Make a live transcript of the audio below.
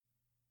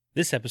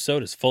This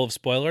episode is full of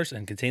spoilers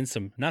and contains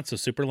some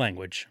not-so-super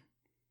language.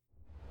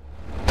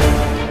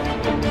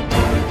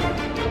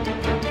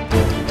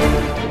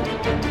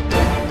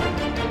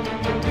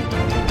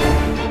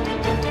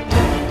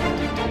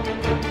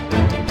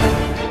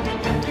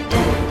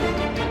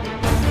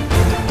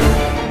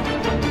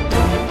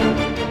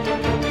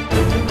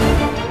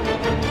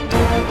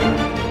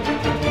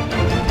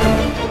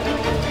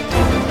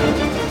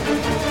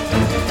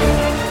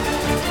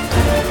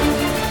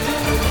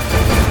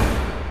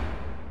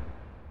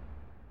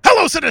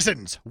 Hello,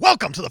 citizens!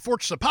 Welcome to the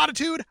Fortress of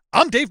Potitude.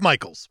 I'm Dave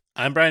Michaels.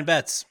 I'm Brian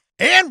Betts.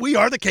 And we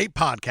are the Cape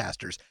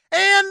Podcasters.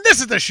 And this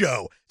is the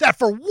show that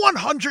for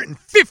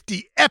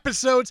 150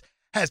 episodes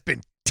has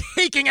been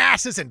taking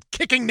asses and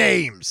kicking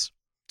names.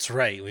 That's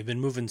right, we've been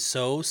moving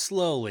so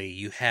slowly,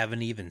 you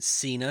haven't even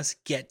seen us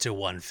get to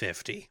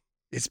 150.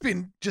 It's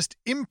been just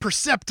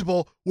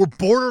imperceptible. We're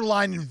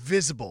borderline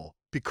invisible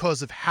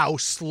because of how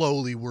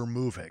slowly we're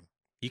moving.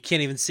 You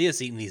can't even see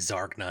us eating these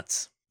Zark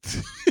nuts.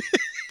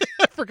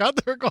 I forgot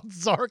they were called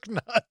Zark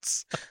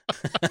nuts.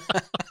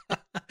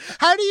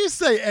 How do you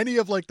say any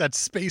of like that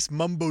space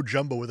mumbo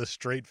jumbo with a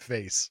straight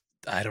face?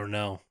 I don't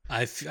know.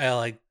 I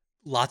like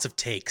lots of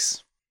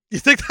takes. You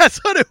think that's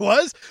what it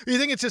was? Or you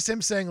think it's just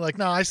him saying like,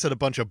 nah, I said a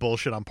bunch of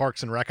bullshit on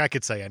Parks and Rec. I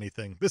could say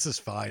anything. This is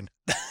fine.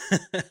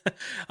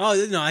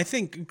 Oh, no, I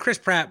think Chris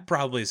Pratt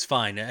probably is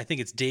fine. I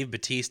think it's Dave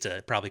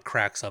Bautista probably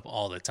cracks up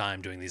all the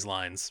time doing these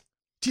lines.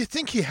 Do you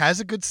think he has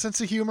a good sense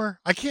of humor?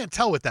 I can't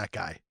tell with that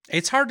guy.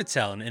 It's hard to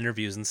tell in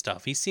interviews and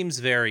stuff. He seems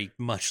very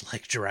much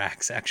like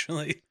Drax,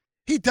 actually.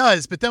 He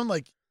does, but then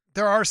like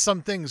there are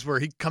some things where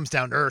he comes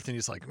down to earth and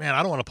he's like, man,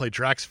 I don't want to play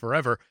Drax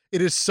forever.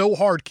 It is so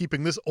hard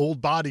keeping this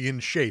old body in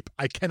shape.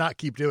 I cannot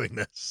keep doing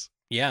this.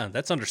 Yeah,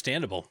 that's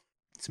understandable.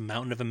 It's a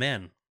mountain of a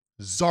man.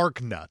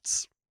 Zark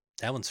nuts.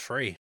 That one's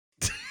free.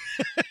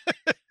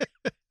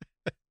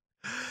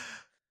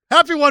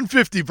 Happy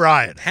 150,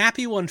 Brian.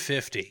 Happy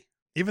 150.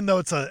 Even though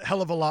it's a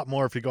hell of a lot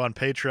more if you go on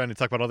Patreon and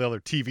talk about all the other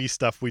TV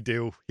stuff we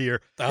do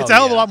here. Oh, it's a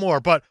hell of a lot more,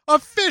 but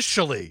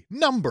officially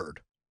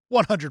numbered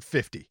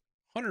 150.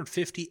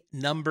 150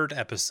 numbered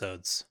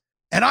episodes.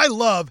 And I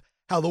love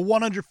how the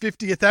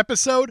 150th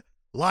episode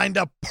lined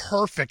up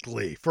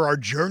perfectly for our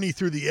journey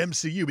through the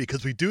MCU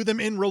because we do them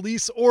in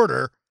release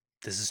order.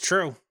 This is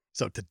true.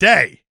 So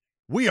today,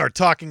 we are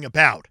talking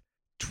about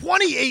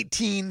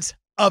 2018's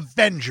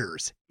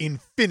Avengers: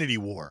 Infinity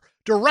War,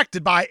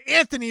 directed by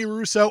Anthony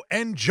Russo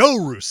and Joe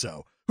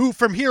Russo, who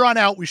from here on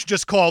out we should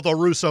just call the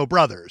Russo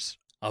brothers.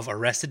 Of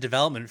Arrested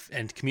Development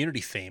and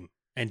Community fame.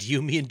 And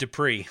You, Me, and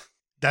Dupree.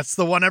 That's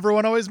the one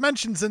everyone always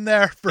mentions in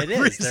there for It is.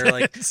 reasons. They're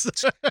like,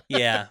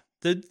 yeah.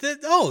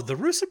 The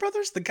Russo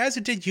brothers? The guys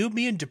who did You,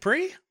 Me, and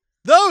Dupree?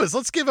 Those,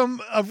 let's give them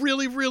a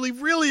really, really,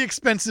 really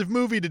expensive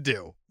movie to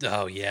do.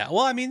 Oh, yeah.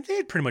 Well, I mean, they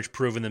had pretty much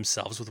proven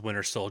themselves with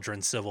Winter Soldier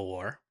and Civil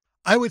War.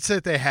 I would say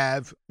they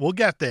have. We'll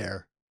get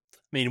there. I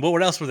mean,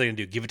 what else were they going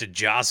to do? Give it to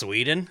Joss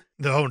Whedon?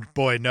 Oh,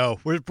 boy, no.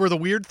 Were the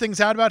weird things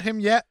out about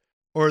him yet?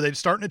 Or are they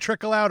starting to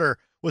trickle out? Or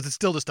was it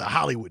still just a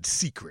Hollywood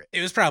secret?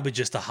 It was probably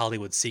just a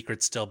Hollywood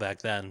secret still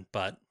back then.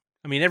 But,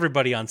 I mean,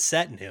 everybody on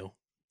set knew.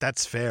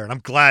 That's fair. And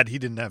I'm glad he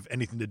didn't have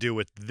anything to do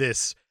with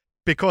this,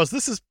 because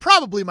this is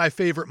probably my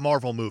favorite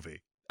Marvel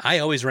movie. I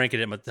always rank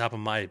it at the top of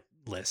my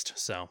list,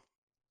 so.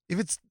 If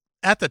it's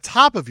at the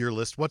top of your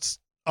list, what's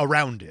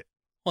around it?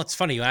 Well, it's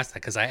funny you asked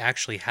that because I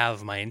actually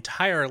have my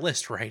entire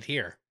list right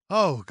here.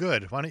 Oh,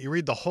 good. Why don't you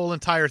read the whole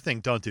entire thing?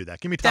 Don't do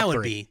that. Give me top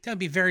three. That would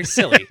be very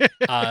silly.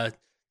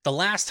 The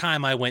last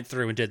time I went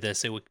through and did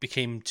this, it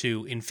became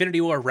to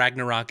Infinity War,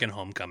 Ragnarok, and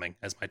Homecoming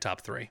as my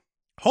top three.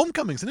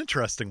 Homecoming's an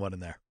interesting one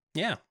in there.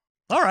 Yeah.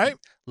 All right.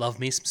 Love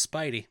me some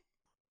Spidey.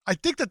 I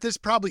think that this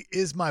probably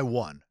is my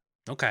one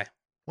Okay.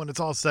 when it's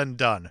all said and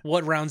done.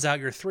 What rounds out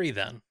your three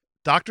then?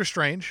 Doctor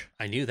Strange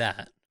I knew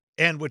that.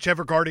 and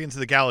whichever Guardians of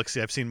the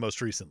Galaxy I've seen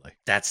most recently.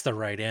 That's the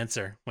right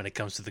answer when it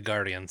comes to the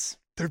Guardians.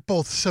 They're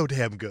both so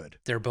damn good.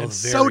 They're both and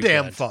very so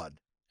damn good. fun.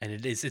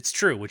 And it's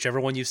true. Whichever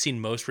one you've seen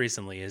most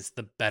recently is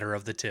the better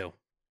of the two.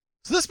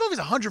 So this movie's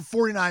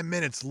 149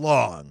 minutes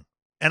long,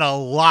 and a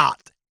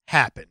lot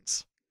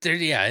happens.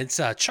 Yeah, it's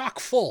chock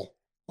full,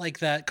 like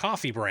that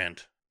coffee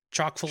brand.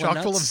 Chock full of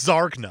nuts.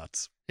 Zark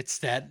nuts. It's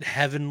that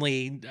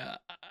heavenly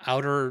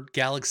outer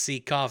galaxy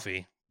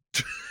coffee.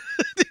 Do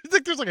you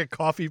think there's like a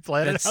coffee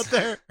planet out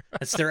there?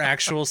 That's their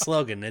actual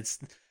slogan. It's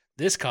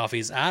this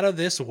coffee's out of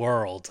this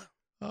world.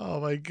 Oh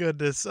my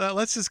goodness.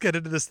 Let's just get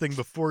into this thing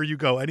before you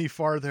go any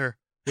farther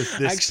with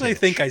this. Actually, I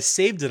think I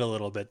saved it a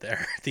little bit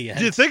there at the end.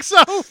 Do you think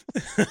so?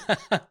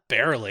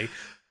 Barely.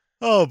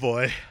 Oh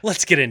boy.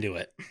 Let's get into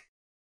it.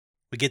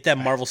 We get that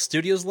Marvel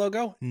Studios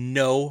logo.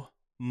 No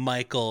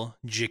Michael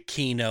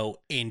Giacchino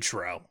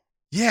intro.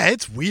 Yeah,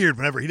 it's weird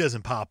whenever he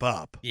doesn't pop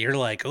up. You're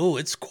like, oh,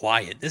 it's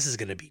quiet. This is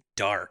going to be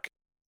dark.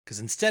 Because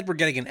instead we're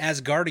getting an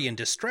Asgardian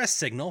distress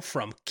signal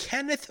from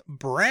Kenneth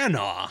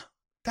Branagh.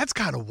 That's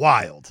kind of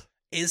wild.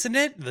 Isn't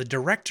it? The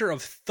director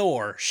of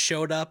Thor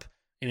showed up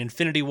in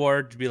Infinity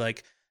War to be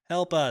like,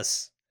 help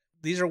us.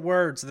 These are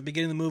words at the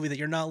beginning of the movie that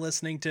you're not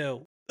listening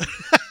to.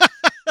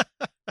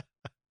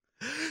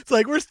 It's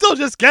like, we're still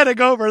just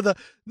getting over the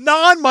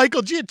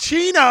non-Michael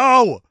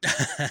Giacchino.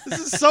 This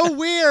is so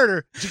weird.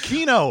 Or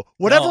Giacchino,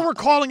 whatever we're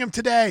calling him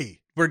today.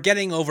 We're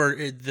getting over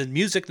the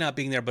music not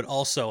being there, but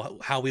also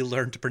how we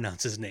learned to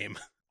pronounce his name.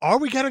 Are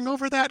we getting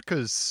over that?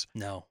 Because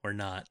no, we're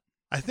not.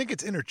 I think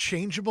it's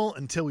interchangeable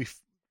until we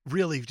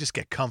really just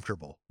get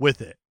comfortable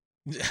with it.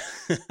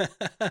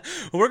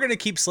 We're going to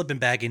keep slipping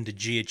back into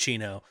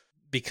Giacchino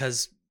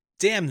because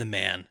damn the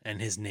man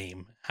and his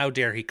name. How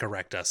dare he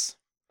correct us?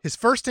 His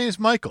first name is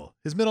Michael.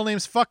 His middle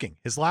name's fucking.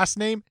 His last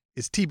name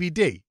is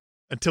TBD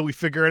until we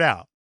figure it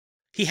out.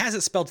 He has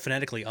it spelled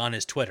phonetically on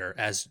his Twitter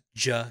as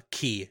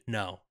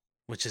Giacchino,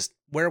 which is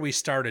where we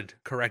started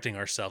correcting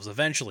ourselves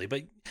eventually,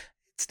 but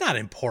it's not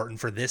important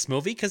for this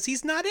movie because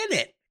he's not in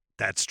it.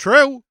 That's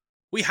true.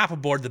 We hop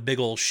aboard the big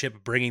old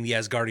ship bringing the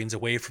Asgardians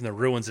away from the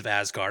ruins of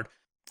Asgard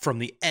from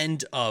the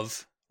end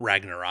of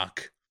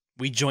Ragnarok.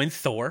 We join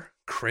Thor,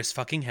 Chris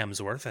fucking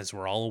Hemsworth, as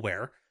we're all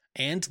aware,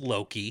 and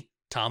Loki,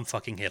 Tom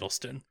fucking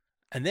Hiddleston.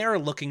 And they're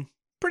looking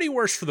pretty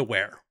worse for the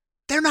wear.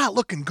 They're not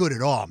looking good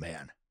at all,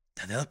 man.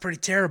 They look pretty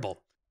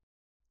terrible.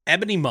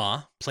 Ebony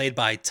Maw, played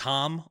by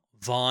Tom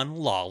Von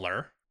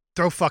Lawler.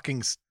 Throw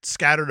fucking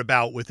scattered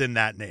about within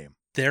that name.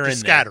 They're just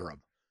in scatter there.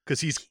 him,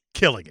 because he's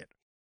killing it.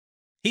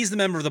 He's the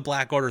member of the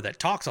Black Order that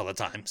talks all the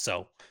time,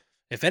 so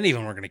if any of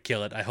them were going to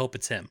kill it, I hope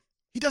it's him.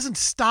 He doesn't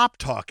stop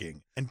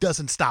talking and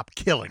doesn't stop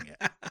killing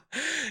it.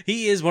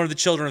 He is one of the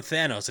children of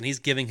Thanos, and he's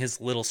giving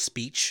his little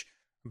speech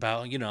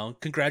about,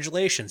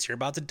 congratulations, you're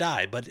about to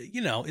die, but,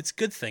 it's a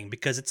good thing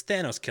because it's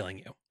Thanos killing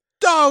you.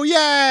 Oh,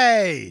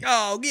 yay!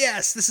 Oh,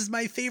 yes, this is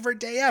my favorite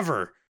day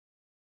ever.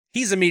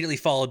 He's immediately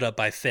followed up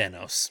by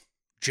Thanos,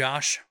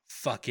 Josh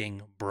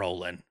fucking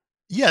Brolin.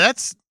 Yeah,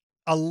 that's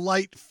a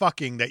light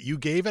fucking that you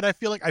gave it, I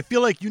feel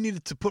like you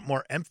needed to put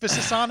more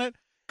emphasis on it,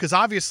 because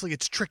obviously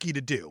it's tricky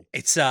to do.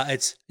 It's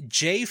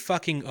J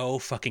fucking O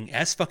fucking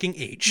S fucking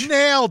H.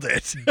 Nailed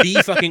it. B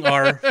fucking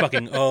R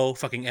fucking O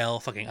fucking L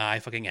fucking I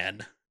fucking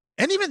N.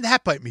 And even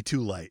that might be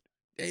too light.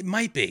 It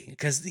might be,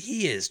 because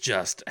he is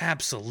just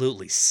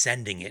absolutely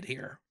sending it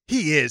here.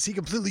 He is. He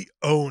completely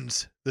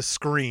owns the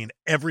screen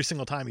every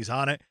single time he's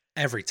on it.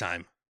 Every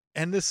time.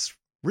 And this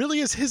really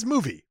is his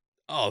movie.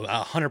 Oh,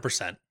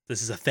 100%.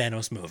 This is a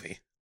Thanos movie.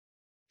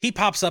 He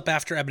pops up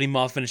after Ebony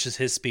Maw finishes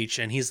his speech,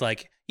 and he's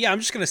like, yeah, I'm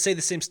just going to say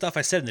the same stuff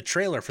I said in the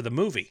trailer for the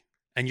movie.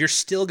 And you're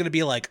still going to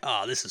be like,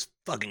 oh, this is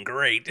fucking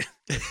great.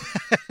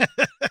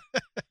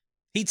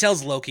 He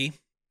tells Loki,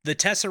 the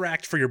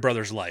Tesseract for your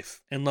brother's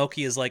life. And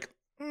Loki is like,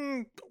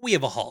 we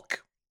have a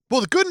Hulk.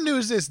 Well, the good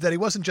news is that he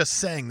wasn't just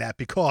saying that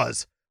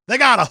because they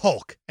got a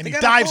Hulk. And he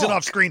dives it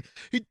off screen.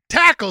 He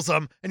tackles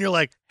him, and you're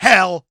like,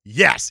 hell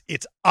yes,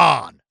 it's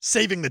on.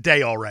 Saving the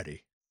day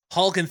already.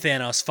 Hulk and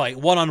Thanos fight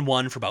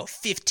one-on-one for about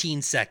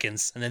 15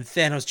 seconds, and then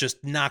Thanos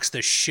just knocks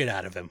the shit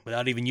out of him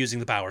without even using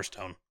the Power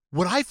Stone.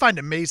 What I find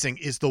amazing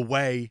is the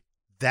way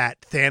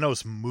that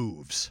Thanos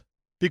moves.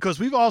 Because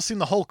we've all seen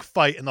the Hulk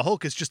fight, and the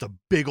Hulk is just a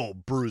big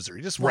old bruiser.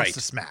 He just wants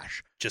to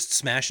smash. Just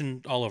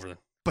smashing all over them.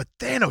 But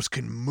Thanos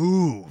can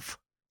move.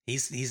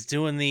 He's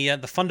doing the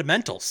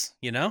fundamentals,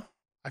 you know?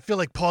 I feel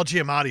like Paul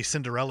Giamatti's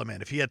Cinderella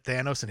Man. If he had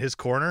Thanos in his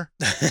corner.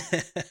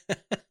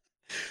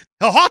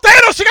 Oh,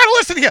 Thanos, you gotta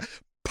listen here.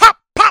 Pop,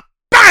 pop,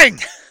 bang!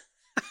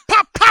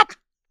 Pop, pop,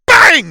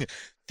 bang!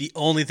 The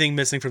only thing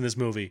missing from this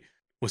movie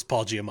was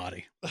Paul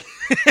Giamatti.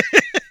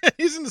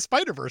 He's in the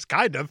Spider-Verse,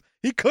 kind of.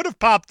 He could have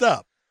popped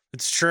up.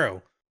 It's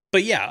true.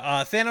 But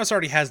yeah, Thanos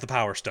already has the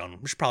Power Stone.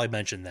 We should probably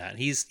mention that.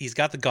 He's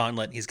got the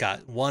gauntlet. He's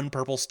got one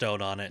purple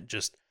stone on it.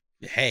 Just,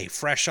 hey,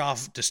 fresh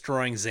off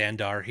destroying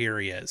Xandar, here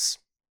he is.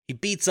 He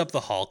beats up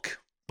the Hulk,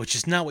 which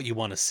is not what you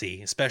want to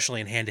see,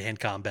 especially in hand-to-hand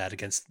combat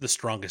against the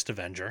strongest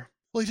Avenger.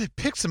 Well, he just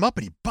picks him up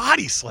and he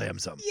body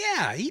slams him.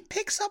 Yeah, he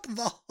picks up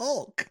the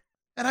Hulk.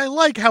 And I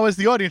like how, as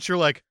the audience, you're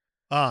like,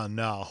 oh,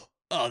 no.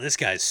 Oh, this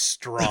guy's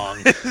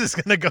strong. This is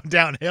going to go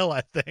downhill,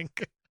 I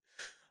think.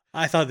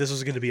 I thought this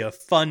was going to be a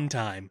fun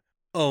time.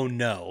 Oh,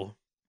 no.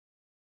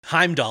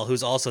 Heimdall,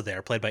 who's also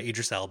there, played by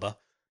Idris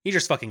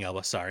fucking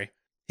Elba, sorry.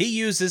 He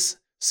uses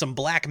some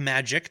black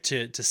magic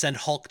to send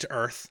Hulk to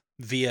Earth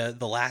via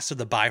the last of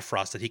the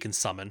Bifrost that he can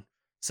summon,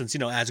 since,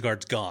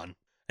 Asgard's gone.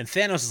 And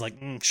Thanos is like,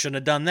 shouldn't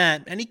have done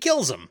that, and he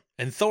kills him.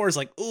 And Thor's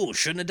like, ooh,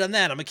 shouldn't have done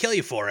that, I'm gonna kill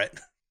you for it.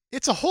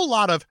 It's a whole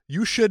lot of,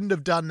 you shouldn't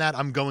have done that,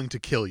 I'm going to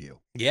kill you.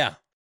 Yeah.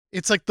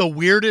 It's like the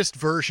weirdest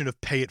version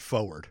of pay it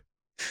forward.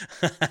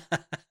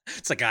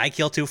 It's like, I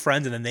kill two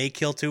friends, and then they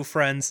kill two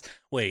friends.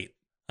 Wait,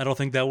 I don't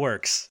think that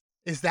works.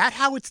 Is that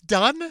how it's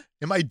done?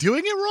 Am I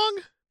doing it wrong?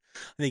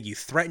 I think you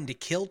threatened to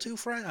kill two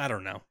friends? I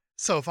don't know.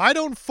 So if I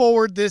don't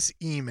forward this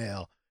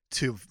email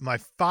to my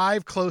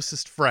 5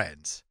 closest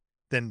friends,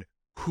 then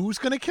who's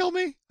going to kill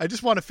me? I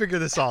just want to figure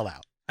this all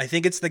out. I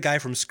think it's the guy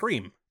from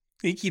Scream.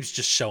 He keeps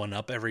just showing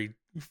up every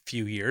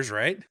few years,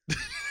 right?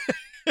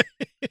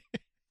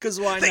 Because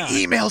why not? The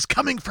email's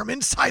coming from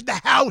inside the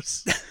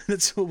house.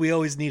 That's what we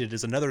always needed,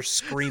 is another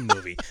Scream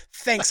movie.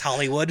 Thanks,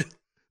 Hollywood.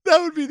 That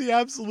would be the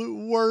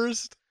absolute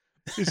worst.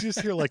 It's just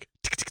here like,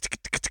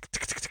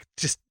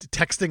 just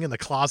texting in the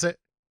closet.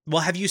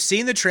 Well, have you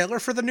seen the trailer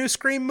for the new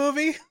Scream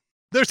movie?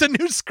 There's a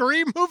new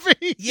Scream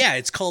movie? Yeah,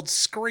 it's called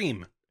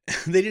Scream.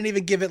 They didn't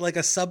even give it like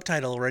a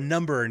subtitle or a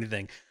number or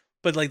anything.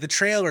 But like the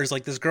trailer is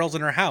like this girl's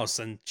in her house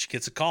and she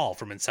gets a call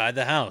from inside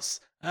the house.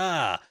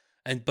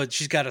 But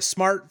she's got a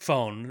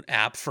smartphone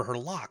app for her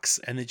locks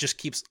and it just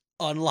keeps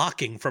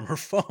unlocking from her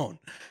phone.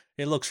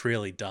 It looks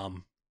really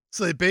dumb.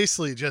 So they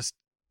basically just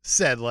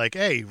said like,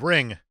 hey,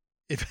 Ring,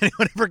 if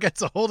anyone ever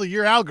gets a hold of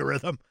your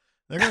algorithm,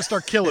 they're going to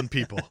start killing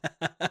people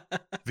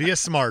via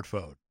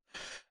smartphone.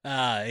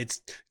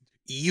 It's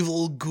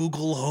evil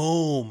Google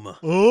Home.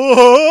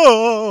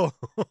 Oh!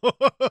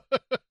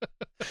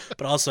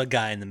 But also a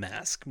guy in the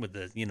mask with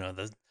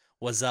the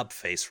what's up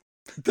face.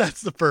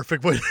 That's the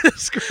perfect way to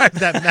describe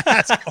that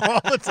mask all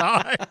the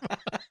time.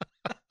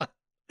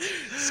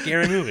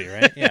 Scary movie,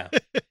 right? Yeah.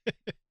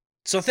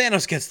 So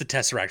Thanos gets the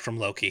Tesseract from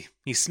Loki.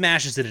 He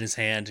smashes it in his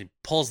hand, he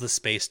pulls the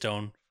Space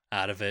Stone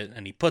out of it,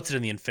 and he puts it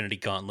in the Infinity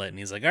Gauntlet, and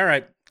he's like, all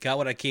right, got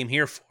what I came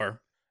here for.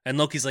 And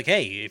Loki's like,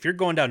 hey, if you're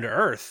going down to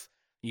Earth,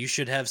 you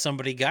should have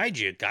somebody guide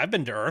you. I've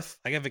been to Earth.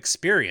 I have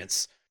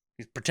experience.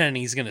 He's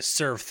pretending he's going to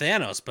serve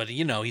Thanos, but,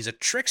 he's a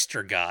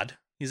trickster god.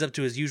 He's up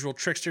to his usual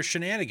trickster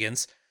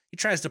shenanigans. He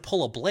tries to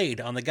pull a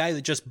blade on the guy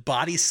that just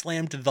body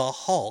slammed the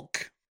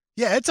Hulk.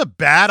 Yeah, it's a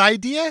bad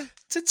idea.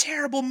 It's a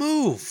terrible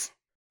move.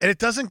 And it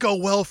doesn't go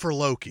well for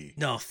Loki.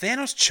 No,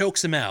 Thanos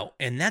chokes him out,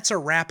 and that's a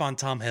wrap on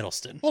Tom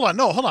Hiddleston. Hold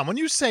on. When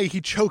you say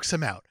he chokes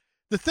him out,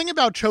 the thing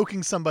about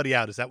choking somebody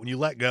out is that when you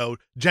let go,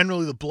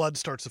 generally the blood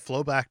starts to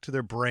flow back to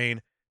their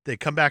brain. They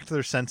come back to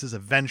their senses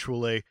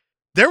eventually.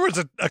 There was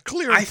a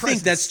clear I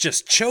think that's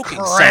just choking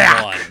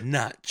Crack. someone,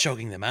 not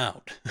choking them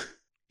out.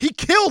 He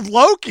killed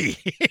Loki.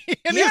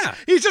 And Yeah.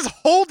 he's just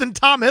holding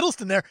Tom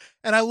Hiddleston there.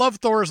 And I love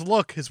Thor's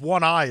look. His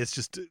one eye is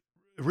just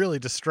really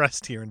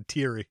distressed here and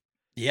teary.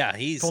 Yeah,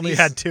 If only he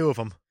had two of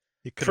them.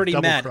 He could have pretty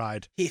double mad.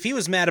 cried. If he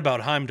was mad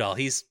about Heimdall,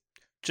 he's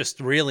just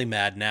really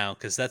mad now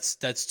because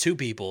that's two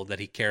people that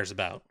he cares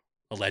about,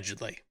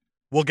 allegedly.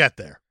 We'll get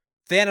there.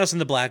 Thanos and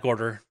the Black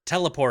Order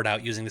teleport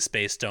out using the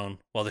Space Stone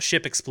while the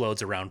ship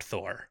explodes around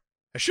Thor.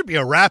 There should be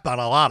a wrap on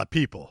a lot of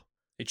people.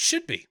 It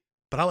should be.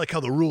 But I like how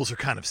the rules are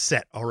kind of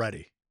set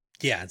already.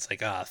 Yeah, it's like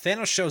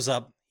Thanos shows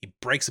up, he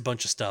breaks a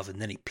bunch of stuff, and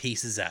then he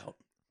pieces out.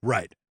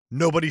 Right.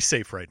 Nobody's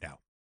safe right now.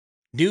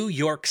 New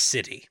York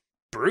City.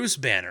 Bruce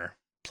Banner,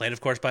 played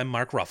of course by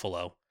Mark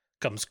Ruffalo,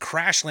 comes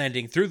crash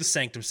landing through the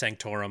Sanctum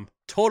Sanctorum,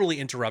 totally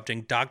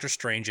interrupting Doctor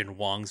Strange and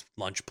Wong's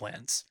lunch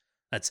plans.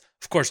 That's,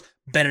 of course,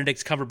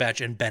 Benedict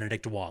Cumberbatch and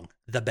Benedict Wong,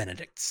 the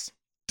Benedicts.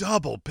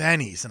 Double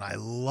bennies, and I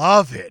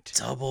love it.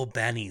 Double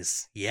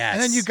bennies, yes.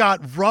 And then you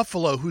got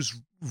Ruffalo,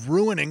 who's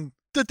ruining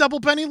the double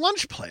Benny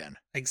lunch plan.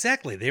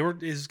 Exactly. It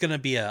was going to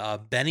be a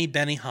Benny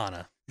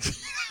Benihana.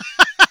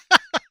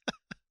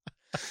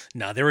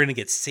 No, they were going to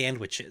get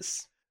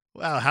sandwiches.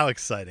 Wow, how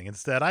exciting.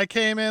 Instead, I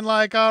came in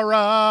like a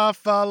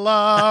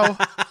Ruffalo.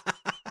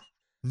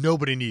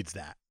 Nobody needs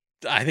that.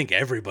 I think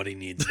everybody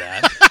needs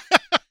that.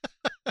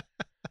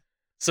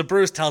 So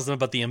Bruce tells them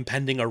about the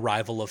impending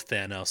arrival of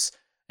Thanos.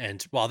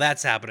 And while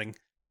that's happening,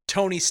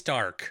 Tony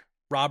Stark,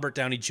 Robert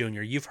Downey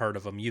Jr., you've heard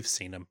of him, you've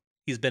seen him.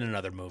 He's been in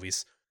other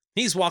movies.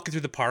 He's walking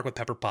through the park with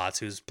Pepper Potts,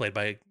 who's played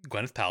by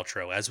Gwyneth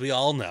Paltrow, as we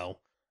all know.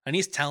 And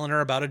he's telling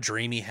her about a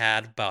dream he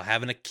had about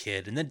having a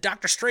kid. And then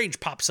Doctor Strange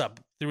pops up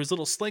through his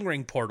little sling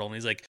ring portal. And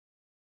he's like,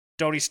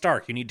 Tony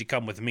Stark, you need to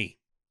come with me.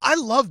 I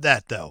love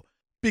that, though,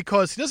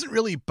 because he doesn't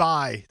really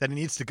buy that he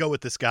needs to go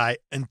with this guy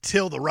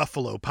until the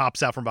Ruffalo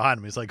pops out from behind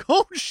him. He's like,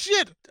 oh,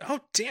 shit. Oh,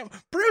 damn.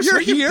 Bruce, You're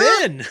where you here?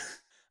 been?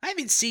 I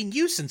haven't seen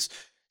you since,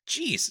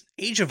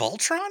 Age of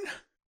Ultron?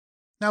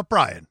 Now,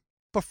 Brian,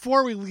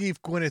 before we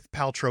leave Gwyneth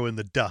Paltrow in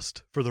the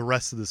dust for the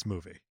rest of this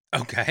movie,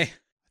 Okay. I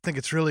think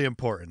it's really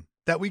important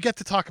that we get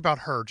to talk about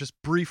her just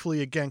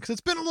briefly again, because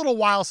it's been a little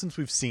while since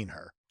we've seen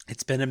her.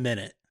 It's been a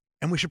minute.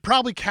 And we should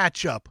probably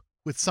catch up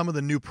with some of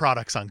the new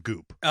products on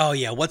Goop. Oh,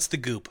 yeah. What's the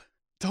goop?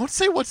 Don't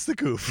say what's the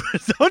Goop.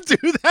 Don't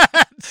do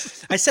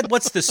that. I said,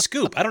 what's the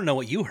scoop? I don't know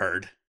what you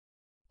heard.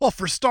 Well,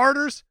 for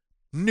starters,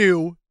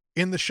 new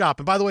in the shop.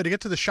 And by the way, to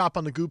get to the shop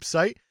on the Goop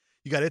site,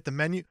 you got to hit the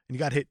menu and you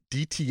got to hit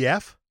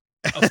DTF.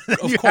 Of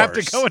You course. have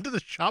to go into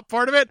the shop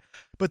part of it.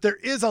 But there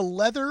is a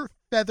leather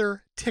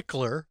feather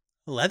tickler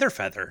Leather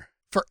feather.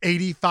 for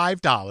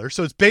 $85.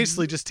 So it's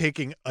basically just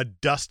taking a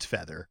dust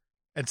feather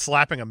and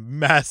slapping a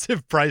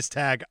massive price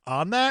tag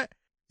on that.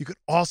 You could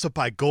also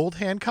buy gold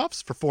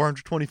handcuffs for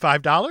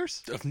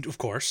 $425. Of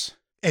course.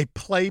 A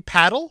play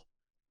paddle,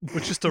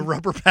 which is just a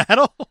rubber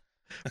paddle,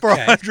 for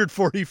Okay.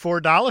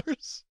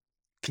 $144.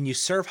 Can you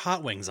serve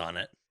hot wings on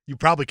it? You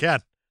probably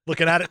can.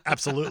 Looking at it,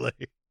 absolutely.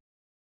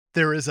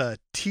 There is a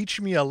teach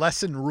me a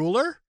lesson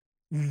ruler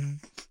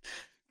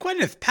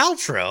Gwyneth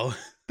Paltrow.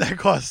 that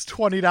costs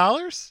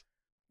 $20.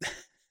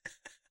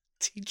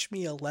 Teach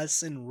me a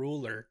lesson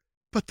ruler.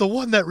 But the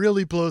one that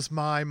really blows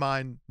my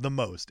mind the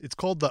most, it's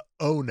called the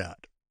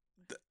O-Nut.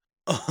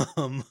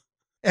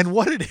 And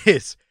what it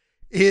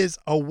is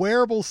a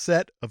wearable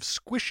set of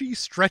squishy,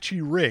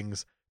 stretchy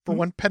rings for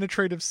when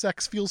penetrative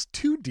sex feels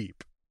too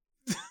deep.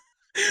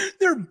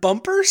 They're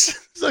bumpers?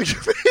 So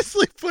you're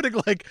basically putting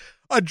like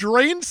a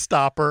drain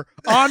stopper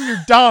on your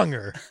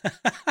donger.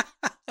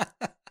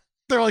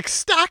 They're like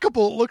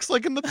stackable, it looks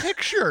like in the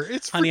picture.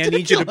 It's Honey,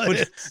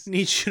 ridiculous. I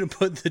need you to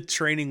put the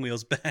training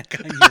wheels back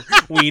on your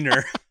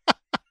wiener.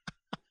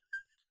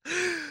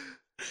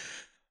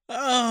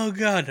 Oh,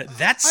 God.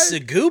 That's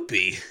a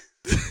goopy.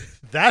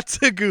 That's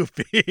a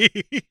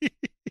goopy.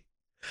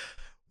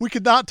 We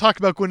could not talk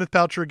about Gwyneth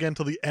Paltrow again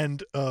till the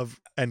end of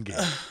Endgame.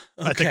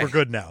 Okay. I think we're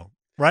good now.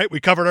 Right?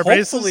 We covered our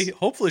bases.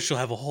 Hopefully she'll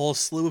have a whole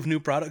slew of new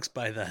products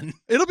by then.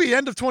 It'll be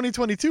end of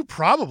 2022,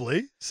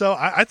 probably. So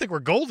I think we're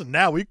golden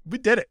now. We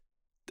did it.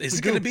 Is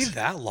it going to be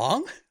that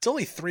long? It's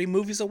only 3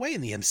 movies away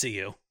in the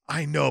MCU.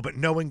 I know, but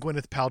knowing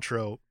Gwyneth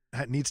Paltrow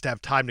needs to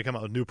have time to come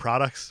out with new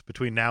products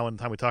between now and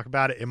the time we talk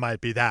about it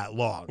might be that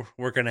long.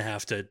 We're going to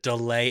have to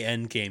delay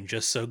Endgame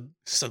just so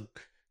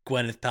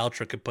Gwyneth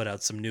Paltrow could put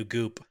out some new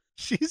goop.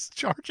 She's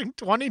charging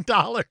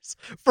 $20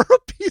 for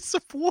a piece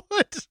of wood.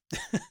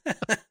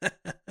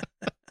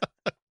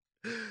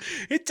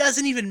 It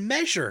doesn't even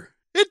measure.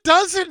 It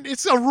doesn't.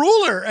 It's a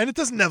ruler, and it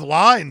doesn't have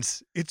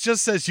lines. It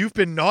just says you've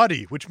been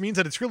naughty, which means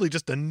that it's really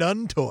just a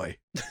nun toy.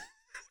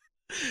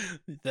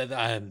 That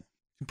I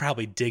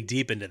probably dig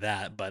deep into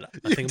that, but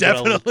I think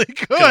definitely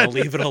I'm gonna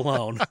leave it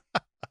alone.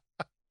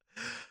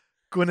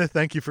 Gwyneth,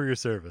 thank you for your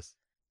service.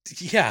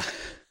 Yeah,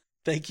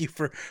 thank you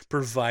for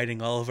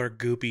providing all of our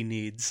goopy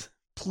needs.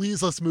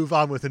 Please, let's move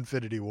on with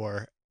Infinity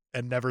War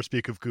and never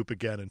speak of goop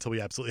again until we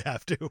absolutely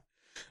have to.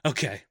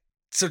 Okay,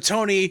 so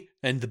Tony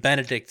and the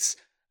Benedicts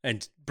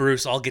and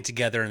Bruce all get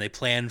together and they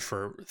plan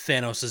for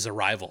Thanos'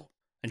 arrival.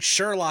 And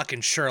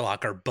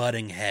Sherlock are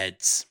butting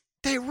heads.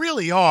 They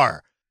really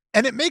are.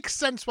 And it makes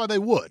sense why they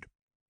would.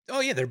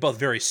 Oh yeah, they're both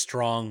very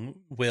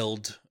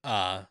strong-willed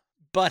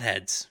butt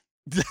heads.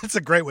 That's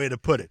a great way to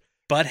put it.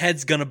 Butt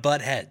heads gonna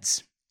butt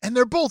heads. And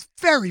they're both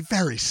very,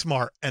 very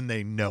smart, and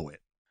they know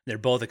it. They're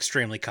both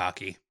extremely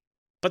cocky.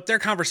 But their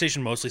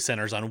conversation mostly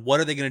centers on what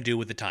are they going to do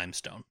with the Time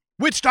Stone.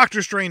 Which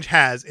Doctor Strange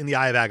has in the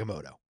Eye of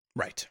Agamotto.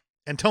 Right.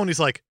 And Tony's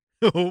like,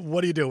 what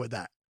do you do with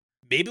that?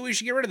 Maybe we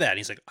should get rid of that. And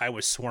he's like, I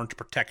was sworn to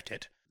protect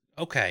it.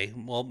 Okay,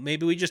 well,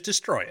 maybe we just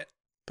destroy it.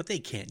 But they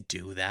can't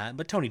do that.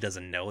 But Tony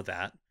doesn't know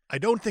that. I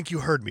don't think you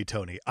heard me,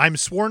 Tony. I'm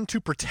sworn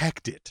to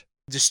protect it.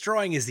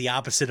 Destroying is the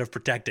opposite of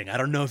protecting. I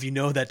don't know if you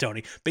know that,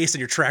 Tony. Based on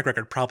your track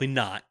record, probably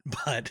not.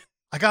 But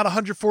I got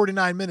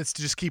 149 minutes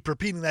to just keep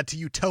repeating that to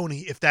you,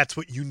 Tony, if that's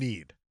what you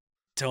need.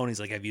 Tony's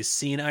like, have you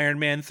seen Iron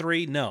Man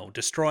 3? No,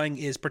 destroying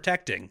is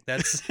protecting.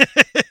 That's.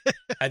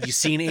 Have you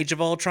seen Age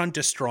of Ultron?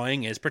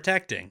 Destroying is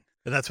protecting.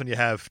 And that's when you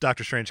have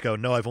Doctor Strange go,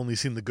 no, I've only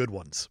seen the good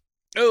ones.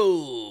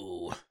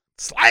 Oh.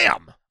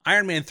 Slam!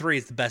 Iron Man 3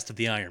 is the best of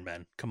the Iron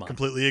Men. Come on.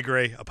 Completely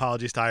agree.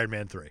 Apologies to Iron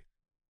Man 3.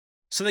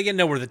 So they get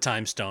nowhere with the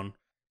Time Stone.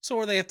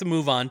 So they have to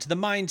move on to the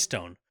Mind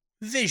Stone.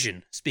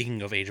 Vision,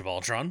 speaking of Age of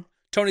Ultron.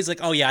 Tony's like,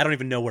 oh yeah, I don't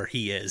even know where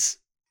he is.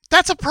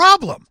 That's a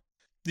problem.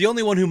 The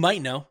only one who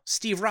might know,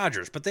 Steve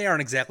Rogers, but they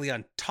aren't exactly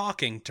on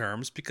talking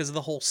terms because of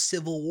the whole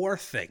Civil War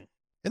thing.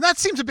 And that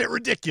seems a bit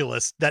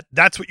ridiculous that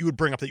that's what you would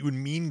bring up, that you would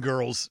mean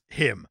girls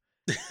him.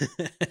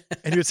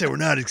 And you would say, we're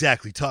not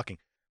exactly talking.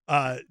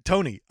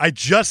 Tony, I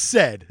just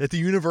said that the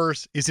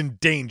universe is in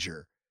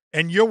danger.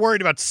 And you're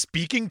worried about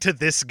speaking to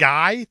this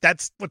guy?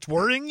 That's what's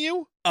worrying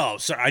you? Oh,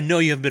 sorry. I know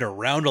you have been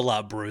around a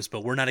lot, Bruce,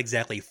 but we're not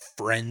exactly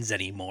friends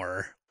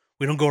anymore.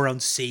 We don't go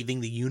around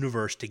saving the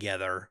universe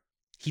together.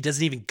 He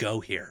doesn't even go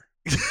here.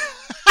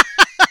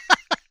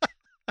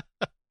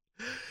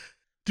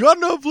 Do you want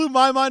to know what blew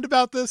my mind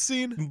about this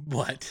scene?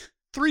 What?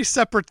 3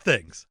 separate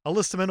things. I'll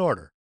list them in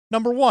order.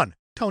 Number 1,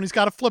 Tony's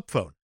got a flip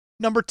phone.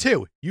 Number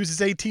 2,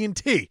 uses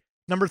AT&T.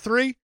 Number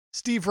 3,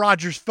 Steve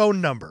Rogers'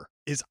 phone number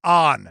is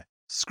on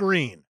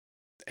screen.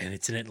 And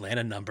it's an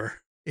Atlanta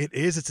number. It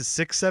is. It's a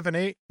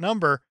 678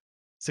 number.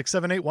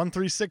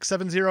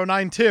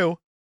 678-136-7092.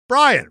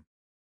 Brian.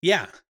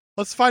 Yeah.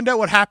 Let's find out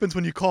what happens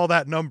when you call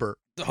that number.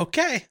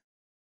 Okay.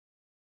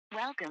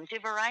 Welcome to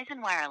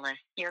Verizon Wireless.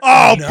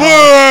 Oh,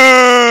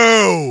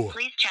 no. Boo!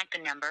 Please check the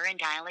number and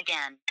dial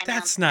again.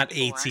 That's not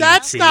AT&T.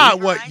 That's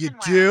not what you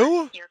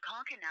do. Your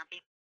call cannot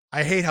be.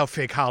 I hate how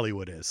fake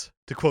Hollywood is,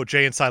 to quote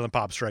Jay and Silent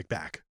Bob Strike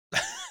Back.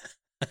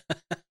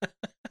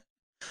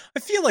 I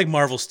feel like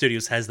Marvel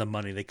Studios has the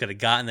money. They could have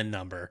gotten the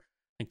number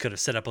and could have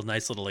set up a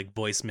nice little like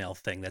voicemail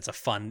thing that's a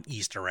fun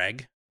Easter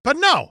egg. But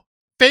no,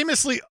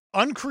 famously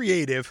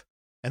uncreative,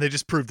 and they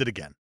just proved it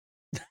again.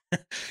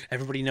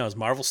 Everybody knows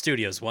Marvel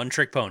Studios, one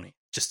trick pony.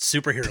 Just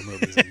superhero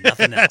movies and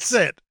nothing else. That's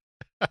it.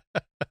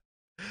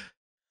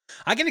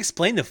 I can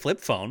explain the flip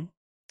phone.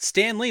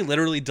 Stan Lee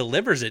literally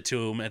delivers it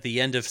to him at the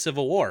end of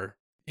Civil War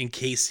in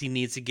case he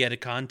needs to get a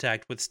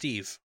contact with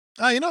Steve.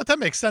 You know what? That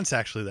makes sense,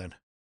 actually, then.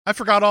 I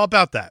forgot all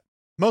about that.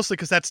 Mostly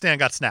because that Stan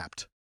got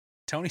snapped.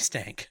 Tony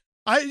Stank.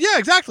 Yeah,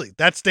 exactly.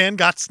 That Stan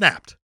got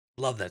snapped.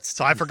 Love that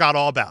So I forgot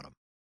all about him.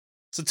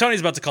 So Tony's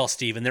about to call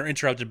Steve, and they're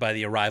interrupted by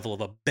the arrival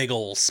of a big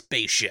ol'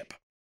 spaceship.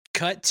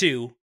 Cut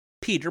to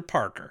Peter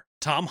Parker,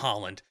 Tom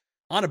Holland,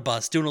 on a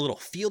bus doing a little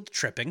field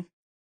tripping.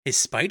 His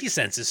spidey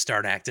senses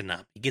start acting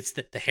up. He gets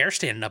the hair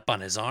standing up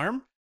on his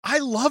arm. I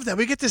love that.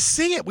 We get to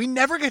see it. We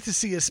never get to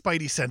see his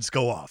spidey sense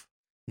go off.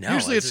 No,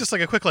 Usually it's just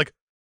like a quick, like,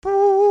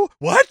 Boo.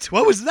 What?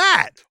 What was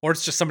that? Or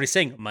it's just somebody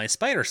saying, my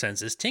spider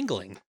sense is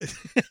tingling.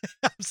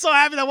 I'm so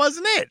happy that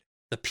wasn't it.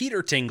 The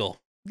Peter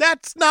tingle.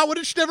 That's not what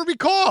it should ever be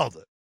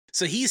called.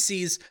 So he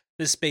sees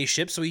the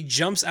spaceship, so he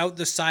jumps out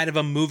the side of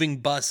a moving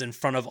bus in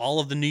front of all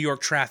of the New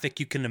York traffic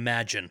you can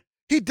imagine.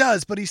 He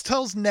does, but he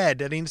tells Ned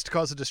that he needs to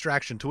cause a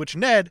distraction, to which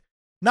Ned,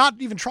 not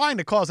even trying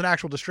to cause an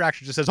actual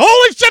distraction, just says,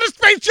 holy shit, a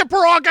spaceship,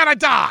 we're all gonna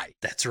die!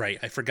 That's right,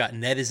 I forgot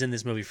Ned is in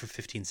this movie for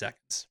 15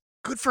 seconds.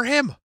 Good for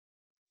him.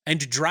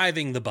 And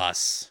driving the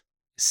bus,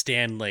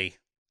 Stanley,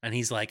 and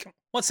he's like,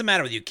 what's the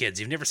matter with you kids?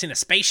 You've never seen a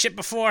spaceship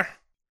before?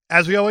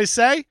 As we always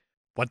say,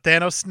 when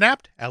Thanos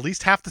snapped, at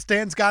least half the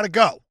stands gotta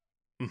go.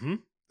 Mm-hmm.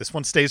 This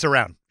one stays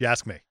around, if you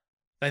ask me.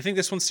 I think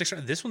this one sticks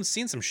around. This one's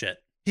seen some shit.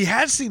 He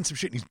has seen some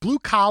shit. He's blue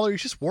collar.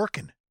 He's just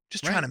working.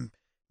 Just Right. trying to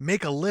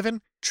make a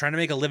living. Trying to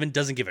make a living,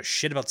 doesn't give a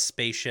shit about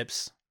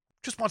spaceships.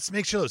 Just wants to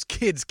make sure those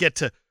kids get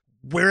to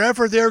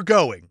wherever they're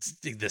going.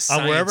 The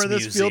science wherever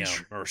this museum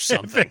field or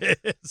something.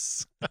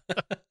 is.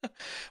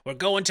 We're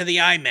going to the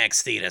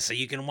IMAX theater so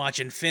you can watch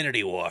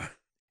Infinity War.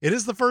 It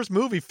is the first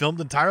movie filmed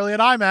entirely in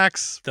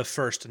IMAX. The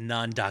first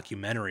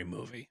non-documentary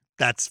movie.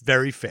 That's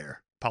very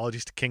fair.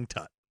 Apologies to King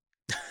Tut.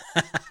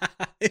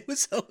 It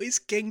was always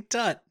King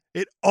Tut.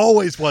 It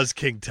always was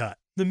King Tut.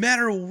 No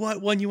matter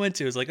what one you went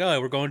to, it was like, oh,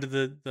 we're going to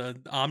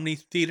the Omni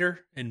Theater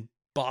in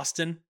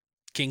Boston.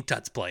 King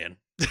Tut's playing.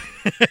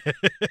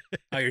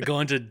 Oh, you're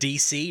going to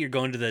DC? You're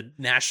going to the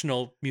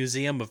National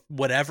Museum of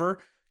whatever?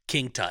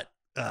 King Tut.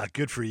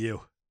 Good for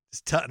you.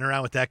 Just tutting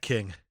around with that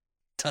king.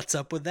 Tut's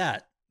up with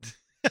that.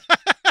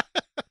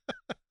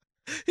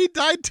 He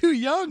died too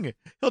young.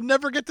 He'll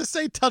never get to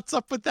say tuts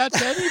up with that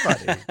to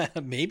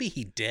anybody. Maybe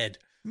he did.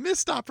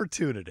 Missed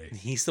opportunity.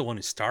 He's the one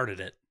who started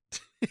it.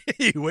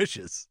 He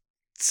wishes.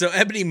 So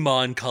Ebony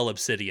Maw and Cull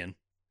Obsidian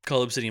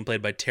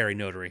played by Terry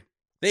Notary,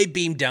 they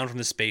beam down from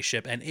the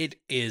spaceship and it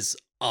is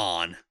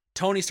on.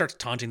 Tony starts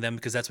taunting them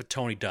because that's what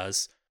Tony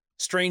does.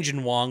 Strange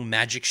and Wong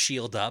magic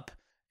shield up,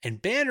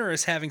 and Banner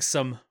is having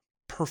some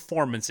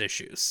performance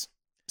issues.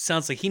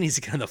 Sounds like he needs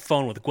to get on the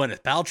phone with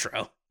Gwyneth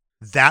Paltrow.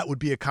 That would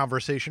be a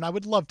conversation I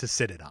would love to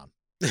sit in on.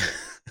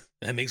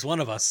 That makes one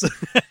of us.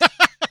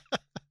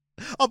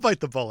 I'll bite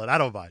the bullet. I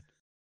don't mind.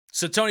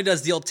 So Tony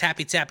does the old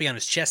tappy-tappy on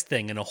his chest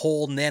thing, and a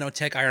whole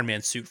nanotech Iron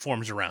Man suit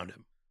forms around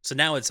him. So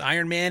now it's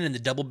Iron Man and the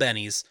Double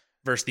Bennies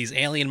versus these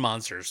alien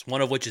monsters,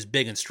 one of which is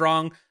big and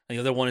strong, and the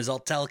other one is all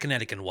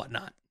telekinetic and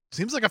whatnot.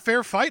 Seems like a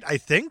fair fight, I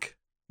think.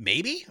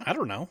 Maybe? I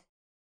don't know.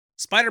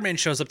 Spider-Man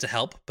shows up to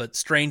help, but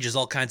Strange is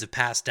all kinds of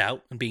passed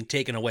out and being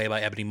taken away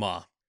by Ebony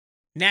Maw.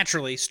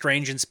 Naturally,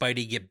 Strange and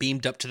Spidey get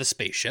beamed up to the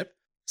spaceship,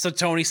 so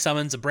Tony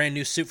summons a brand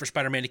new suit for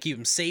Spider-Man to keep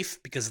him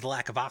safe because of the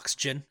lack of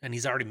oxygen, and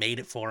he's already made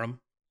it for him.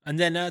 And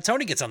then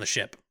Tony gets on the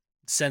ship,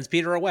 sends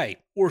Peter away,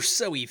 or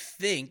so he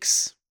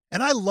thinks.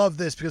 And I love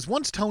this because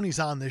once Tony's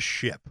on this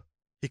ship,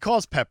 he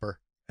calls Pepper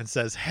and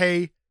says,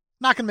 hey,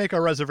 not going to make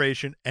our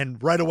reservation.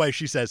 And right away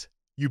she says,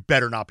 you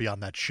better not be on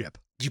that ship.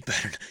 You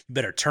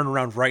better turn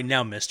around right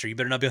now, mister. You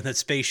better not be on that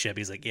spaceship.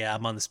 He's like, yeah,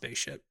 I'm on the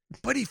spaceship.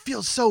 But he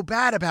feels so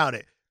bad about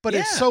it. But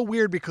it's so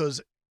weird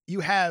because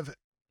you have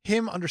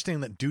him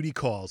understanding that duty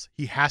calls.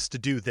 He has to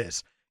do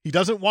this. He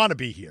doesn't want to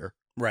be here.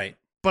 Right.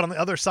 But on the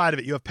other side of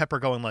it, you have Pepper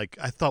going like,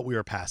 I thought we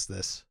were past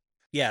this.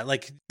 Yeah,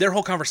 like their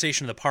whole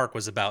conversation in the park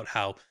was about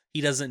how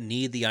he doesn't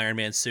need the Iron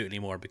Man suit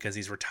anymore because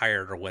he's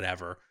retired or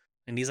whatever.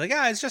 And he's like,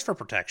 it's just for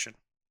protection.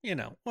 You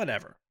know,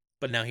 whatever.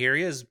 But now here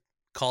he is,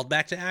 called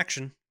back to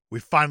action. We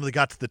finally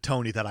got to the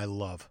Tony that I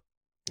love.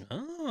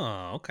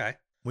 Oh, okay.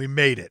 We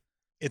made it.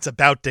 It's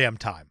about damn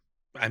time.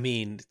 I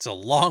mean, it's a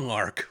long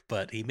arc,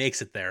 but he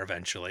makes it there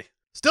eventually.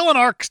 Still an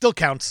arc, still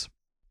counts.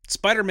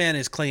 Spider-Man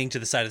is clinging to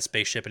the side of the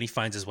spaceship and he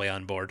finds his way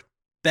on board.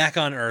 Back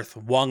on Earth,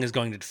 Wong is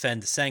going to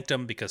defend the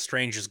Sanctum because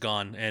Strange is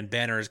gone, and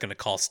Banner is going to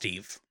call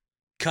Steve.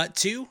 Cut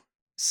to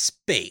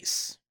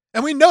space.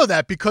 And we know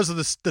that because of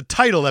the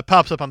title that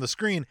pops up on the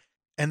screen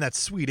and that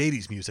sweet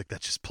 80s music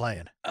that's just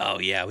playing. Oh,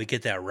 yeah, we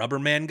get that Rubber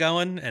Man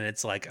going, and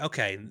it's like,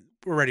 okay,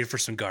 we're ready for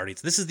some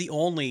Guardians. This is the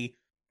only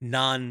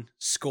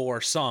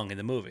non-score song in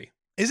the movie.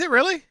 Is it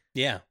really?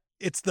 Yeah.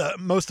 It's the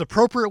most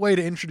appropriate way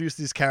to introduce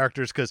these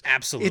characters because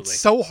Absolutely. It's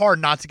so hard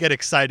not to get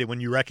excited when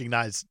you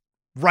recognize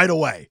right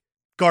away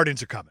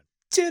Guardians are coming.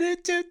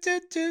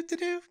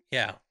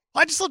 Yeah.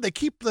 I just love they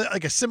keep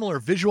a similar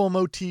visual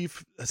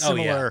motif, a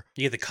similar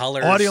You get the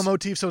colors. audio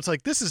motif. So it's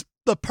like this is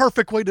the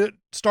perfect way to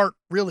start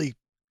really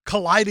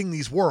colliding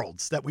these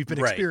worlds that we've been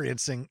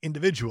experiencing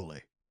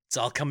individually. It's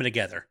all coming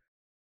together.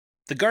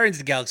 The Guardians of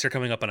the Galaxy are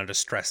coming up on a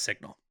distress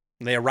signal.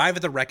 They arrive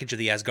at the wreckage of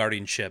the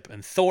Asgardian ship,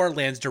 and Thor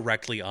lands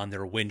directly on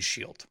their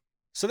windshield.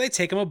 So they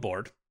take him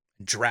aboard.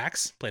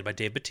 Drax, played by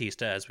Dave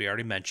Bautista, as we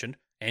already mentioned,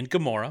 and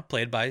Gamora,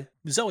 played by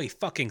Zoe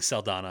fucking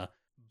Saldana,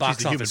 She's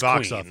the human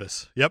box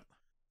office. Yep.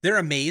 They're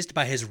amazed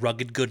by his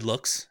rugged good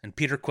looks, and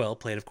Peter Quill,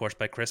 played of course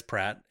by Chris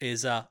Pratt,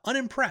 is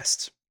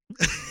unimpressed.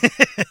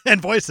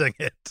 And voicing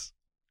it.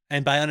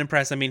 And by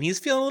unimpressed, I mean he's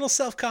feeling a little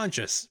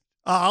self-conscious.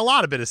 A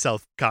lot of bit of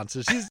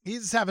self-conscious.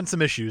 He's having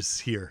some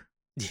issues here.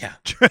 Yeah.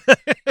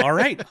 All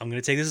right. I'm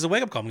going to take this as a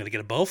wake-up call. I'm going to get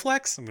a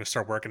Bowflex. I'm going to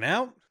start working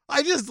out.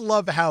 I just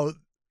love how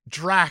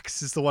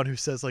Drax is the one who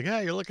says, like,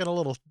 hey, you're looking a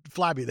little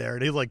flabby there.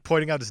 And he's like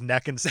pointing out his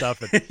neck and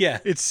stuff. And Yeah.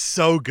 it's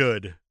so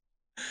good.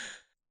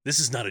 This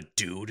is not a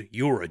dude.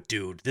 You're a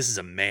dude. This is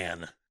a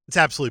man. It's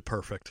absolutely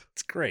perfect.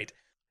 It's great.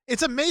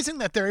 It's amazing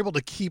that they're able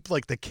to keep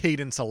like the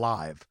cadence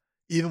alive,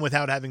 even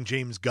without having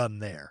James Gunn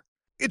there.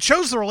 It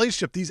shows the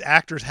relationship these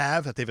actors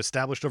have that they've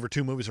established over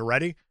 2 movies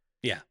already.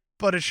 Yeah.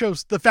 But it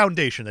shows the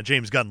foundation that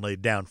James Gunn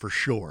laid down for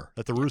sure,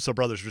 that the Russo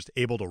brothers are just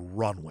able to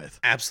run with.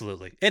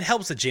 Absolutely. It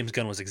helps that James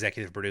Gunn was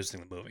executive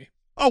producing the movie.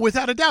 Oh,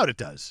 without a doubt it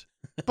does.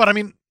 But I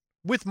mean,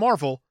 with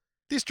Marvel,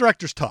 these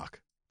directors talk.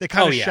 They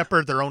kind of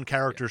shepherd their own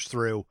characters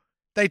through.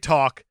 They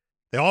talk.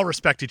 They all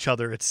respect each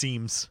other, it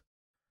seems.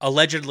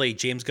 Allegedly,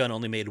 James Gunn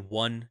only made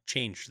one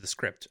change to the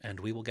script, and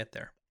we will get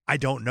there. I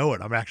don't know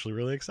it. I'm actually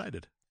really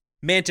excited.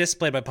 Mantis,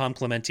 played by Pom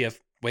Klementieff,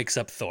 wakes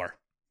up Thor.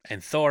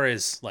 And Thor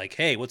is like,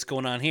 hey, what's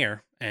going on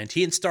here? And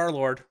he and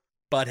Star-Lord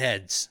butt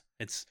heads.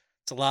 It's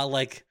a lot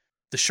like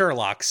the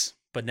Sherlocks,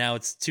 but now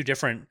it's 2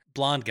 different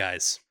blonde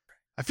guys.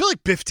 I feel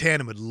like Biff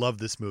Tannen would love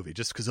this movie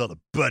just because of all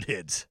the butt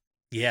heads.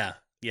 Yeah,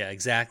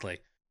 exactly.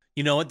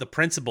 You know what? The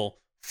principal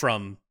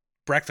from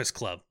Breakfast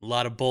Club, a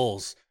lot of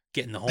bulls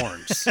getting the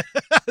horns.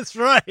 That's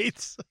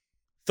right.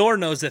 Thor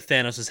knows that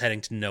Thanos is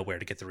heading to nowhere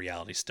to get the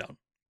Reality Stone.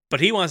 But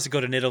he wants to go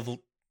to Nidavellir.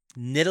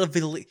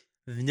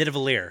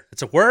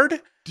 It's a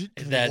word?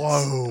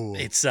 Whoa.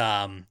 It's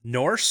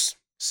Norse,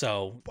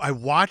 so... I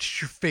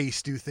watched your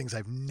face do things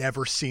I've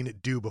never seen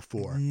it do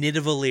before.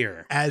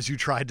 Nidavellir. As you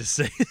tried to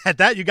say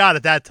that. You got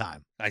it that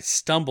time. I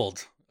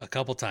stumbled a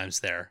couple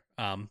times there.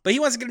 But he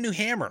wants to get a new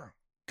hammer.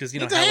 Because,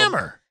 It's a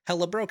hammer.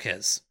 Hela broke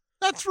his.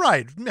 That's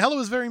right. Hela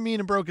was very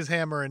mean and broke his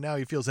hammer, and now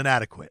he feels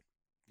inadequate.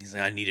 He's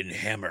like, I need a new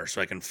hammer so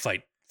I can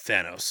fight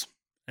Thanos.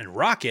 And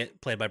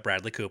Rocket, played by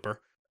Bradley Cooper,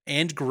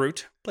 and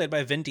Groot, played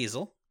by Vin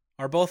Diesel,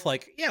 are both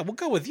like, yeah, we'll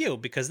go with you,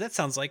 because that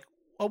sounds like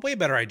a way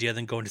better idea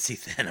than going to see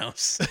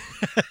Thanos.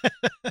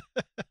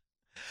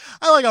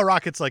 I like how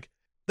Rocket's like,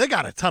 they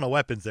got a ton of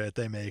weapons there that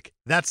they make.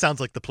 That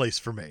sounds like the place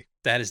for me.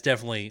 That is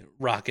definitely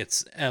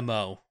Rocket's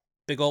MO.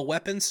 Big old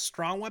weapons,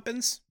 strong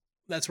weapons.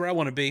 That's where I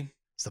want to be.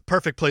 It's the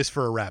perfect place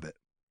for a rabbit.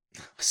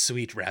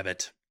 Sweet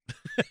rabbit.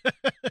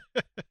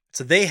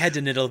 So they head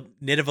to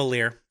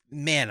Nidavellir.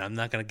 Man, I'm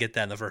not going to get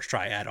that in the first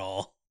try at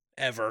all.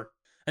 Ever.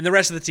 And the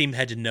rest of the team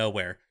head to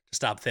nowhere to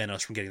stop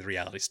Thanos from getting the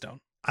Reality Stone.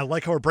 I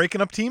like how we're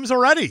breaking up teams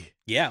already.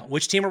 Yeah,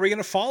 which team are we going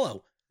to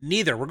follow?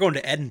 Neither. We're going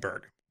to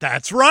Edinburgh.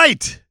 That's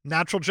right.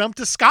 Natural jump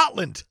to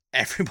Scotland.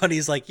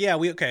 Everybody's like, yeah,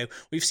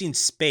 we've seen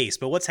space,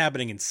 but what's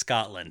happening in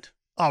Scotland?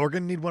 Oh, we're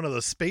going to need one of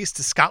those space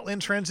to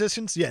Scotland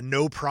transitions? Yeah,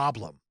 no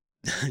problem.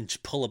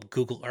 Just pull up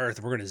Google Earth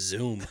and we're going to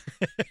zoom.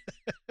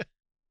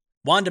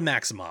 Wanda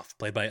Maximoff,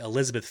 played by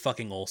Elizabeth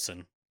fucking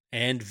Olsen,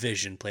 and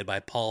Vision, played by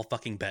Paul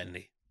fucking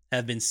Bettany,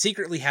 have been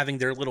secretly having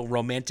their little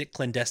romantic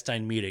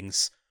clandestine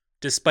meetings,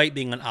 despite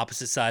being on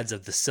opposite sides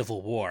of the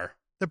Civil War.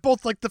 They're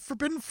both like the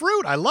forbidden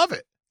fruit. I love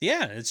it.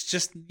 Yeah, it's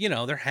just,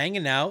 they're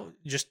hanging out,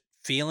 just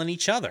feeling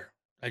each other.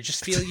 I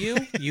just feel you,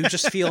 you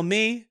just feel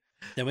me.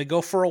 Then we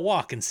go for a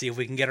walk and see if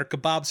we can get our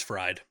kebabs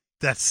fried.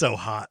 That's so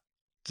hot.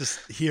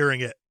 Just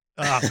hearing it.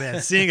 Oh,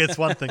 man. Seeing it's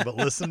one thing, but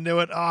listen to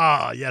it.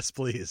 Ah, yes,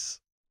 please.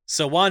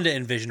 So Wanda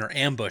and Vision are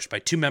ambushed by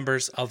 2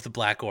 members of the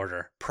Black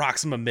Order,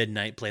 Proxima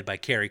Midnight, played by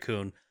Carrie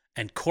Coon,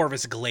 and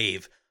Corvus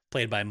Glaive,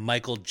 played by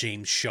Michael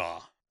James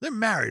Shaw. They're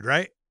married,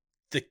 right?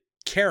 The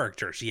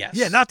characters, yes.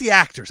 Yeah, not the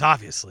actors,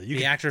 obviously.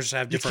 The actors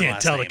have different You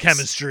can't tell the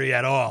chemistry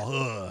at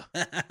all.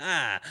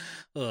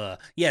 Ugh.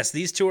 Yes,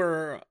 these 2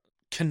 are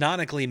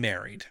canonically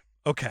married.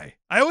 Okay.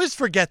 I always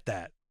forget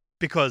that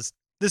because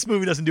this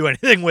movie doesn't do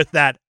anything with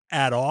that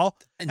at all.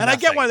 And I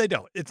get why they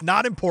don't. It's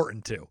not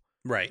important to.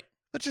 Right.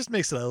 That just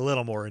makes it a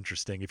little more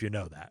interesting if you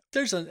know that.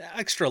 There's an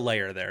extra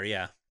layer there,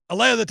 yeah. A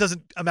layer that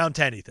doesn't amount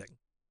to anything.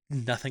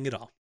 Nothing at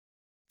all.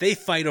 They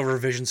fight over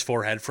Vision's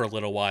forehead for a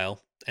little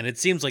while, and it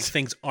seems like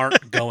things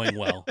aren't going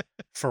well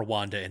for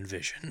Wanda and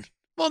Vision.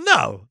 Well,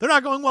 no, they're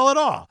not going well at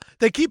all.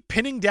 They keep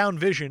pinning down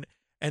Vision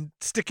and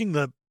sticking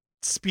the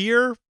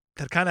spear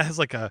that kind of has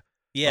like a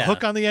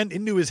hook on the end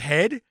into his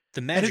head.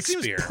 The magic spear.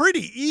 And it seems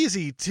pretty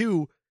easy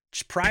to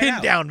just pry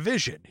pin down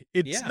Vision.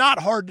 It's not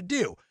hard to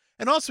do.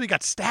 And also he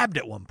got stabbed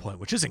at one point,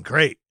 which isn't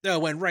great. No,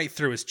 it went right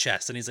through his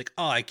chest, and he's like,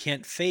 oh, I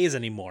can't phase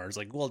anymore. It's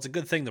like, well, it's a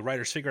good thing the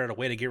writers figured out a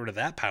way to get rid of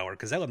that power,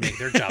 because that would make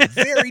their job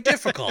very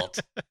difficult.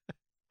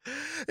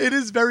 It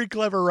is very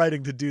clever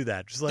writing to do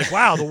that. Just like,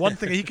 wow, the one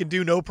thing he can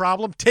do, no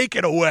problem, take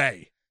it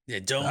away. Yeah,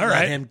 don't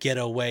let him get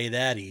away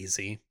that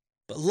easy.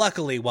 But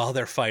luckily, while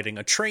they're fighting,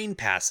 a train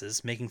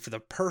passes, making for the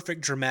perfect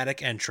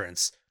dramatic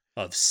entrance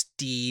of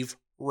Steve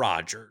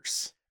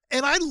Rogers.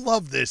 And I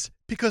love this,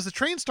 because the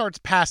train starts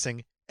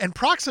passing, and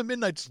Proxima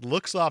Midnight just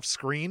looks off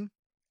screen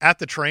at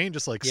the train,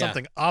 just like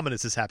something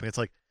ominous is happening. It's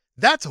like,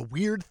 that's a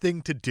weird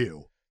thing to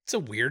do. It's a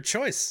weird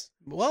choice.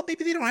 Well,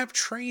 maybe they don't have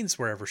trains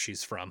wherever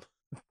she's from.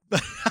 I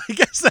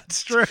guess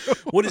that's true.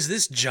 What is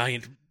this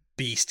giant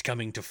beast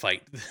coming to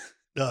fight?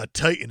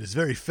 Titan is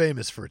very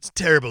famous for its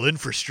terrible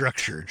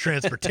infrastructure and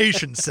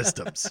transportation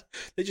systems.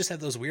 They just have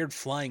those weird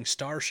flying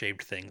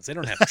star-shaped things. They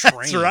don't have That's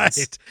trains.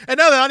 right. And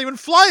now they're not even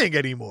flying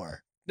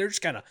anymore. They're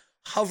just kind of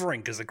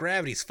hovering because the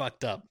gravity's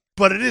fucked up.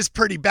 But it is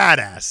pretty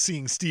badass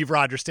seeing Steve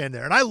Rogers stand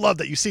there. And I love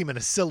that you see him in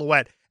a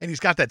silhouette and he's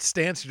got that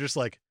stance. You're just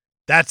like,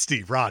 that's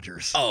Steve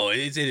Rogers. Oh,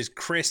 it is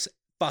Chris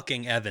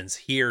fucking Evans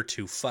here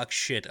to fuck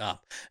shit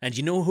up. And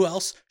you know who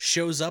else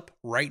shows up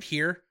right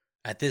here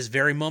at this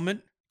very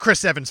moment?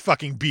 Chris Evans'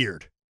 fucking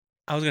beard.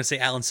 I was going to say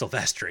Alan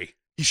Silvestri.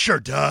 He sure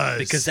does.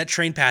 Because that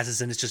train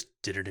passes and it's just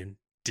didadun,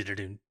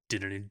 didadun,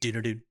 didadun,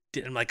 didadun.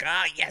 I'm like,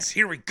 yes,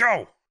 here we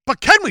go.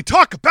 But can we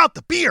talk about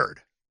the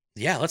beard?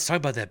 Yeah, let's talk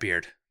about that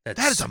beard. That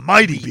is a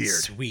mighty sweet,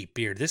 beard. Sweet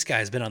beard. This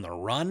guy's been on the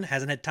run,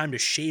 hasn't had time to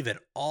shave at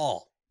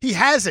all. He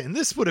hasn't, and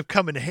this would have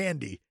come in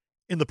handy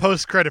in the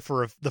post-credit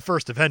for the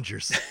first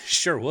Avengers.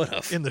 Sure would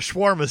have. In the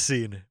shawarma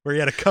scene where he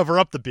had to cover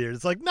up the beard.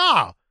 It's like,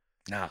 no.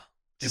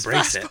 Just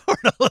Embrace it. Forward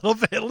a little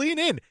bit. Lean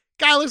in.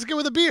 Guy looks good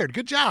with a beard.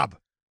 Good job.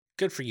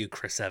 Good for you,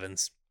 Chris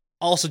Evans.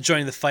 Also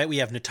joining the fight, we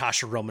have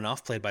Natasha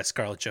Romanoff, played by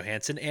Scarlett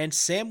Johansson, and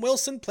Sam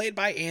Wilson, played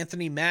by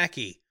Anthony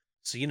Mackie.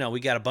 So, we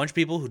got a bunch of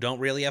people who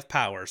don't really have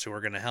powers who are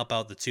going to help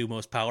out the two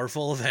most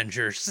powerful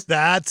Avengers.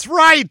 That's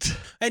right.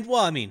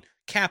 And,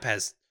 Cap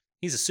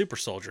he's a super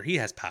soldier. He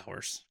has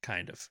powers,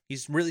 kind of.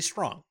 He's really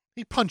strong.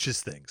 He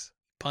punches things.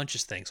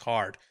 Punches things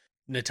hard.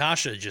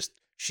 Natasha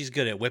she's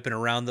good at whipping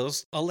around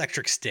those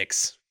electric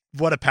sticks.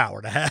 What a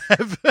power to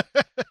have.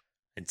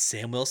 And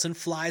Sam Wilson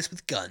flies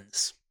with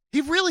guns. He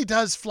really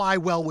does fly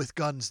well with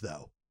guns,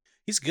 though.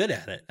 He's good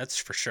at it, that's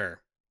for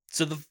sure.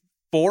 So the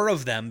four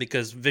of them,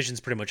 because Vision's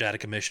pretty much out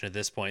of commission at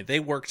this point, they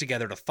work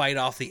together to fight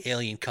off the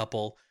alien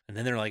couple, and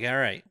then they're like, all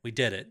right, we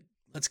did it.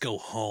 Let's go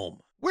home.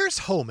 Where's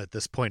home at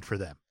this point for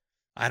them?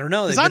 I don't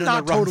know. They've I'm been on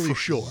not the run totally for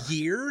sure.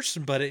 Years,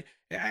 but I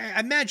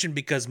imagine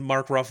because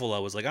Mark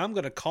Ruffalo was like, I'm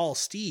going to call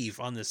Steve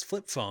on this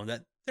flip phone,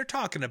 that they're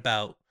talking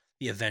about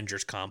the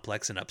Avengers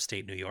complex in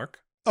upstate New York.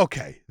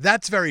 Okay,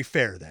 that's very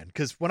fair then,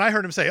 because when I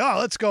heard him say, oh,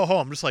 let's go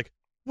home, I'm just like,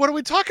 what are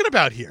we talking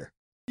about here?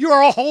 You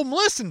are all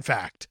homeless, in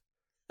fact.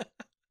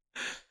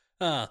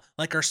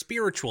 Like our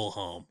spiritual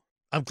home.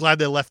 I'm glad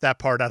they left that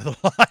part out of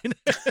the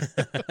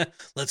line.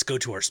 Let's go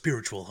to our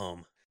spiritual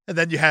home. And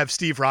then you have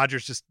Steve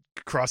Rogers just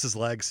cross his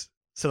legs,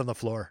 sit on the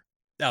floor.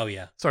 Oh,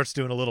 yeah. Starts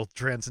doing a little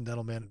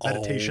transcendental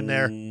meditation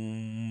there.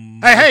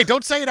 Hey,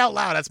 don't say it out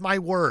loud. That's my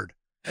word.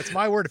 That's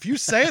my word. If you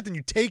say it, then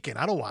you take it.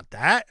 I don't want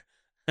that.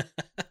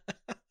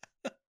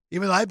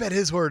 Even though I bet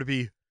his word would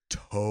be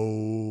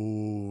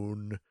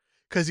Tone.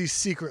 Because he's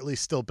secretly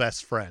still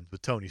best friends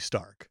with Tony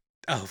Stark.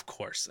 Oh, of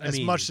course. As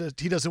much as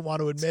he doesn't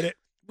want to admit it.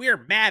 We're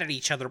mad at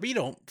each other. We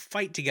don't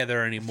fight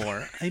together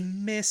anymore. I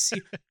miss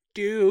you.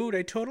 Dude,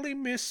 I totally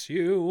miss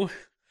you.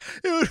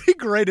 It would be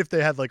great if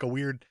they had like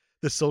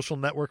The Social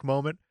Network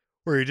moment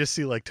where you just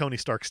see like Tony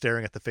Stark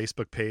staring at the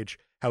Facebook page,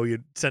 how he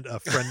had sent a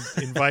friend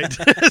invite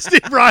to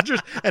Steve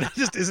Rogers and it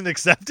just isn't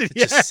accepted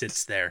yet. It just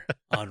sits there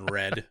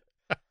unread.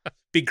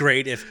 Be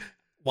great if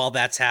while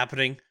that's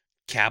happening,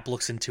 Cap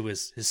looks into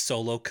his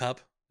solo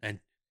cup and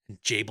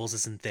Jables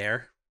isn't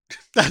there.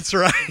 That's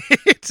right.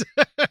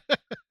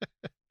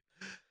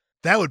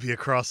 That would be a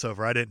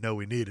crossover I didn't know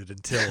we needed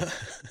until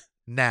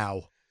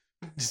now.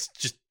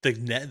 Just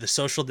the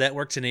Social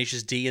Network,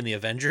 Tenacious D, and the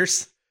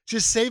Avengers.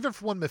 Just save it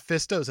for when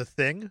Mephisto's a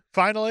thing,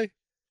 finally.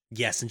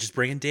 Yes, and just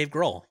bring in Dave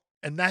Grohl.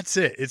 And that's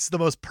it. It's the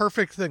most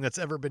perfect thing that's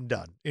ever been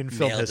done in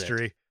film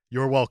history.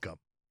 You're welcome.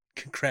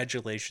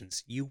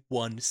 Congratulations. You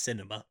won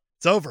cinema.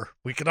 It's over.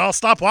 We can all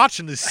stop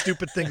watching these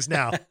stupid things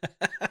now.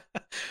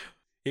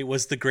 It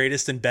was the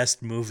greatest and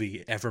best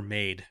movie ever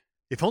made.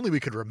 If only we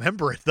could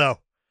remember it, though.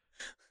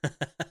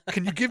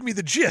 Can you give me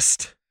the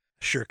gist?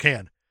 Sure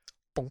can.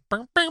 A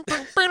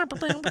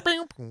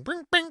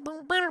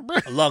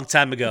long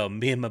time ago,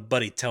 me and my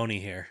buddy Tony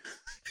here.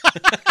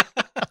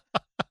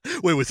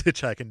 We was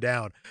hitchhiking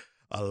down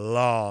a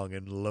long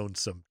and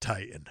lonesome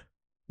Titan.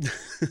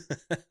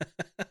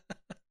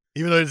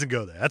 Even though it doesn't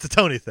go there. That's a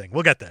Tony thing.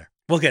 We'll get there.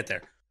 We'll get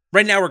there.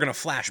 Right now, we're going to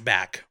flash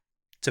back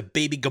to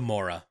baby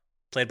Gamora,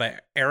 played by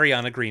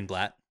Ariana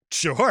Greenblatt.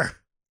 Sure.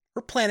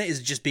 Her planet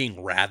is just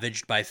being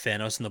ravaged by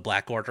Thanos and the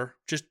Black Order.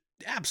 Just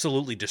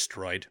absolutely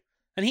destroyed.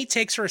 And he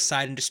takes her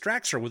aside and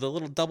distracts her with a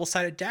little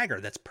double-sided dagger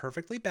that's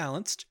perfectly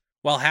balanced,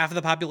 while half of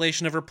the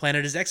population of her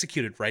planet is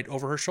executed right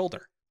over her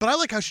shoulder. But I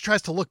like how she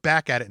tries to look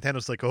back at it, and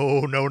Thanos is like,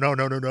 oh,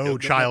 no,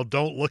 child,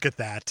 don't look at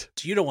that.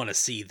 You don't want to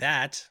see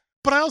that.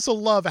 But I also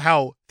love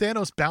how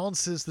Thanos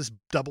balances this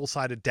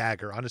double-sided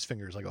dagger on his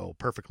fingers, like, oh,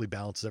 perfectly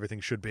balanced as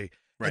everything should be.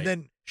 Right. And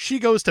then she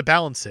goes to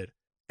balance it,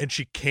 and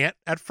she can't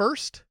at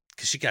first.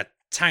 Because she got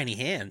tiny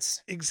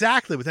hands.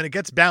 Exactly, but then it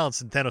gets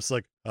balanced, and Thanos is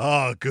like,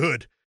 oh,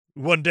 good.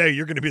 One day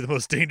you're going to be the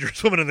most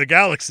dangerous woman in the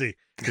galaxy,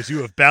 because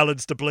you have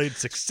balanced a blade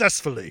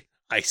successfully.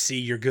 I see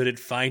you're good at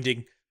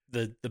finding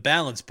the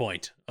balance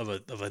point of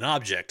an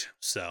object,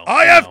 so...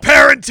 I have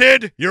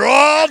parented! You're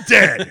all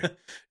dead!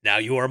 Now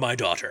you are my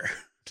daughter.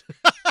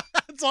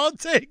 That's all it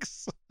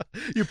takes.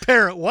 You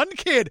parent one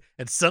kid,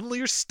 and suddenly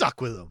you're stuck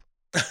with him.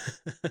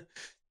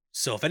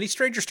 So if any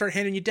strangers start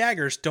handing you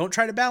daggers, don't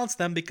try to balance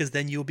them because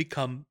then you'll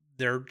become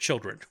their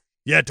children.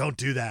 Yeah, don't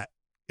do that.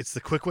 It's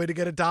the quick way to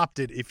get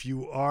adopted. If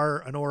you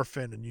are an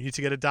orphan and you need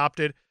to get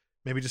adopted,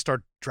 maybe just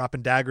start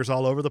dropping daggers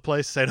all over the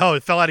place, saying, oh,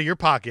 it fell out of your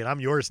pocket. I'm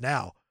yours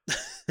now.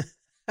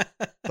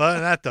 But other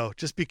than that, though,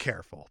 just be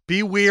careful.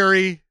 Be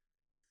weary.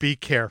 Be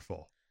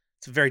careful.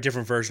 It's a very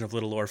different version of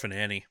Little Orphan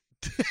Annie.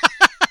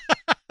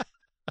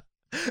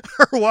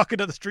 Her walking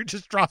down the street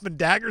just dropping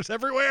daggers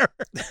everywhere.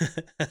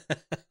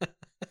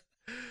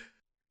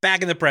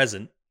 Back in the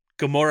present,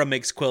 Gamora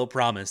makes Quill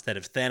promise that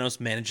if Thanos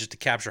manages to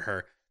capture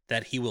her,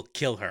 that he will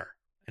kill her.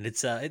 And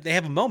it's they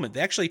have a moment.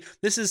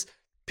 This is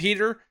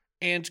Peter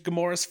and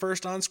Gamora's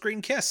first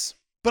on-screen kiss.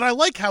 But I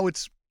like how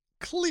it's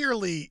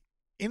clearly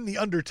in the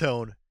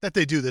undertone that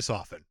they do this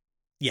often.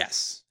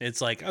 Yes.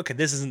 It's like, okay,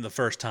 this isn't the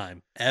first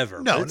time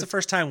ever. No, but it's the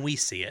first time we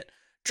see it.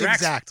 Drax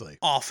exactly.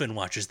 often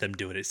watches them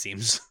do it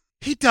seems.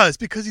 He does,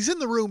 because he's in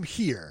the room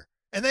here.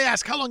 And they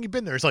ask, how long you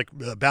been there? It's like,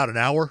 about an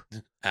hour.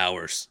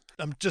 Hours.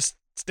 I'm just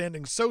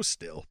standing so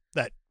still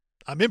that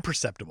I'm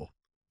imperceptible.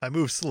 I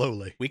move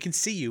slowly. We can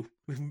see you.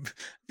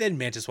 Then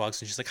Mantis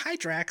walks in. She's like, hi,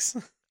 Drax.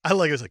 I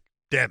like it. It's like,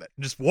 damn it.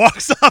 And just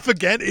walks off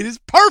again. It is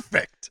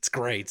perfect. It's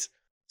great.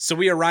 So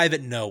we arrive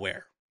at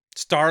nowhere.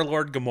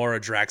 Star-Lord,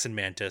 Gamora, Drax, and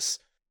Mantis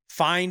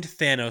find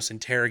Thanos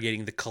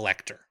interrogating the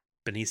Collector,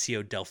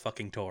 Benicio del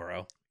fucking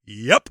Toro.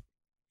 Yep.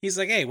 He's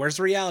like, hey, where's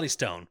the Reality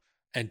Stone?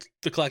 And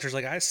the Collector's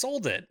like, I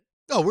sold it.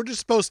 Oh, we're just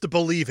supposed to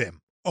believe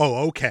him.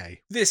 Oh,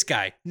 okay. This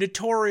guy,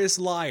 notorious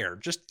liar.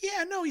 Just,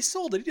 yeah, no, he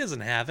sold it. He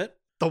doesn't have it.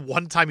 The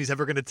one time he's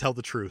ever going to tell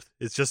the truth.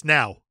 It's just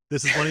now.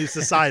 This is when he's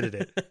decided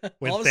it.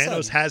 When All of a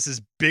Thanos sudden. has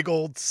his big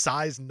old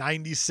size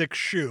 96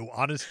 shoe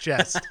on his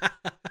chest.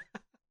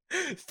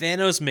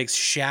 Thanos makes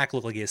Shaq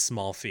look like he has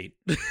small feet.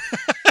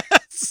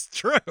 That's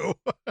true.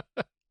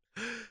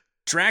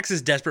 Drax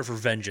is desperate for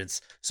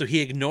vengeance, so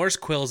he ignores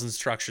Quill's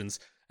instructions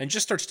and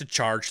just starts to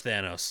charge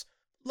Thanos.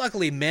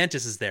 Luckily,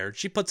 Mantis is there.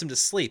 She puts him to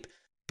sleep,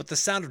 but the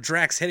sound of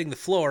Drax hitting the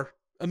floor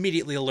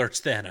immediately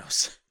alerts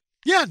Thanos.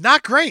 Yeah,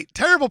 not great.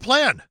 Terrible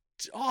plan.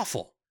 It's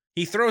awful.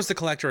 He throws the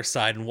Collector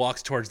aside and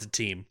walks towards the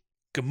team.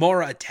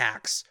 Gamora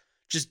attacks,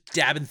 just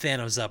dabbing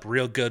Thanos up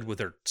real good with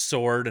her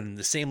sword and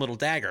the same little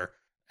dagger.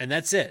 And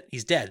that's it.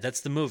 He's dead.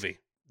 That's the movie.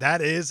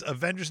 That is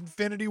Avengers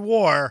Infinity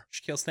War.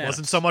 She kills Thanos.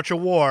 Wasn't so much a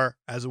war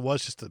as it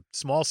was just a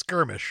small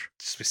skirmish.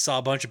 Just we saw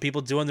a bunch of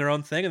people doing their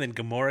own thing, and then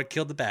Gamora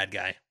killed the bad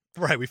guy.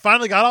 Right, we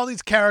finally got all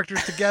these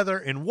characters together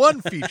in one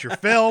feature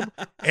film,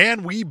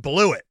 and we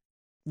blew it.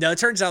 Now, it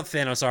turns out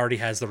Thanos already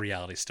has the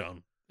Reality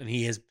Stone, and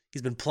he's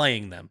been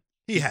playing them.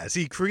 He has.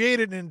 He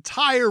created an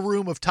entire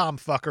room of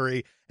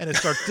tomfuckery, and it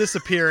starts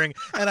disappearing.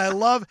 And I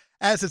love,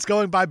 as it's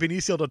going by,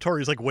 Benicio del Toro,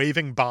 he's like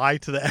waving bye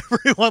to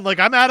everyone, like,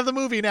 I'm out of the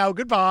movie now,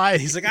 goodbye.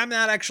 He's like, I'm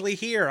not actually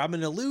here. I'm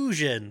an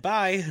illusion.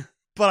 Bye.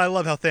 But I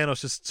love how Thanos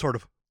just sort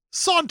of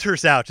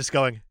saunters out, just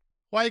going,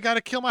 why you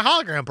gotta kill my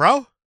hologram,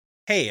 bro?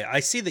 Hey, I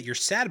see that you're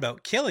sad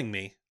about killing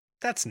me.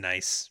 That's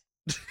nice.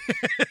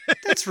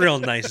 That's real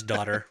nice,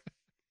 daughter.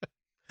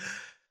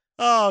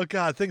 Oh,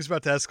 God, things are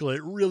about to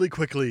escalate really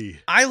quickly.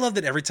 I love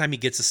that every time he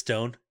gets a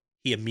stone,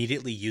 he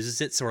immediately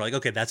uses it. So we're like,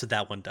 okay, that's what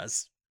that one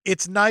does.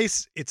 It's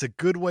nice. It's a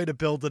good way to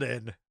build it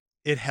in.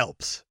 It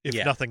helps, if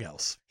Yeah. nothing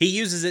else. He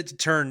uses it to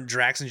turn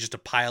Drax into just a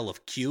pile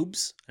of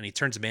cubes, and he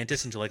turns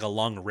Mantis into like a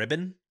long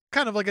ribbon.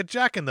 Kind of like a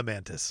Jack in the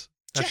Mantis.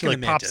 That Jack she in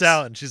like the pops Mantis.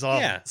 out and she's all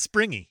Yeah.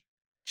 springy.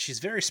 She's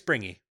very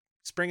springy.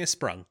 Spring is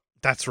sprung.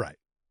 That's right.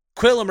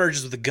 Quill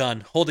emerges with a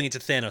gun, holding it to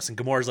Thanos, and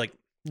Gamora's like,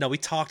 no, we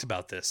talked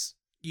about this.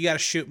 You gotta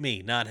shoot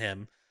me, not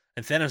him.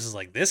 And Thanos is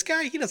like, this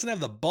guy? He doesn't have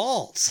the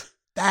balls.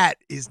 That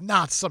is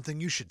not something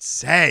you should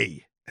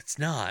say. It's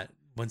not.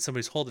 When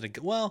somebody's holding a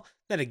gun. Well,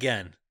 then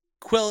again,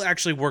 Quill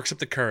actually works up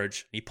the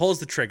courage. He pulls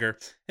the trigger,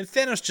 and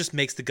Thanos just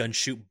makes the gun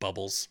shoot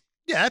bubbles.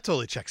 Yeah, that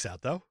totally checks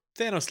out, though.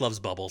 Thanos loves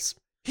bubbles.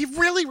 He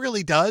really,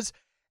 really does.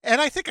 And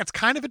I think it's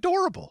kind of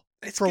adorable.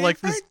 It's For good,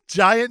 like right? this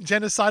giant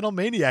genocidal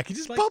maniac. He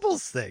just Like,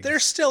 bubbles things.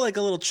 There's still like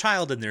a little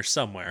child in there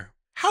somewhere.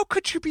 How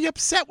could you be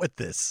upset with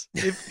this?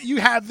 If you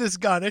have this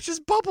gun, it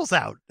just bubbles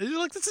out. And you're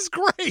like, this is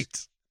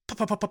great. Pop,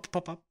 pop, pop, pop,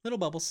 pop, pop, little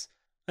bubbles.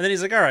 And then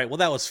he's like, all right, well,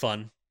 that was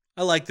fun.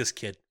 I like this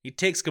kid. He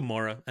takes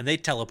Gamora, and they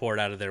teleport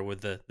out of there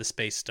with the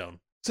space stone.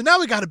 So now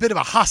we got a bit of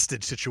a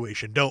hostage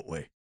situation, don't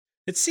we?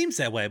 It seems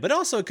that way, but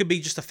also it could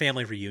be just a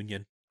family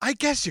reunion. I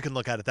guess you can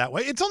look at it that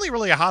way. It's only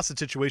really a hostage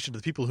situation to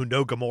the people who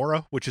know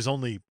Gamora, which is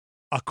only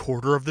a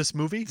quarter of this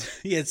movie.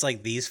 Yeah, it's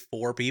like these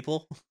 4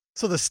 people.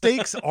 So the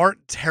stakes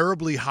aren't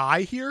terribly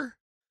high here.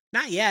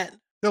 Not yet.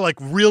 They're like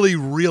really,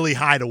 really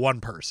high to one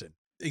person.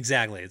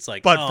 Exactly. It's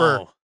like, But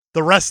for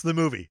the rest of the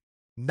movie,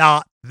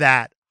 not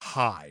that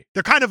high.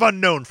 They're kind of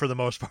unknown for the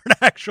most part,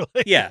 actually.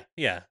 yeah.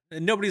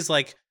 And nobody's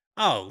like,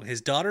 oh,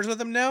 his daughter's with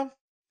him now?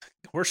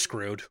 We're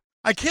screwed.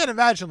 I can't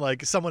imagine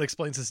like someone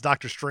explains this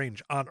Doctor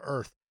Strange on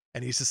Earth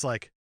and he's just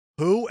like,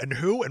 who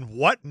and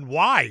what and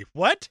why?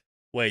 What?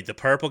 Wait, the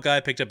purple guy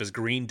picked up his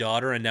green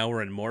daughter and now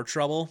we're in more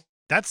trouble?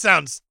 That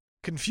sounds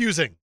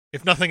confusing,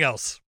 if nothing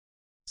else.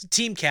 So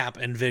Team Cap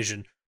and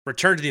Vision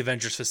return to the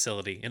Avengers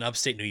facility in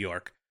upstate New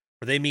York,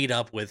 where they meet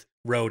up with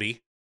Rhodey,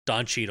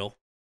 Don Cheadle,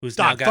 who's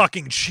now Doc got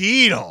fucking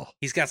Cheadle.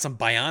 he's got some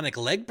bionic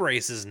leg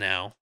braces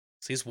now.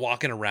 So he's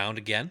walking around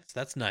again. So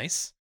that's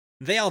nice.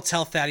 They all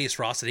tell Thaddeus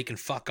Ross that he can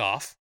fuck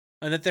off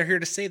and that they're here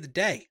to save the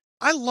day.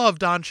 I love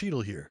Don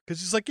Cheadle here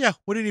because he's like, yeah,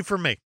 what do you need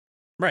from me?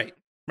 Right.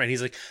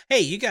 He's like,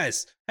 hey, you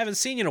guys, haven't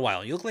seen you in a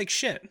while. You look like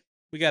shit.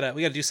 We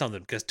gotta do something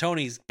because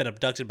Tony's been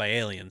abducted by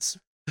aliens.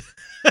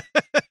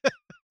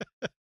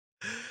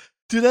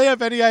 Do they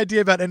have any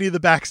idea about any of the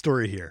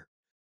backstory here?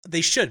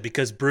 They should,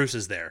 because Bruce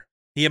is there.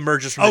 He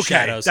emerges from the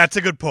shadows. That's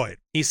a good point.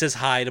 He says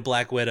hi to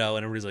Black Widow,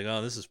 and everybody's like,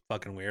 oh, this is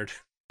fucking weird.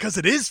 Because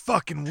it is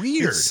fucking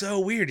weird. It's so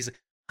weird. He's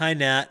like, hi,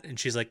 Nat. And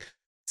she's like,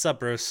 what's up,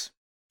 Bruce?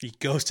 You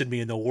ghosted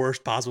me in the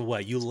worst possible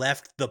way. You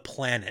left the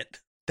planet.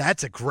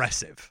 That's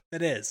aggressive.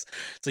 It is.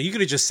 So you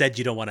could have just said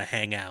you don't want to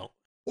hang out.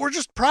 Or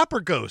just proper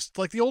ghost,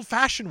 like the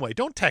old-fashioned way.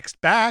 Don't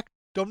text back.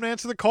 Don't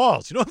answer the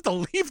calls. You don't have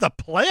to leave the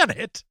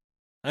planet.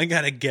 I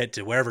gotta get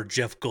to wherever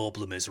Jeff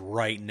Goldblum is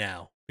right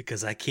now,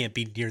 because I can't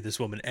be near this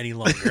woman any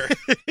longer.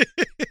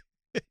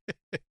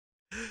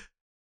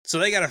 So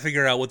they gotta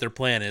figure out what their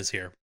plan is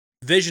here.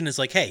 Vision is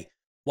like, hey,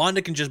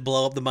 Wanda can just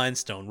blow up the Mind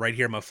Stone right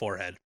here in my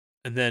forehead.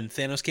 And then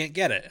Thanos can't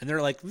get it. And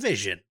they're like,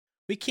 Vision,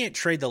 we can't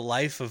trade the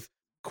life of,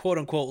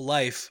 quote-unquote,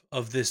 life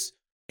of this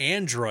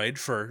android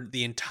for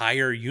the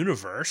entire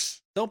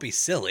universe. Don't be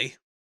silly.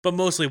 But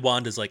mostly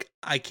Wanda's like,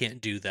 I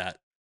can't do that.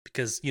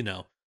 Because,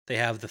 they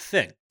have the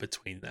thing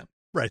between them.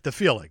 Right, the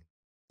feeling.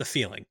 The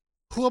feeling.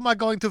 Who am I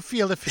going to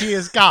feel if he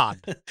is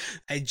gone?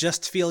 I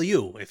just feel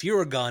you. If you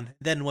were gone,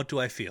 then what do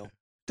I feel?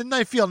 Then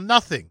I feel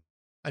nothing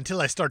until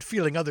I start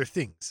feeling other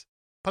things.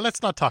 But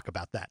let's not talk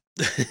about that.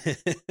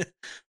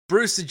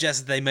 Bruce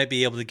suggests that they might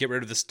be able to get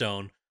rid of the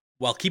stone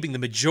while keeping the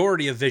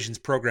majority of Vision's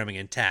programming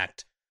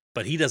intact,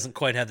 but he doesn't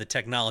quite have the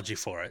technology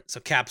for it. So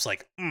Cap's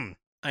like,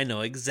 I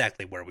know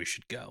exactly where we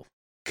should go.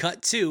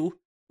 Cut to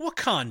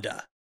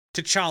Wakanda.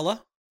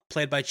 T'Challa,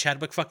 played by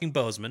Chadwick fucking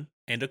Boseman,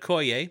 and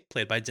Okoye,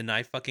 played by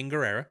Denai fucking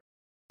Guerrera,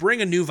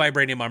 bring a new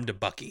vibranium arm to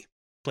Bucky,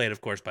 played,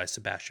 of course, by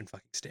Sebastian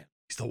fucking Stan.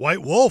 He's the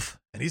White Wolf,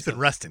 and he's been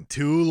resting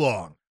too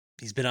long.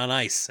 He's been on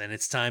ice, and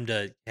it's time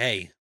to,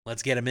 hey,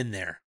 let's get him in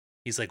there.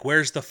 He's like,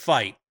 where's the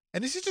fight?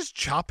 And is he just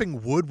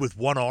chopping wood with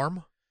one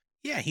arm?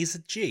 Yeah, he's a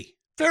G.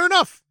 Fair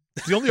enough.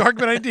 It's the only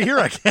argument I need to hear,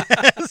 I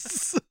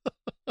guess.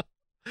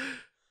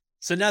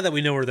 So now that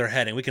we know where they're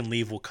heading, we can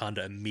leave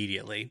Wakanda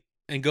immediately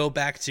and go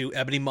back to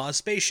Ebony Maw's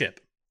spaceship,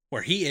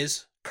 where he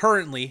is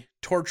currently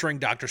torturing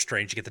Doctor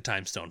Strange to get the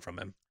Time Stone from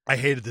him. I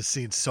hated this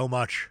scene so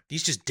much.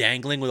 He's just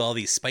dangling with all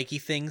these spiky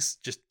things,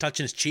 just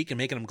touching his cheek and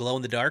making him glow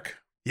in the dark.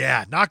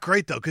 Yeah, not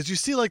great, though, because you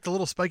see, like, the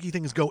little spiky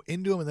things go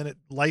into him, and then it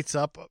lights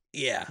up,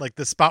 Yeah. like,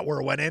 the spot where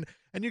it went in,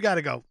 and you got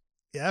to go,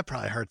 yeah, that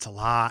probably hurts a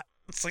lot.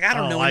 It's like, I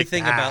don't know like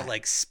anything that. about,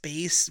 like,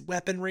 space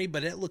weaponry,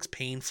 but it looks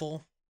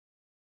painful.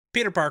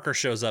 Peter Parker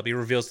shows up. He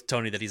reveals to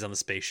Tony that he's on the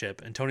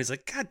spaceship, and Tony's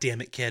like, God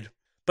damn it, kid.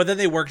 But then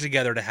they work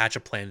together to hatch a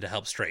plan to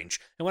help Strange.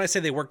 And when I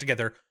say they work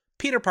together,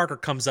 Peter Parker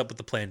comes up with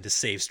the plan to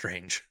save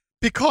Strange.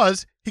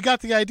 Because he got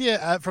the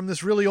idea from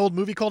this really old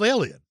movie called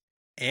Alien.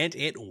 And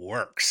it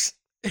works.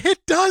 It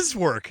does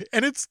work,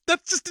 and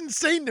that's just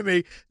insane to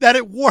me that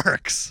it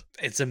works.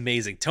 It's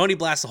amazing. Tony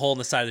blasts a hole in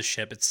the side of the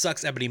ship. It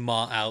sucks Ebony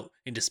Maw out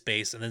into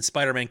space, and then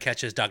Spider-Man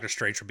catches Doctor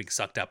Strange from being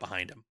sucked out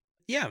behind him.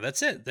 Yeah,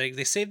 that's it.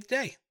 They saved the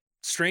day.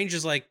 Strange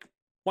is like,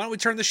 why don't we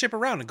turn the ship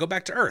around and go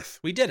back to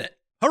Earth? We did it.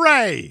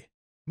 Hooray!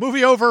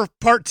 Movie over,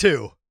 part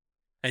 2.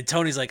 And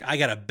Tony's like, I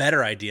got a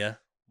better idea.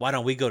 Why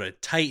don't we go to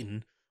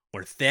Titan,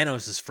 where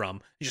Thanos is from,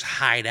 and just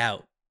hide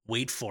out,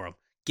 wait for him,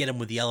 get him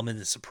with the element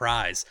of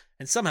surprise,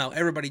 and somehow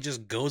everybody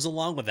just goes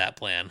along with that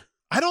plan.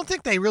 I don't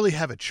think they really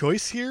have a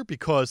choice here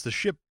because the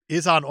ship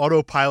is on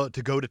autopilot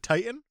to go to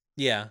Titan.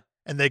 Yeah.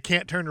 And they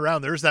can't turn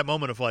around. There's that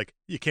moment of like,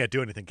 you can't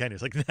do anything, can you?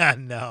 It's like, nah,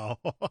 no.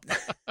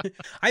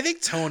 I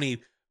think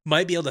Tony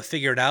might be able to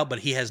figure it out, but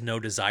he has no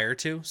desire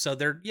to. So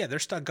they're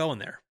stuck going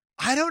there.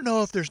 I don't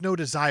know if there's no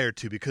desire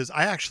to, because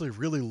I actually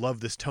really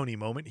love this Tony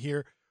moment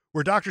here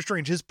where Doctor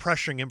Strange is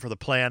pressuring him for the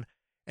plan.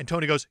 And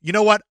Tony goes, you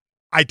know what?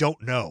 I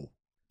don't know.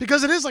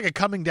 Because it is like a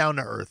coming down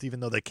to Earth, even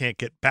though they can't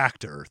get back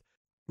to Earth.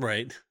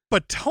 Right.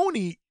 But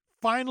Tony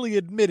finally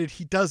admitted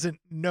he doesn't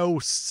know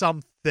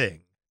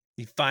something.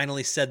 He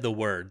finally said the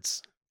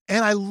words.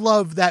 And I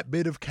love that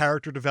bit of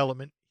character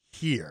development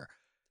here.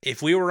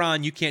 If we were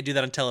on You Can't Do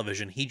That on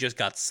Television, he just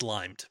got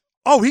slimed.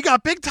 Oh, he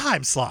got big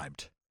time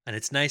slimed. And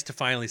it's nice to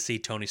finally see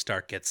Tony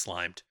Stark get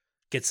slimed.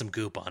 Get some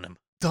goop on him.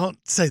 Don't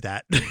say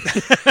that.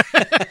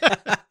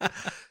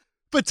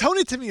 But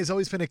Tony, to me, has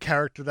always been a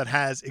character that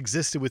has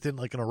existed within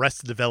like an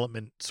Arrested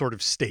Development sort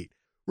of state,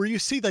 where you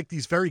see like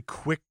these very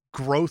quick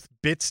growth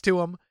bits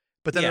to him,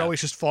 but then it always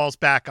just falls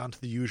back onto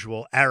the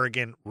usual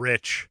arrogant,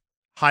 rich,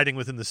 hiding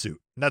within the suit.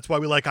 And that's why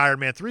we like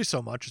Iron Man 3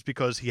 so much, is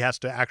because he has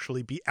to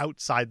actually be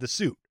outside the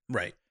suit.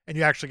 Right. And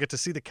you actually get to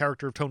see the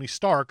character of Tony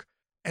Stark.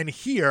 And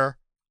here,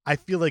 I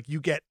feel like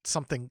you get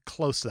something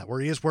close to that, where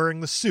he is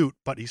wearing the suit,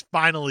 but he's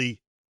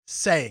finally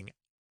saying,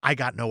 I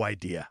got no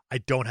idea. I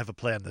don't have a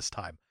plan this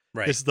time.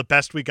 Right. This is the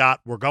best we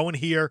got. We're going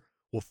here.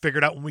 We'll figure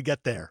it out when we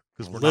get there.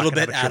 Because we're a little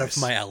bit out of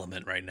my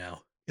element right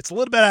now. It's a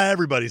little bit out of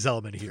everybody's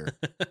element here.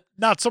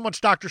 Not so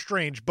much Doctor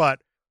Strange, but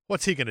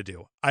what's he going to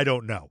do? I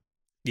don't know.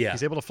 Yeah.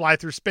 He's able to fly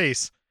through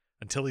space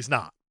until he's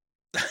not.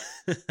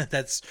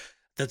 That's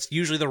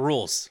usually the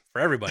rules for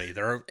everybody.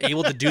 They're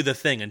able to do the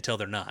thing until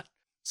they're not.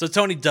 So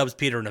Tony dubs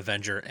Peter an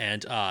Avenger,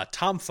 and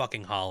Tom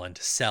fucking Holland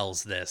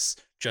sells this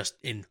just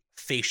in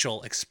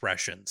facial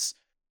expressions.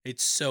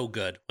 It's so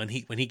good when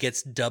he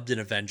gets dubbed an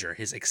Avenger.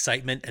 His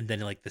excitement and then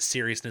like the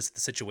seriousness of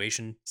the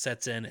situation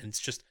sets in, and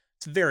it's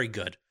very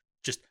good.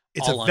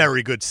 It's a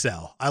very good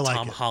sell. I like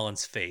Tom it.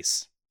 Holland's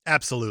face.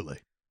 Absolutely.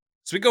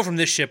 So we go from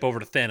this ship over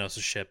to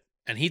Thanos' ship,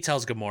 and he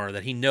tells Gamora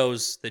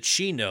that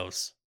she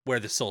knows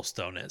where the Soul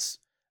Stone is.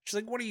 She's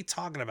like, what are you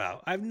talking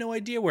about? I have no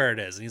idea where it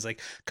is. And he's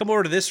like, come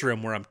over to this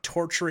room where I'm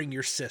torturing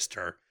your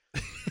sister.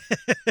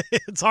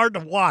 It's hard to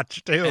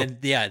watch, too. And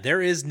yeah,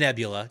 there is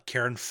Nebula,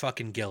 Karen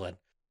fucking Gillan,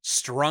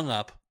 strung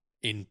up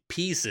in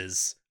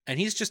pieces, and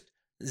he's just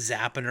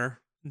zapping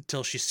her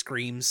until she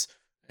screams.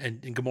 And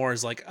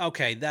Gamora's like,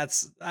 okay,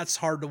 that's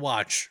hard to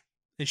watch.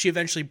 And she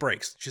eventually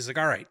breaks. She's like,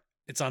 all right,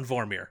 it's on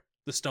Vormir.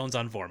 The stone's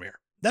on Vormir.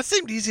 That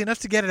seemed easy enough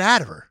to get it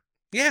out of her.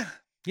 Yeah.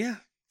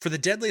 For the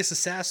deadliest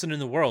assassin in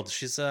the world,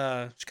 she's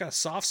got a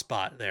soft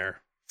spot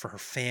there for her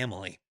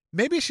family.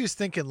 Maybe she's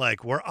thinking,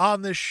 like, we're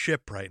on this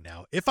ship right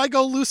now. If I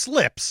go loose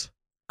lips,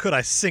 could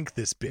I sink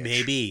this bitch?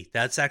 Maybe.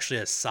 That's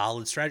actually a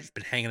solid strategy. She's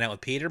been hanging out with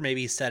Peter.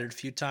 Maybe he said it a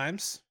few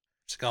times.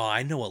 She's like, oh,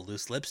 I know what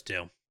loose lips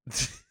do.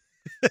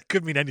 That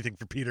could mean anything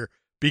for Peter.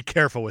 Be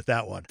careful with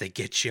that one. They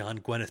get you on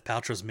Gwyneth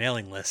Paltrow's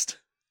mailing list.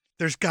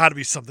 There's got to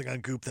be something on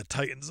Goop that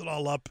tightens it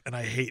all up, and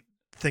I hate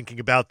thinking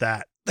about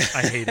that.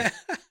 I hate it.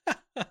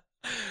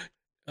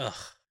 Ugh.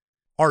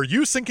 Are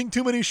you sinking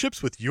too many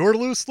ships with your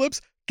loose lips?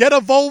 Get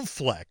a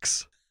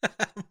Volflex.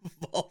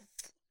 Volflex.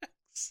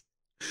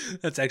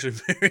 That's actually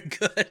very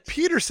good.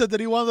 Peter said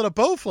that he wanted a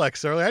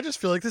Bowflex earlier. I just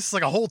feel like this is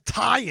like a whole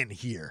tie-in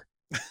here.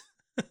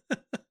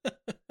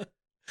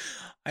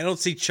 I don't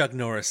see Chuck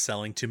Norris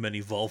selling too many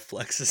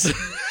Volflexes.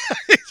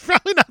 He's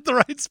probably not the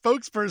right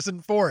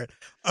spokesperson for it.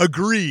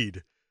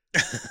 Agreed.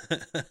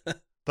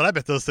 But I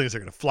bet those things are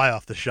going to fly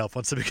off the shelf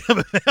once they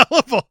become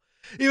available.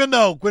 Even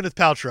though Gwyneth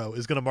Paltrow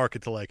is going to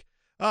market to like,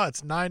 oh,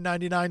 it's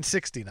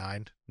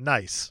 $999.69.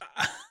 Nice.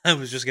 I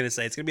was just going to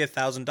say it's going to be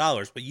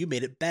 $1,000, but you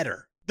made it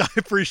better. I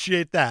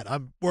appreciate that.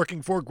 I'm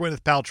working for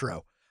Gwyneth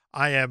Paltrow.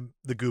 I am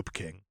the Goop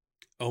King.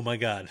 Oh my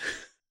God.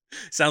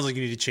 Sounds like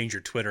you need to change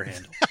your Twitter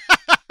handle.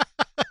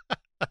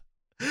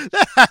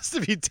 That has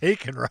to be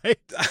taken, right?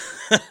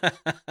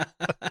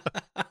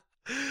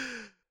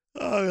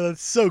 Oh,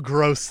 that's so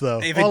gross,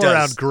 though. If all it does,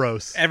 around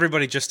gross.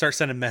 Everybody just start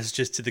sending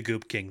messages to the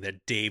Goop King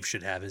that Dave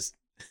should have his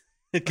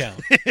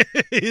account.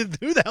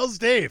 Who the hell's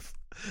Dave?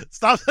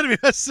 Stop sending me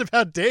messages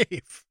about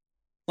Dave.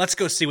 Let's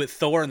go see what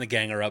Thor and the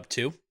gang are up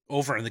to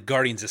over in the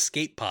Guardians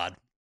escape pod.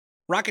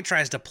 Rocket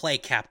tries to play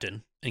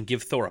captain and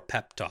give Thor a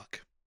pep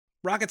talk.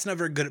 Rocket's not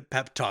very good at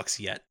pep talks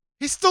yet.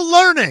 He's still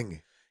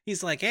learning.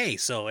 He's like, hey,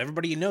 so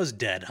everybody you know's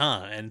dead,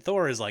 huh? And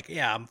Thor is like,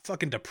 yeah, I'm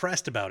fucking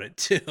depressed about it,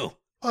 too.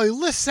 Oh, he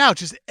lists out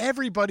just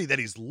everybody that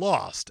he's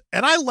lost.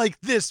 And I like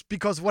this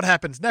because of what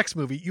happens next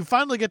movie. You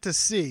finally get to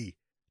see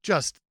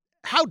just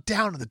how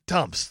down in the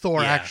dumps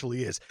Thor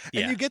actually is.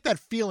 And you get that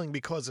feeling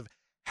because of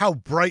how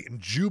bright and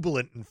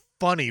jubilant and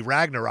funny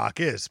Ragnarok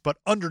is. But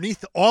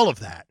underneath all of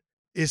that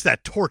is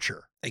that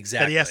torture.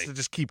 Exactly. That he has to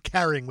just keep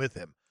carrying with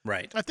him.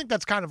 Right. I think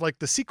that's kind of like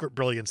the secret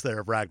brilliance there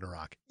of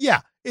Ragnarok.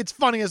 Yeah, it's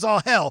funny as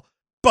all hell,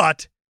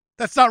 but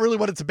that's not really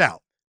what it's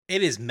about.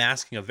 It is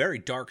masking a very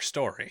dark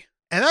story.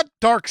 And that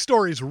dark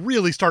story is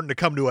really starting to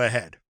come to a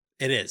head.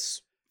 It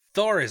is.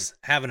 Thor is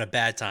having a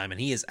bad time, and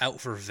he is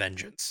out for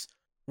vengeance.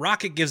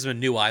 Rocket gives him a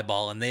new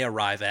eyeball, and they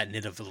arrive at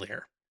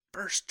Nidavellir.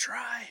 First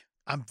try.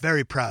 I'm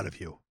very proud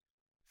of you.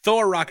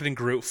 Thor, Rocket, and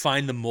Groot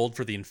find the mold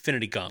for the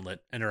Infinity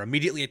Gauntlet, and are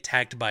immediately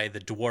attacked by the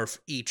dwarf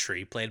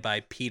Eitri, played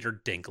by Peter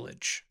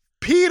Dinklage.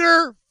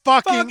 Peter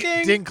fucking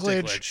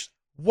Dinklage.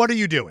 What are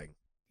you doing?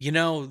 You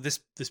know, this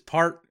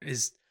part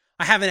is...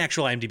 I have an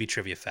actual IMDb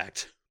trivia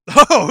fact.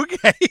 Oh,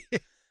 okay.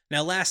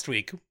 Now, last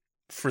week,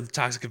 for the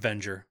Toxic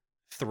Avenger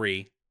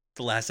 3,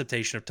 the last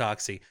adaptation of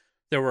Toxie,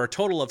 there were a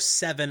total of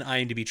 7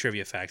 IMDb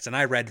trivia facts, and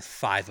I read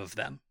 5 of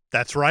them.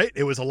 That's right.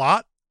 It was a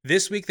lot.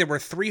 This week, there were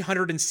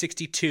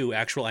 362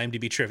 actual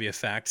IMDb trivia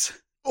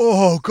facts.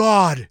 Oh,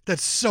 God.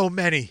 That's so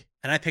many.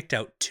 And I picked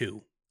out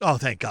 2. Oh,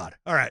 thank God.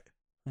 All right.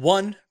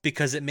 1,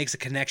 because it makes a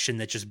connection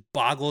that just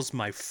boggles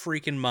my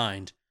freaking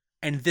mind.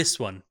 And this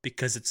one,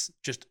 because it's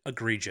just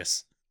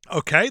egregious.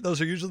 Okay,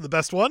 those are usually the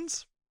best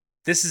ones.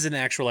 This is an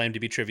actual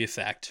IMDb trivia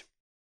fact.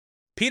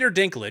 Peter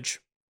Dinklage,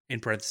 in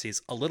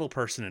parentheses, a little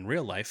person in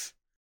real life,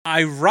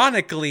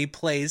 ironically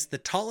plays the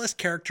tallest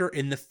character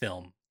in the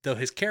film, though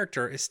his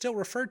character is still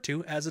referred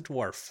to as a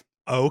dwarf.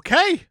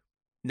 Okay.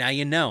 Now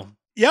you know.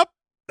 Yep.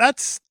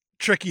 That's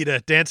tricky to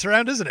dance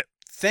around, isn't it?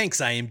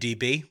 Thanks,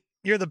 IMDb.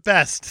 You're the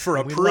best. For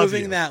and we approving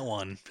love you. that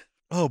one.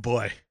 Oh,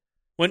 boy.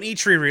 When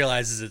Eitri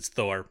realizes it's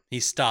Thor, he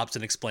stops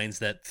and explains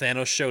that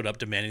Thanos showed up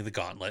demanding the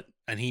gauntlet,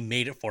 and he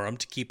made it for him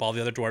to keep all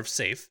the other dwarves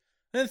safe.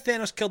 And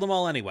then Thanos killed them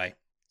all anyway.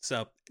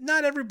 So,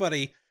 not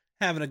everybody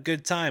having a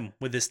good time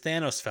with this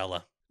Thanos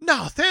fella.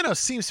 No, Thanos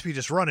seems to be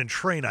just running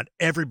train on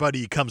everybody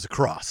he comes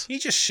across. He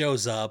just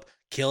shows up,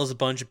 kills a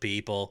bunch of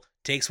people,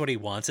 takes what he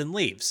wants, and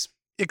leaves.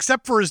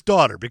 Except for his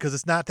daughter, because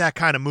it's not that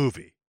kind of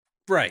movie.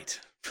 Right.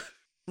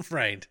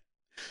 Right.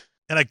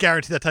 And I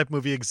guarantee that type of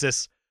movie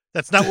exists.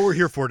 That's not what we're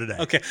here for today.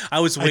 Okay, I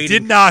was waiting. I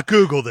did not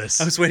Google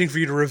this. I was waiting for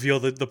you to reveal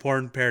the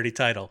porn parody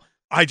title.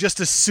 I just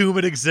assume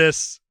it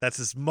exists. That's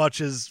as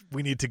much as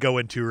we need to go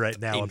into right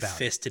now about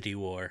Infistity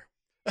War.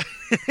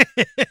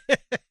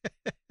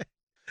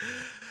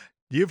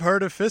 You've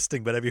heard of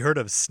fisting, but have you heard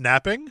of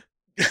snapping?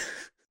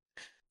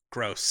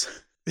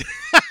 Gross.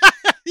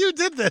 You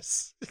did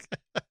this.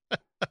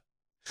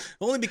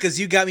 Only because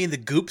you got me in the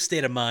goop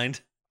state of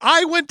mind.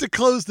 I went to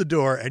close the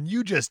door, and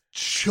you just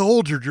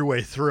shouldered your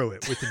way through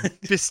it with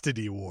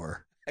Infistity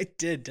War. I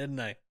did, didn't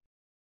I?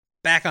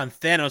 Back on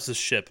Thanos'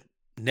 ship,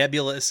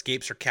 Nebula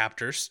escapes her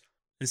captors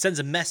and sends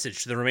a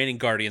message to the remaining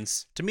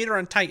Guardians to meet her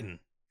on Titan.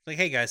 Like,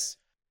 hey guys,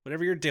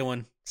 whatever you're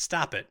doing,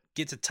 stop it.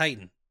 Get to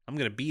Titan. I'm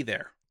going to be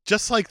there.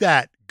 Just like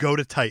that, go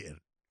to Titan.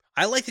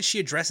 I like that she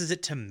addresses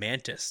it to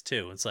Mantis,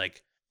 too. It's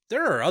like,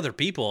 there are other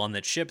people on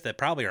that ship that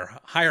probably are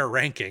higher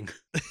ranking.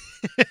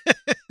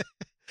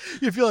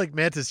 You feel like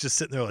Mantis just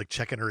sitting there like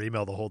checking her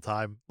email the whole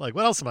time. Like,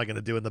 what else am I going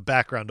to do in the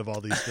background of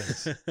all these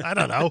things? I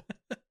don't know.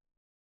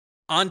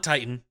 On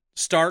Titan,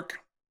 Stark,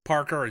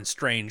 Parker, and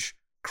Strange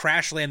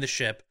crash land the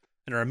ship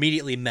and are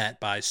immediately met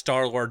by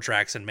Star-Lord,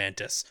 Drax, and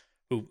Mantis,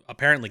 who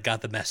apparently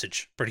got the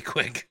message pretty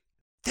quick.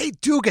 They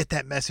do get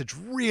that message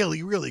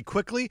really, really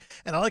quickly.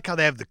 And I like how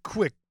they have the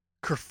quick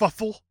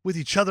kerfuffle with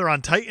each other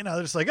on Titan.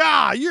 They're just like,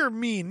 you're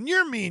mean,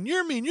 you're mean,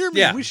 you're mean, you're mean.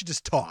 Yeah. We should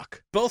just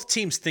talk. Both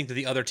teams think that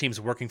the other team's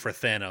working for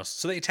Thanos,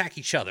 so they attack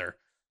each other.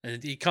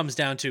 And it comes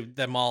down to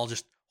them all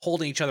just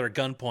holding each other at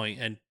gunpoint,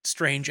 and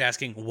Strange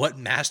asking, what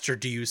master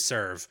do you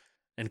serve?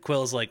 And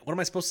Quill's like, what am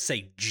I supposed to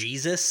say,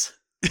 Jesus?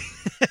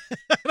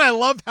 And I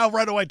love how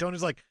right away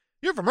Tony's like,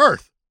 you're from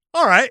Earth.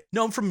 All right.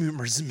 No, I'm from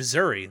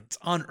Missouri. It's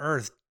on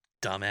Earth,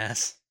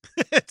 dumbass.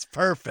 It's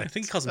perfect. I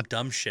think he calls him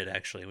dumb shit,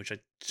 actually, which is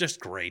just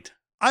great.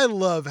 I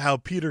love how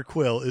Peter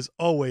Quill is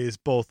always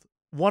both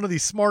one of the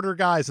smarter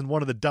guys and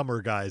one of the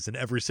dumber guys in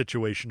every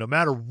situation, no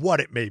matter what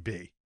it may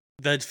be.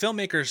 The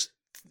filmmakers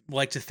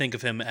like to think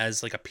of him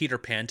as like a Peter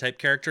Pan type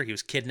character. He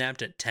was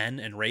kidnapped at 10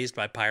 and raised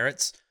by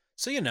pirates.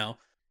 So,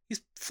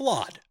 he's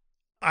flawed.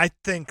 I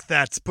think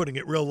that's putting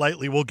it real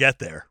lightly. We'll get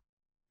there.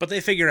 But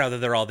they figure out that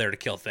they're all there to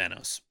kill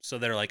Thanos. So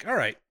they're like, all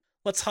right,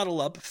 let's huddle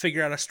up,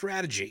 figure out a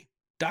strategy.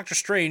 Doctor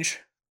Strange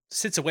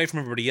sits away from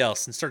everybody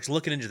else and starts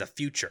looking into the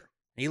future.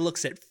 He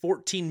looks at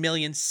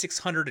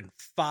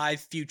 14,605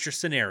 future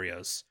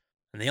scenarios,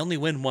 and they only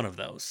win one of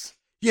those.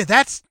 Yeah,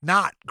 that's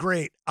not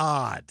great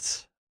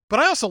odds. But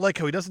I also like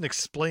how he doesn't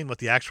explain what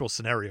the actual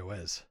scenario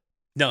is.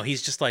 No,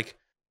 he's just like,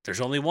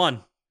 there's only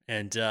one,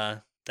 and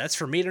that's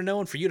for me to know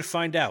and for you to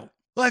find out.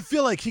 Well, I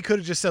feel like he could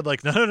have just said,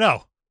 like,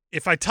 no.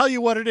 If I tell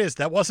you what it is,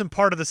 that wasn't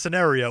part of the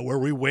scenario where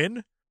we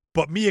win,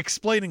 but me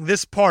explaining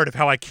this part of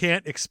how I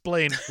can't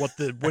explain what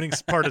the winning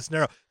part of the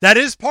scenario, that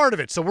is part of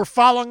it. So we're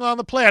following on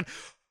the plan.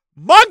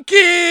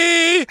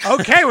 Monkey!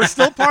 Okay, we're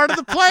still part of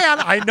the plan.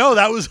 I know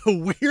that was a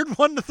weird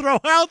one to throw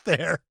out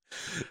there.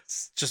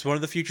 It's just one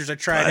of the futures I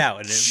tried out,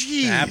 and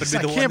it happened to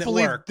be the one that worked. I can't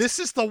believe this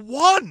is the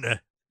one.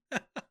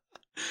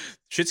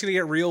 Shit's gonna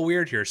get real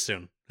weird here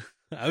soon.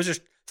 I was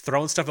just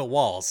throwing stuff at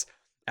walls.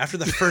 After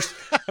the first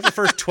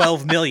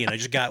 12 million, I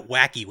just got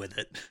wacky with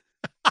it.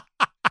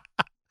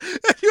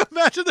 Can you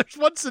imagine there's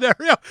one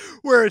scenario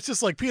where it's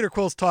just like Peter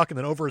Quill's talking,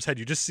 and over his head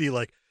you just see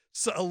like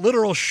a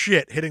literal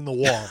shit hitting the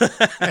wall,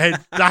 and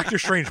Doctor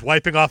Strange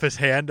wiping off his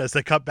hand as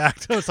they cut back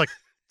to it. It's like,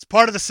 it's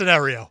part of the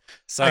scenario.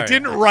 Sorry. I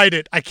didn't write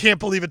it. I can't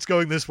believe it's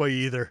going this way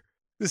either.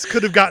 This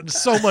could have gotten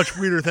so much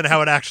weirder than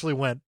how it actually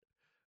went.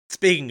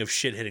 Speaking of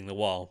shit hitting the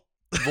wall,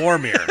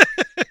 Vormir.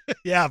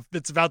 Yeah,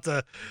 it's about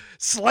to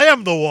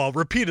slam the wall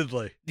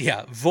repeatedly.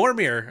 Yeah,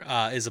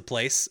 Vormir is a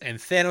place, and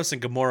Thanos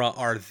and Gamora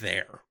are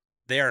there.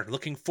 They are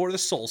looking for the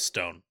Soul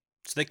Stone.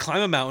 So they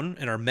climb a mountain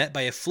and are met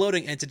by a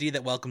floating entity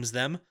that welcomes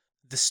them,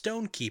 the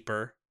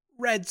Stonekeeper,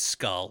 Red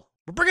Skull.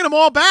 We're bringing them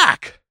all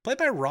back. Played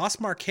by Ross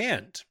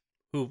Marquand,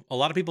 who a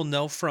lot of people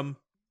know from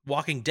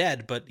Walking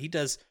Dead, but he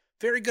does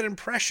very good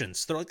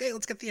impressions. They're like, hey,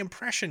 let's get the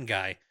impression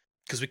guy,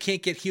 because we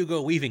can't get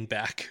Hugo Weaving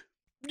back.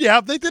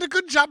 Yeah, they did a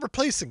good job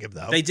replacing him,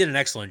 though. They did an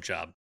excellent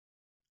job.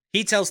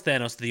 He tells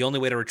Thanos that the only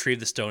way to retrieve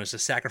the stone is to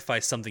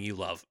sacrifice something you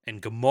love,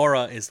 and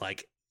Gamora is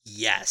like,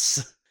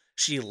 yes.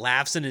 She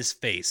laughs in his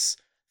face.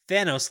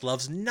 Thanos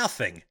loves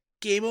nothing.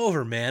 Game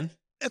over, man.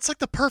 It's like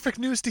the perfect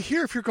news to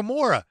hear if you're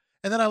Gamora.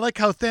 And then I like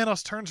how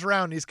Thanos turns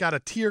around and he's got a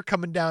tear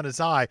coming down his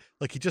eye,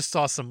 like he just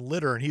saw some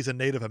litter and he's a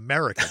Native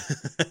American.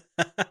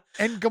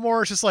 And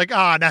Gamora's just like,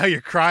 now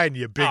you're crying,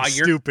 you big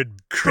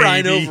stupid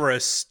crying baby. over a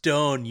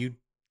stone, you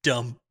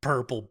dumb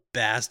purple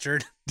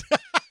bastard.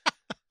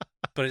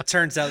 But it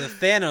turns out that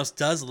Thanos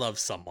does love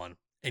someone,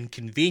 and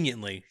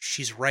conveniently,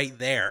 she's right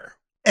there.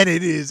 And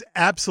it is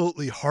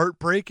absolutely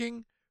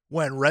heartbreaking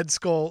when Red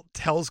Skull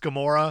tells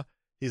Gamora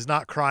he's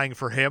not crying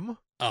for him.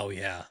 Oh,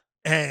 yeah.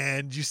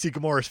 And you see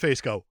Gamora's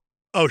face go,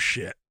 oh,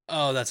 shit.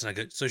 oh, that's not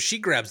good. So she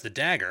grabs the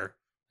dagger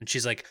and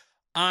she's like,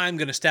 I'm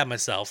going to stab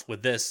myself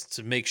with this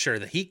to make sure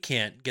that he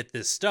can't get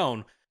this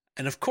stone.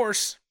 And of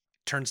course,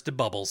 turns to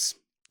bubbles.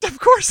 Of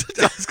course it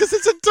does, because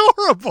it's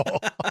adorable.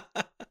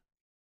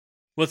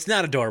 What's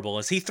not adorable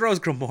is he throws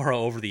Gamora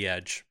over the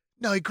edge.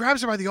 No, he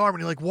grabs her by the arm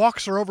and he like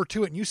walks her over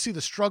to it, and you see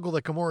the struggle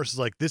that Gamora's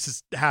like, this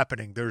is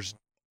happening. There's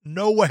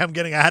no way I'm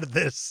getting out of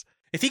this.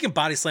 If he can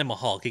body slam a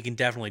Hulk, he can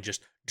definitely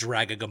just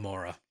drag a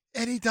Gamora.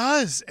 And he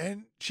does.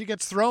 And she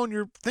gets thrown.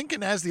 You're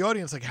thinking as the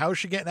audience, like, how is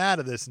she getting out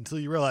of this? Until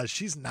you realize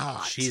she's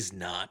not. She's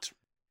not.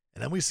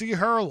 And then we see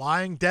her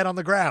lying dead on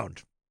the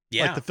ground.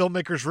 Yeah. Like the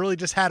filmmakers really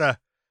just had to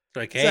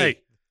Like, say,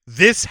 hey,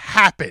 this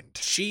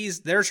happened.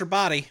 there's her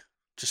body.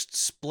 Just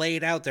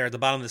splayed out there at the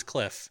bottom of this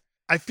cliff.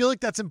 I feel like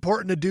that's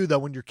important to do, though,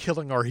 when you're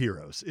killing our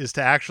heroes, is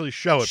to actually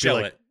show it. Show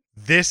Be like, it.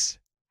 this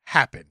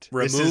happened.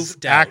 Remove this is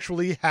doubt.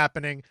 actually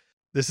happening.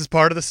 This is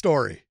part of the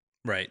story.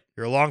 Right.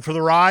 You're along for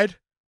the ride.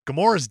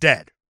 Gamora's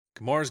dead.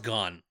 Gamora's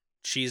gone.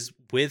 She's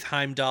with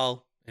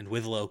Heimdall and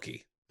with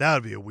Loki. That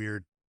would be a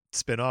weird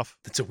spinoff.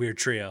 That's a weird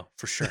trio,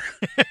 for sure.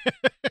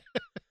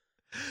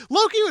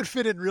 Loki would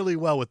fit in really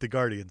well with the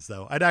Guardians,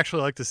 though. I'd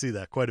actually like to see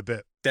that quite a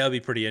bit. That would be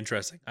pretty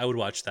interesting. I would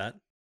watch that.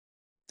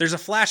 There's a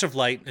flash of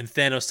light, and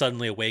Thanos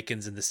suddenly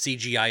awakens in the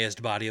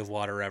CGI-est body of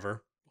water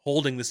ever,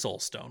 holding the Soul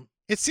Stone.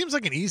 It seems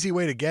like an easy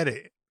way to get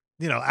it,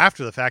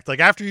 after the fact. Like,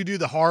 after you do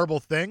the horrible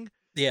thing.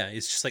 Yeah,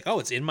 it's just like, oh,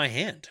 it's in my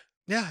hand.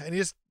 Yeah, and he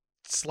just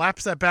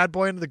slaps that bad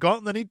boy into the gauntlet,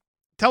 and then he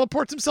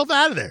teleports himself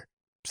out of there.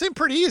 Seemed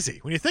pretty easy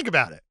when you think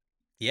about it.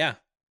 Yeah.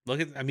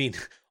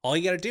 All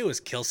you gotta do is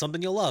kill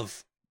something you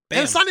love. Bam.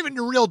 And it's not even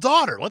your real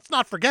daughter. Let's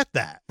not forget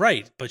that.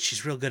 Right, but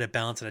she's real good at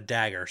balancing a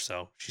dagger,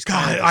 so she's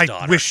God, kind of I his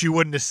daughter. wish you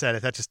wouldn't have said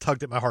it. That just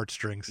tugged at my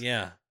heartstrings.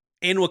 Yeah.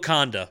 In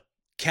Wakanda,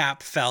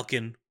 Cap,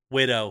 Falcon,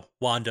 Widow,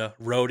 Wanda,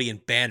 Rhodey,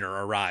 and Banner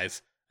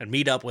arrive and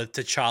meet up with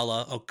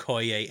T'Challa,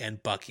 Okoye,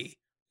 and Bucky.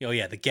 Oh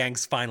yeah, the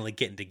gang's finally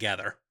getting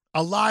together.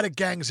 A lot of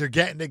gangs are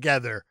getting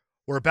together.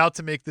 We're about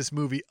to make this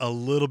movie a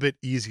little bit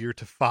easier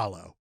to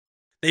follow.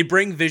 They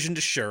bring Vision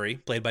to Shuri,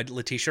 played by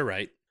Letitia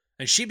Wright,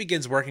 and she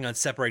begins working on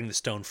separating the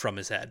stone from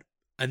his head.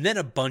 And then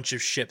a bunch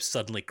of ships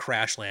suddenly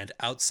crash land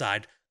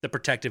outside the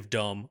protective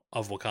dome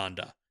of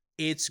Wakanda.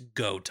 It's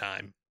go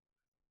time.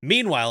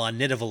 Meanwhile, on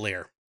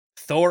Nidavellir,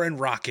 Thor and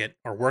Rocket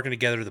are working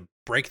together to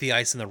break the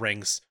ice in the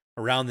rings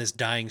around this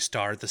dying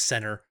star at the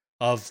center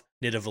of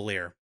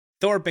Nidavellir.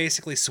 Thor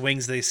basically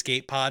swings the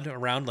escape pod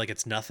around like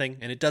it's nothing,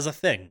 and it does a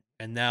thing.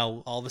 And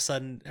now, all of a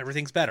sudden,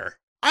 everything's better.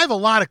 I have a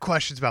lot of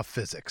questions about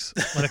physics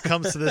when it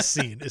comes to this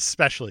scene,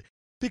 especially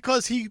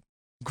because he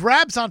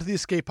grabs onto the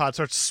escape pod,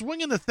 starts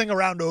swinging the thing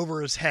around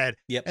over his head,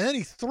 Yep. and then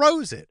he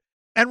throws it.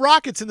 And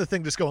Rocket's in the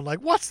thing just going like,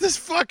 what's this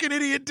fucking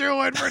idiot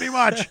doing, pretty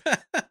much?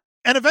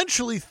 And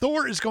eventually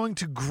Thor is going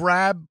to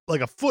grab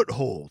like a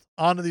foothold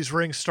onto these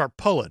rings, start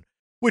pulling,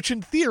 which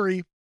in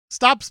theory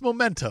stops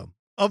momentum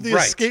of the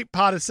Right. escape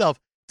pod itself,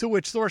 to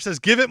which Thor says,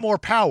 give it more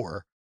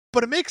power.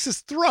 But it makes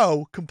his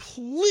throw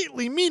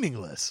completely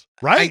meaningless,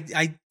 right?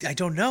 I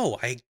don't know.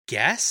 I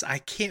guess I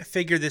can't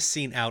figure this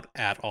scene out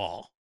at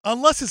all.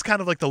 Unless it's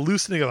kind of like the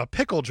loosening of a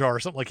pickle jar or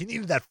something. Like he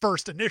needed that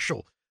first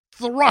initial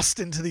thrust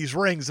into these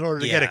rings in order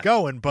to get Yeah. it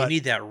going. But You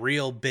need that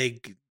real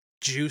big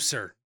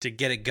juicer to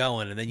get it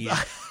going, and then you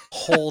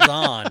hold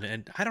on.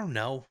 And I don't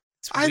know.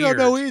 It's I weird. don't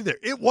know either.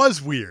 It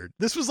was weird.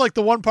 This was like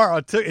the one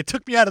part it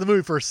took me out of the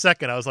movie for a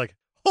second. I was like,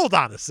 hold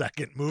on a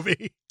second,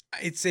 movie.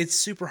 It's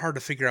super hard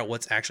to figure out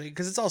what's actually,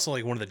 because it's also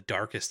like one of the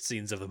darkest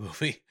scenes of the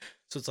movie.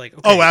 So it's like,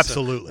 okay, Oh, so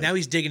absolutely. now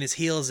he's digging his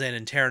heels in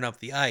and tearing up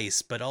the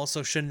ice, but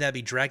also shouldn't that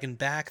be dragging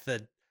back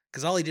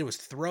because all he did was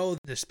throw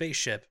the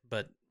spaceship,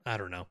 but I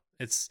don't know.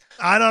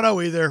 I don't know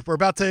either. We're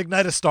about to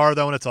ignite a star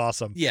though, and it's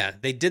awesome. Yeah,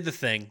 they did the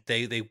thing.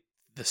 The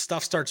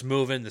stuff starts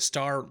moving, the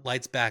star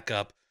lights back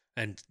up,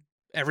 and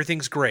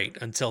everything's great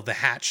until the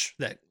hatch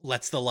that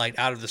lets the light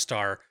out of the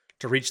star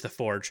to reach the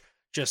forge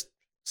just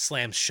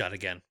slams shut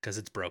again because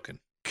it's broken.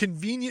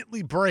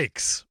 Conveniently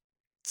breaks.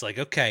 It's like,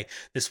 okay,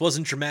 this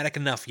wasn't dramatic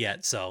enough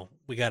yet, so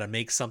we got to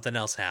make something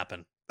else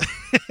happen.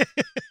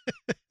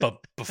 But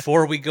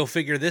before we go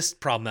figure this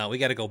problem out, we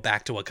got to go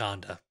back to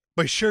Wakanda.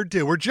 We sure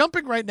do. We're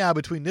jumping right now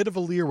between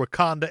Nidavellir,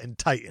 Wakanda, and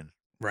Titan.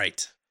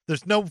 Right.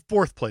 There's no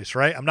fourth place,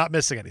 right? I'm not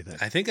missing anything.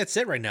 I think that's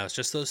it right now. It's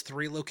just those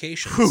three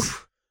locations. Whew.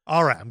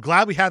 All right. I'm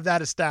glad we have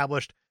that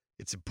established.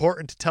 It's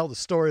important to tell the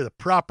story the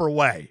proper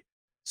way.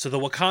 So the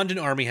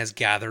Wakandan army has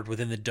gathered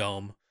within the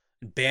dome.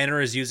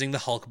 Banner is using the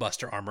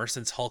Hulkbuster armor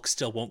since Hulk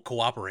still won't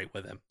cooperate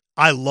with him.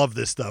 I love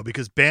this, though,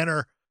 because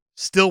Banner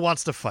still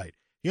wants to fight.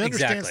 He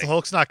understands Exactly. the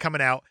Hulk's not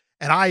coming out,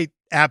 and I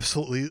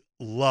absolutely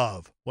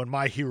love when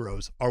my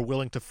heroes are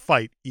willing to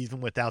fight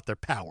even without their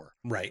power.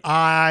 Right.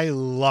 I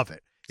love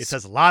it. It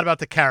says a lot about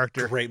the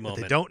character. Great that They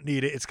moment. don't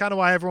need it. It's kind of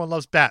why everyone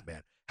loves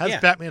Batman. How does Yeah.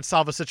 Batman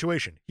solve a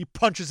situation? He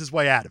punches his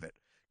way out of it,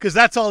 because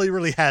that's all he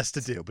really has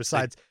to do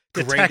besides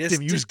detect Greatest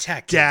him, use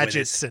detective with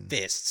gadgets his and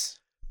fists.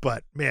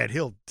 But man,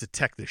 he'll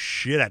detect the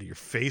shit out of your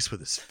face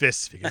with his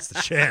fists if he gets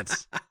the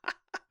chance.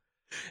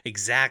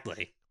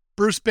 Exactly.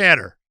 Bruce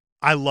Banner.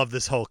 I love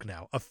this Hulk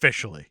now,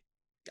 officially.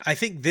 I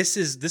think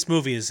this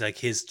movie is like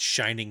his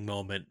shining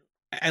moment.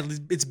 At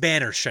least it's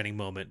Banner's shining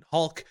moment.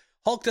 Hulk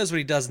does what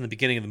he does in the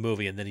beginning of the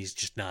movie, and then he's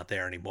just not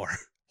there anymore.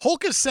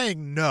 Hulk is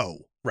saying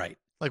no. Right.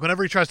 Like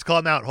whenever he tries to call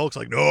him out, Hulk's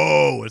like,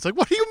 no. It's like,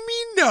 what do you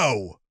mean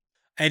no?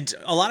 And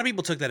a lot of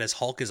people took that as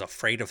Hulk is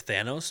afraid of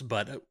Thanos,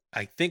 but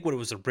I think what it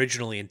was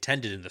originally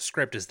intended in the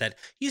script is that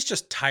he's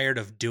just tired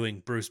of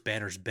doing Bruce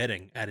Banner's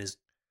bidding at his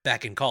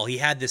beck and call. He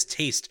had this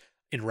taste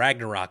in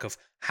Ragnarok of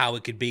how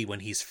it could be when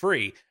he's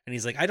free, and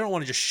he's like, I don't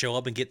want to just show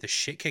up and get the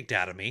shit kicked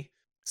out of me.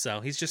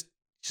 So he's just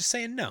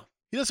saying no.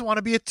 He doesn't want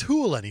to be a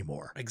tool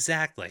anymore.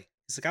 Exactly.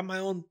 He's like, I'm my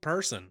own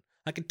person.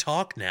 I can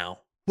talk now.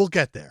 We'll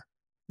get there.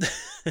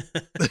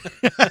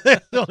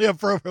 That's the only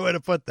appropriate way to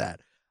put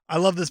that. I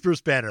love this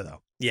Bruce Banner,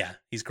 though. Yeah,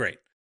 he's great.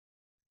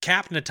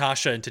 Cap,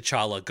 Natasha, and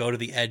T'Challa go to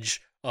the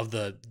edge of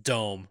the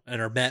dome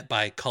and are met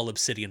by Cull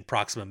City and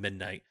Proxima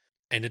Midnight.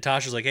 And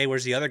Natasha's like, hey,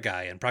 where's the other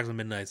guy? And Proxima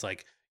Midnight's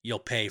like, you'll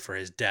pay for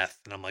his death.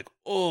 And I'm like,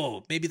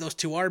 oh, maybe those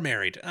two are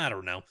married. I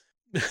don't know.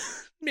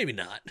 Maybe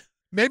not.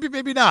 Maybe,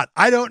 maybe not.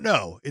 I don't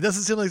know. It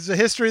doesn't seem like there's a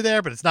history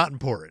there, but it's not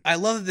important. I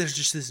love that there's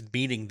just this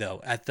meeting,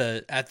 though, at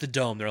the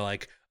dome. They're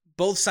like,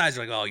 both sides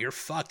are like, oh, you're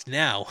fucked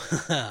now.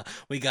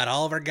 We got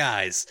all of our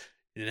guys.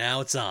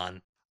 Now it's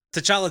on.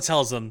 T'Challa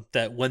tells them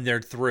that when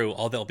they're through,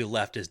 all that'll be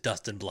left is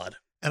dust and blood.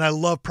 And I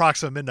love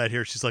Proxima Midnight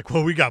here. She's like,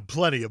 well, we got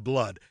plenty of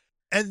blood.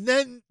 And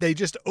then they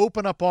just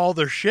open up all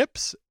their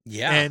ships.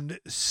 Yeah. And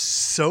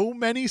so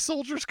many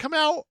soldiers come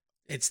out.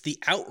 It's the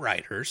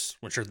Outriders,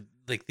 which are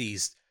like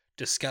these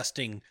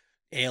disgusting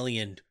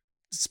alien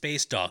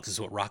space dogs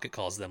is what Rocket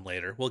calls them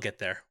later. We'll get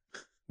there.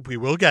 We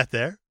will get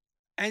there.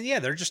 And yeah,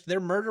 they're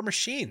murder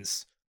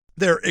machines.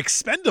 They're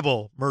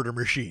expendable murder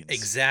machines.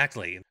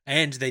 Exactly.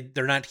 And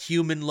they're not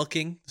human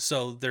looking,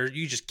 so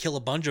you just kill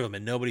a bunch of them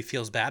and nobody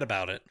feels bad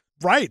about it.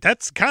 Right.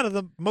 That's kind of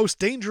the most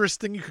dangerous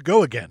thing you could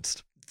go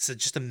against. It's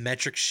just a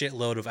metric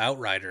shitload of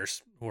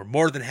Outriders who are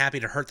more than happy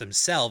to hurt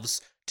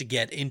themselves to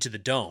get into the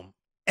dome.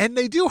 And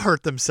they do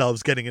hurt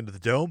themselves getting into the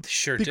dome. They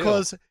sure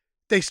because do.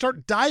 They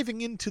start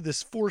diving into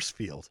this force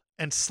field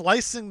and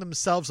slicing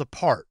themselves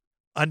apart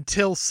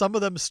until some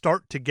of them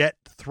start to get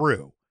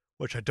through,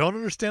 which I don't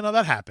understand how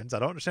that happens. I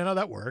don't understand how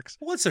that works.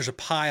 Once there's a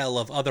pile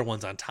of other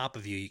ones on top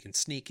of you, you can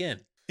sneak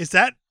in. Is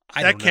that?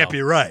 That can't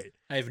be right.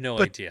 I have no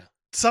But idea.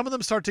 some of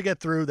them start to get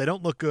through. They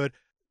don't look good.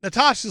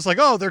 Natasha's like,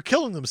 oh, they're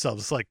killing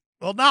themselves. It's like,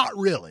 well, not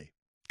really,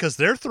 because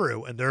they're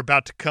through and they're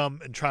about to come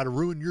and try to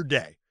ruin your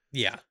day.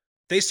 Yeah.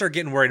 They start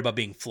getting worried about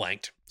being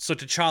flanked. So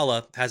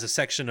T'Challa has a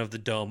section of the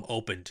dome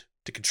opened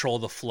to control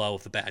the flow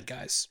of the bad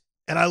guys.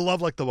 And I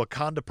love like the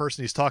Wakanda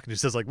person he's talking to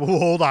says like, well,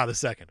 hold on a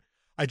second.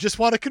 I just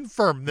want to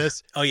confirm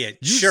this. Oh, yeah.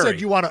 You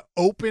said you want to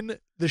open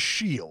the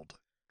shield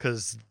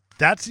because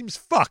that seems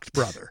fucked,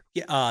 brother.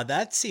 Yeah,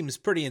 that seems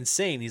pretty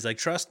insane. He's like,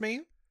 trust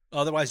me.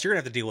 Otherwise, you're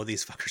going to have to deal with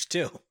these fuckers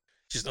too.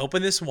 Just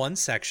open this one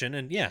section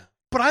and yeah.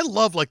 But I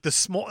love like the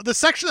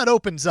section that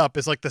opens up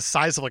is like the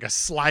size of like a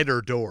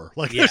slider door.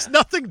 Like Yeah. there's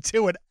nothing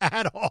to it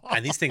at all.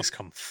 And these things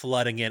come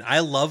flooding in. I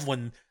love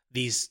when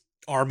these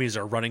armies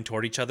are running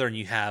toward each other and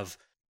you have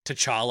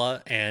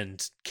T'Challa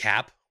and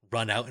Cap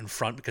run out in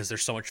front because they're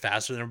so much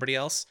faster than everybody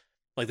else.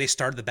 Like they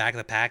start at the back of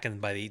the pack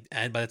and by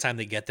the time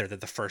they get there, they're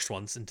the first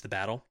ones into the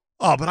battle.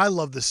 Oh, but I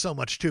love this so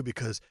much too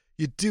because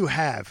you do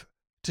have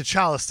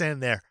T'Challa standing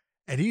there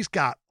and he's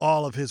got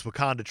all of his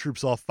Wakanda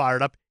troops all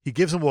fired up. He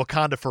gives them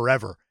Wakanda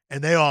forever.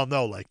 And they all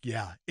know, like,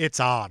 yeah, it's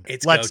on.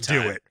 Let's do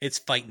it. It's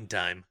fighting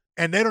time.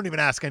 And they don't even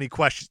ask any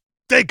questions.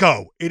 They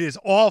go. It is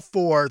all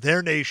for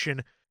their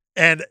nation.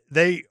 And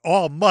they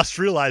all must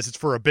realize it's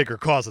for a bigger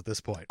cause at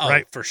this point,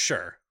 right? For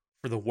sure.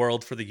 For the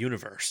world, for the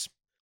universe.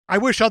 I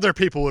wish other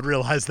people would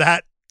realize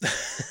that.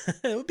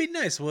 It would be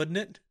nice, wouldn't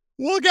it?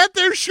 We'll get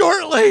there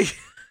shortly.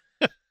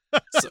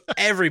 So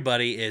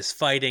everybody is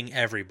fighting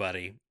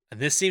everybody. And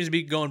this seems to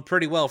be going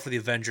pretty well for the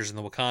Avengers and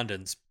the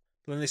Wakandans.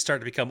 But then they start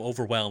to become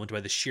overwhelmed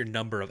by the sheer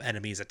number of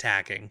enemies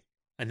attacking.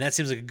 And that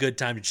seems like a good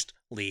time to just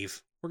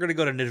leave. We're going to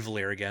go to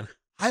Nidavellir again.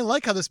 I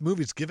like how this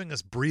movie's giving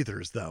us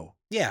breathers, though.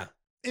 Yeah.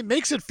 It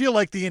makes it feel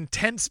like the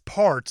intense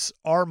parts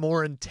are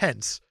more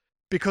intense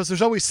because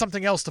there's always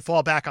something else to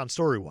fall back on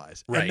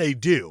story-wise. Right. And they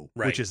do,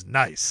 Right. which is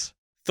nice.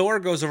 Thor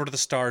goes over to the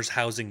star's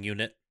housing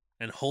unit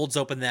and holds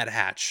open that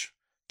hatch,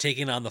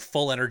 taking on the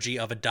full energy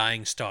of a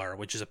dying star,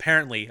 which is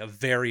apparently a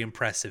very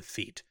impressive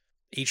feat.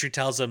 Eitri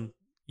tells him,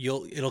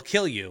 it'll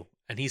kill you.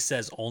 And he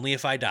says, only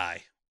if I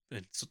die.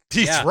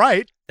 He's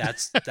right.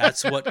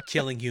 That's what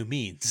killing you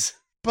means.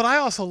 But I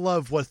also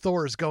love what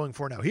Thor is going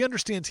for now. He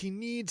understands he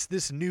needs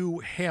this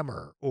new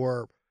hammer,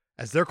 or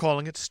as they're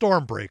calling it,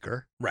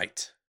 Stormbreaker,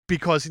 Right.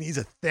 because he needs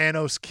a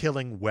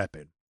Thanos-killing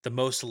weapon. The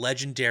most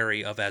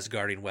legendary of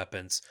Asgardian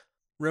weapons.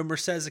 Rumor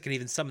says it can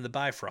even summon the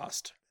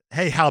Bifrost.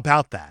 Hey, how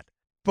about that?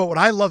 But what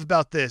I love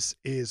about this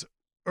is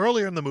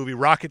earlier in the movie,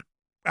 Rocket,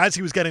 as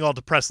he was getting all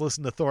depressed,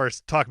 listened to Thor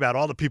talk about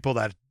all the people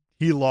that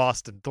he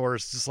lost, and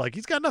Thor's just like,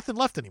 he's got nothing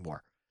left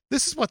anymore.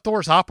 This is what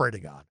Thor's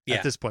operating on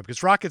at this point,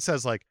 because Rocket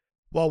says like,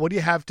 well, what do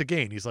you have to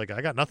gain? He's like,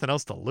 I got nothing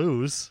else to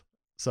lose.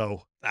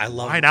 So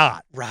why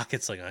not?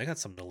 Rocket's like, I got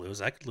something to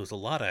lose. I could lose a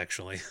lot,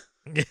 actually.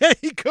 Yeah,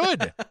 he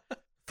could.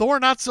 Thor,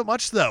 not so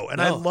much, though.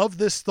 And I No. love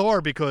this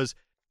Thor because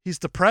he's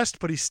depressed,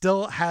 but he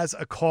still has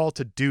a call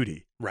to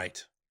duty.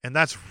 Right. And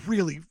that's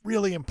really,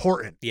 really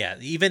important. Yeah,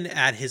 even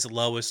at his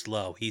lowest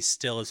low, he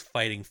still is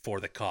fighting for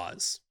the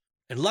cause.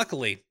 And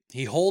luckily,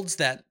 he holds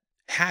that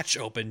hatch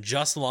open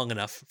just long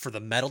enough for the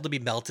metal to be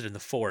melted in the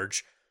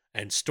forge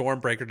and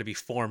Stormbreaker to be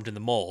formed in the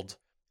mold.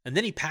 And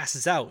then he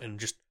passes out and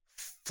just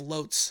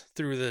floats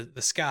through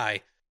the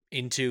sky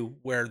into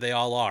where they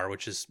all are,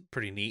 which is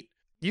pretty neat.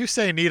 You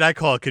say neat, I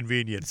call it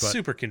convenient, It's but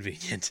super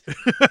convenient.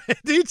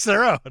 each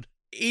their own.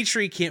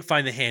 Eitri can't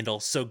find the handle,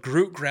 so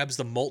Groot grabs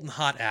the molten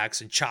hot axe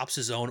and chops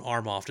his own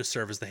arm off to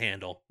serve as the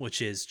handle,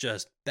 which is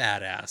just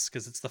badass,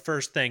 because it's the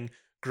first thing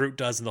Groot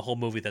does in the whole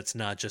movie that's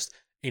not just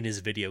in his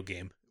video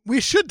game.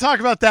 We should talk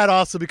about that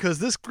also because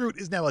this Groot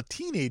is now a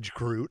teenage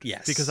Groot.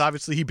 Yes. Because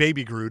obviously he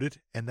baby Grooted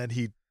and then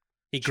he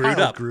Groot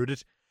up.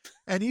 Grooted.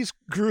 And he's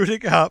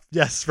Grooting up.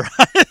 Yes,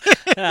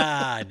 right.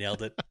 I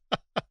nailed it.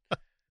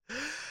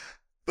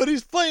 But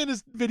he's playing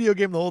his video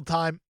game the whole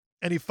time,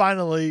 and he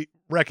finally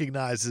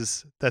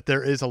recognizes that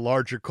there is a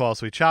larger call,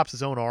 so he chops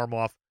his own arm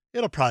off.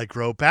 It'll probably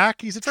grow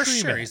back. He's a For tree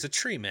sure, man. he's a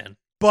tree man.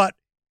 But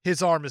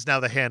his arm is now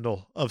the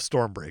handle of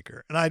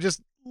Stormbreaker. And I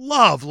just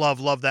love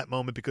that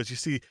moment because you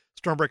see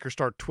Stormbreaker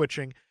start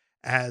twitching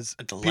as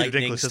The Peter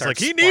lightning Dinklage says,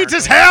 starts like, he needs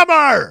his sparkling.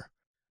 hammer!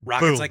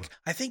 Rocket's Boom. like,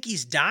 I think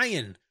he's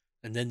dying.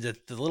 And then the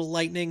little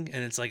lightning,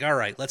 and it's like, all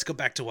right, let's go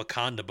back to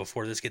Wakanda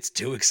before this gets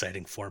too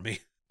exciting for me.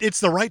 It's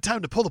the right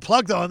time to pull the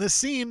plug, though, on this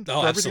scene.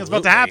 Oh, for everything that's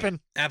about to happen.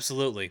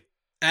 Absolutely.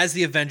 As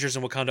the Avengers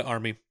and Wakanda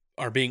army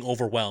are being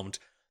overwhelmed,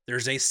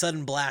 there's a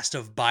sudden blast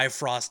of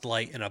Bifrost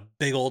light and a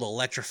big old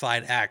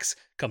electrified axe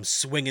comes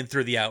swinging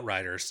through the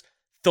Outriders.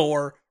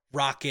 Thor,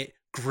 Rocket,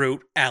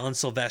 Groot, Alan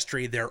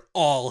Silvestri, they're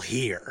all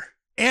here.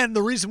 And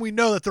the reason we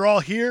know that they're all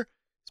here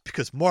is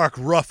because Mark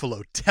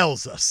Ruffalo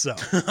tells us so.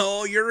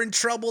 Oh, you're in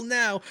trouble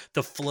now.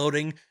 The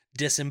floating,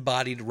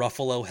 disembodied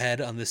Ruffalo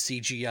head on the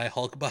CGI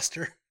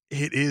Hulkbuster.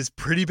 It is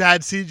pretty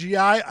bad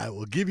CGI, I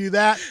will give you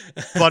that,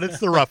 but it's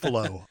the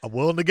Ruffalo. I'm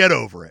willing to get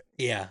over it.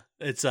 Yeah,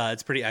 it's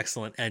pretty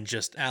excellent, and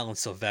just Alan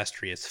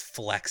Silvestri is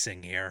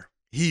flexing here.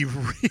 He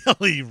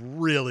really,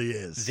 really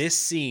is. This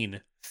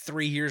scene,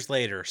 3 years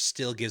later,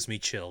 still gives me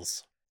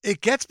chills. It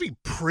gets me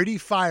pretty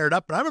fired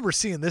up, and I remember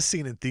seeing this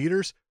scene in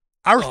theaters.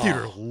 Our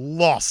theater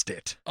lost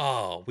it.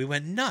 Oh, we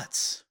went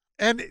nuts.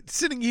 And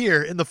sitting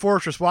here in the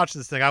fortress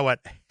watching this thing, I went,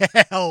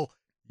 hell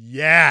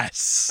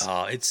yes.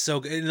 Oh, it's so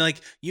good. And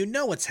like, you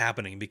know what's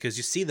happening because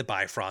you see the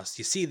Bifrost,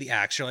 you see the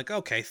axe, you're like,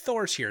 okay,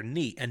 Thor's here,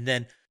 neat. And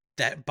then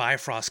that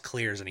Bifrost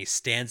clears and he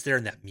stands there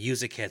and that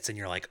music hits and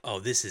you're like, oh,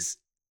 this is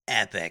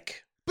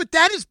epic. But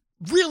that is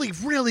really,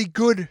 really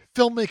good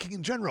filmmaking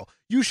in general.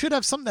 You should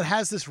have something that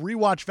has this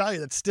rewatch value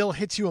that still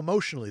hits you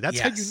emotionally. That's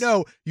how you Yes.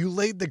 know you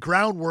laid the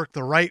groundwork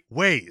the right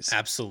ways.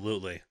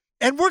 Absolutely.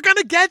 And we're going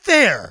to get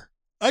there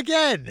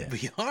again.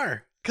 We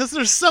are. Because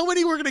there's so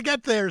many we're going to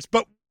get there,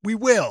 but we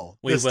will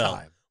We this will.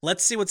 time.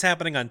 Let's see what's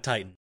happening on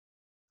Titan.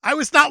 I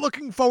was not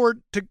looking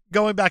forward to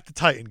going back to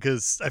Titan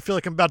because I feel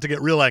like I'm about to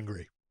get real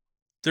angry.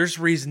 There's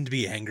reason to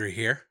be angry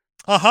here.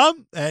 Uh-huh.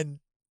 And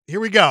here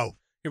we go.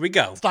 Here we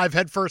go. Let's dive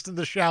headfirst into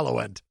the shallow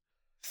end.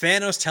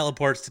 Thanos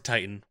teleports to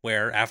Titan,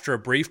 where, after a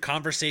brief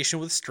conversation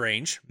with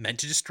Strange, meant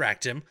to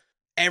distract him,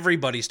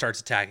 everybody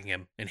starts attacking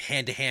him in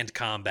hand-to-hand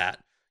combat,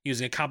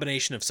 using a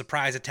combination of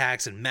surprise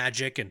attacks and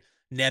magic, and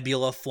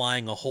Nebula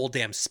flying a whole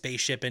damn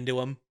spaceship into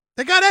him.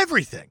 They got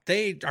everything.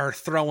 They are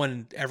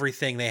throwing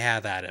everything they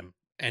have at him.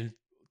 And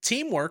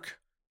teamwork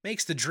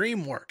makes the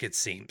dream work, it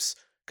seems.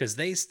 Because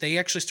they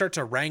actually start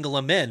to wrangle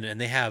him in, and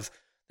they have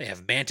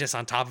Mantis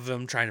on top of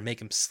him trying to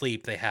make him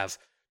sleep. They have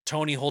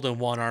Tony holding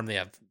one arm. They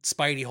have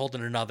Spidey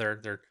holding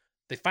another.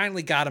 They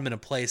finally got him in a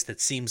place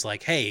that seems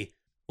like, hey,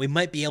 we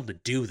might be able to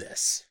do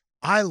this.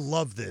 I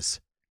love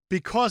this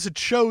because it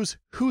shows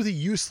who the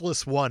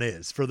useless one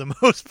is for the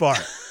most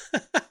part.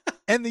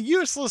 And the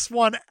useless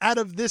one out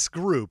of this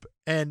group,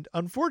 and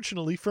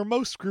unfortunately for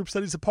most groups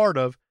that he's a part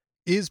of,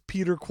 is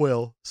Peter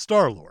Quill,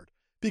 Star-Lord,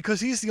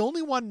 because he's the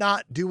only one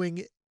not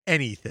doing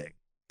anything.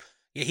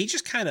 Yeah, he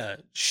just kind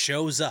of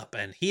shows up,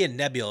 and he and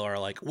Nebula are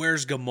like,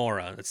 where's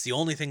Gamora? That's the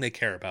only thing they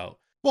care about.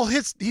 Well,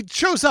 he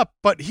shows up,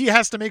 but he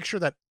has to make sure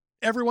that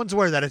everyone's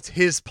aware that it's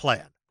his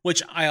plan.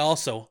 Which I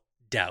also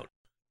doubt.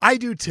 I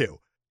do too.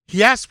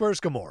 He asks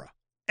where's Gamora.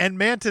 And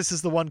Mantis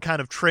is the one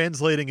kind of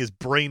translating his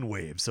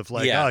brainwaves of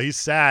like, Yeah. oh, he's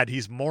sad,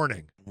 he's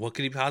mourning. What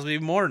could he possibly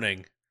be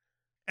mourning?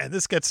 And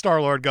this gets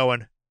Star-Lord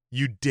going,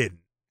 you didn't.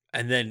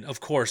 And then, of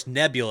course,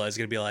 Nebula is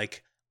going to be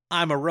like,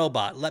 I'm a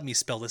robot. Let me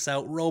spell this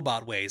out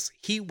robot ways.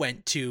 He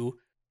went to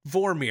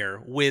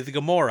Vormir with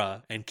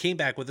Gamora and came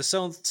back with a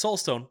Soul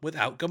Stone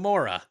without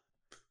Gamora.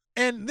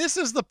 And this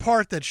is the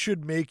part that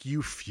should make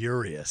you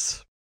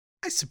furious.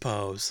 I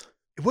suppose.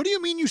 What do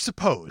you mean you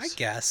suppose? I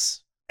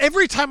guess.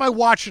 Every time I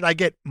watch it, I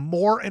get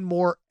more and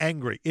more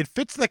angry. It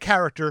fits the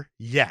character,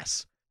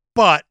 yes.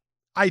 But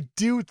I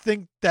do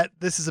think that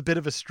this is a bit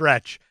of a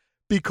stretch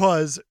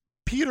because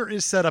Peter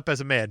is set up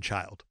as a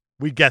man-child.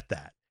 We get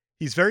that.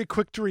 He's very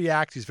quick to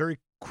react. He's very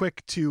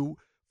quick to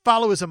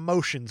follow his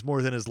emotions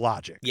more than his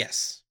logic.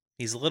 Yes.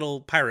 He's a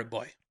little pirate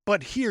boy.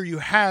 But here you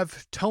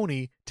have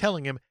Tony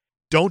telling him,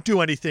 don't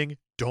do anything,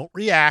 don't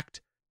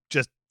react,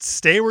 just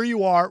stay where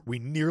you are. We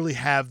nearly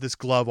have this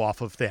glove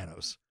off of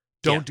Thanos.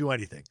 Don't do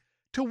anything.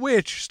 To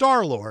which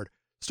Star-Lord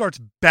starts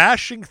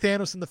bashing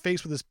Thanos in the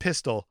face with his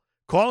pistol,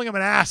 calling him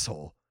an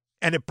asshole,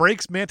 and it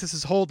breaks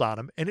Mantis's hold on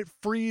him, and it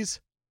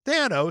frees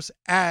Thanos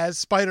as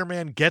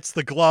Spider-Man gets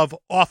the glove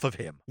off of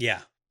him.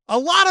 Yeah. A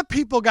lot of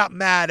people got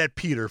mad at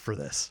Peter for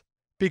this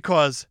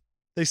because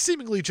they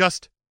seemingly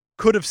just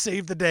could have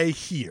saved the day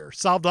here,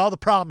 solved all the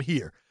problem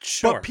here.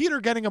 Sure. But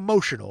Peter getting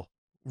emotional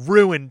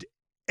ruined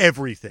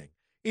everything.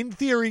 In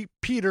theory,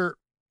 Peter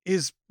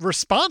is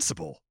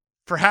responsible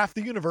for half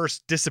the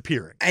universe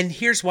disappearing. And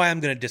here's why I'm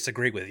going to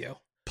disagree with you.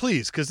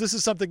 Please, because this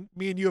is something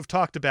me and you have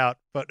talked about,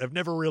 but have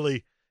never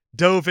really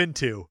dove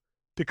into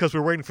because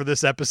we're waiting for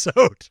this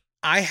episode.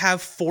 I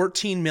have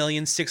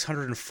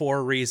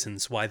 14,604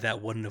 reasons why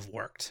that wouldn't have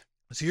worked.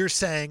 So you're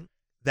saying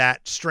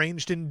that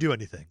Strange didn't do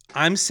anything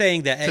I'm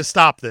saying that to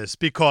stop this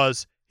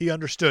because he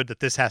understood that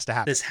this has to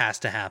happen. this has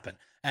to happen.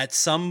 At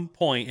some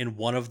point in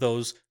one of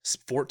those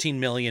 14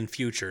 million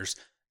futures,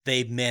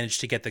 they managed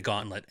to get the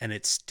gauntlet and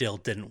it still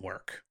didn't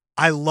work.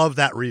 I love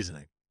that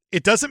reasoning.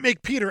 It doesn't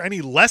make Peter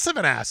any less of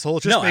an asshole.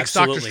 It just No, makes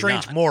Doctor absolutely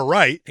Strange not. more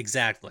right.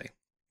 Exactly.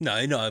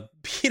 No,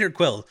 Peter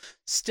Quill,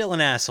 still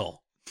an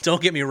asshole.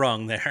 Don't get me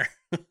wrong there.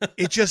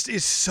 It just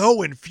is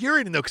so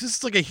infuriating, though, because this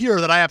is like a hero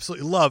that I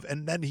absolutely love.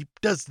 And then he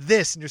does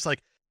this, and you're just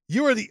like,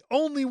 you are the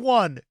only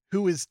one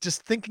who is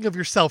just thinking of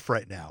yourself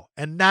right now.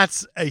 And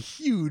that's a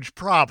huge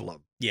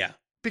problem. Yeah.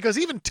 Because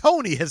even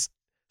Tony has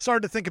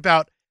started to think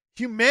about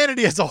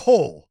humanity as a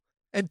whole.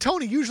 And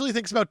Tony usually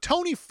thinks about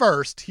Tony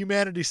first,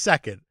 humanity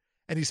second.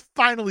 And he's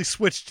finally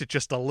switched it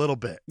just a little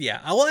bit.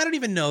 Yeah. Well, I don't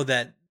even know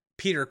that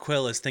Peter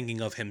Quill is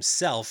thinking of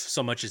himself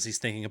so much as he's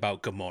thinking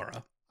about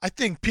Gamora. I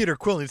think Peter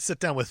Quill needs to sit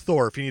down with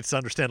Thor if he needs to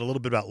understand a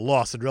little bit about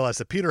loss and realize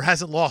that Peter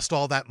hasn't lost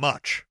all that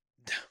much.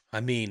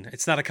 I mean,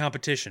 it's not a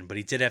competition, but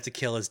he did have to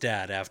kill his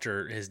dad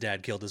after his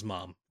dad killed his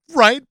mom.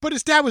 Right, but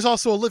his dad was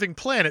also a living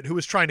planet who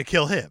was trying to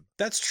kill him.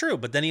 That's true,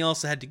 but then he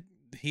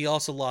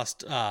also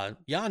lost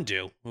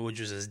Yondu, which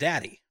was his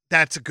daddy.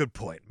 That's a good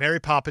point. Mary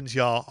Poppins,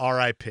 y'all,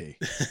 R.I.P.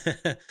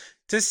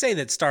 To say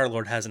that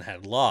Star-Lord hasn't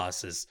had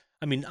loss is,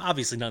 I mean,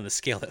 obviously not on the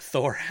scale that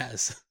Thor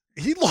has.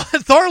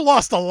 Thor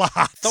lost a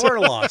lot. Thor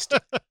lost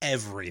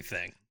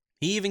everything.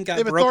 He even got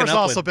Yeah, but broken Thor's up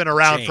also with been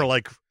around Jane. for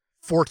like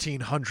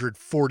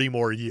 1,440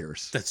 more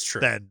years. That's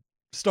true. Than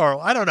Star.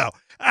 I don't know.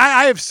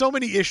 I have so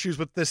many issues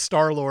with this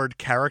Star-Lord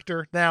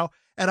character now,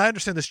 and I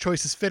understand this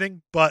choice is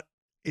fitting, but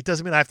it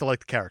doesn't mean I have to like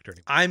the character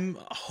anymore. I'm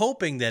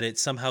hoping that it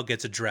somehow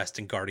gets addressed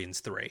in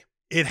Guardians 3.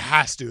 It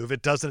has to. If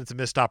it doesn't, it's a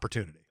missed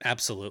opportunity.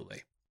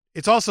 Absolutely.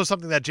 It's also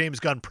something that James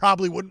Gunn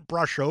probably wouldn't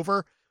brush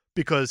over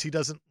because he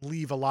doesn't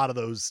leave a lot of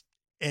those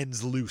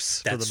ends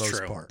loose That's for the most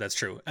true. part. That's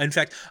true. In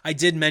fact, I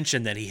did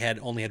mention that he had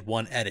only had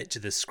one edit to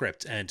this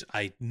script, and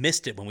I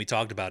missed it when we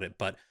talked about it.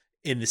 But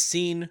in the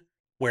scene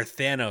where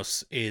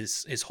Thanos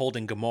is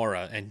holding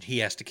Gamora and he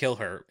has to kill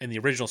her, in the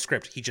original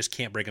script, he just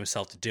can't bring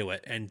himself to do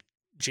it. And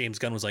James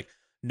Gunn was like,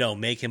 no,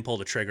 make him pull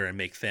the trigger and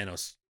make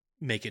Thanos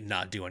make it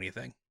not do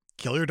anything.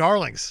 Kill your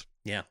darlings.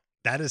 Yeah.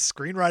 That is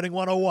screenwriting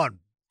 101.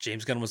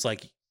 James Gunn was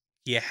like,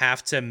 you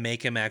have to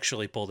make him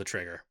actually pull the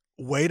trigger.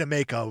 Way to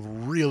make a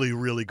really,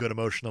 really good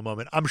emotional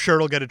moment. I'm sure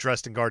it'll get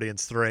addressed in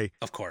Guardians 3.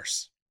 Of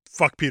course.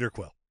 Fuck Peter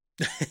Quill.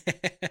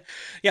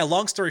 Yeah,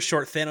 long story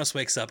short, Thanos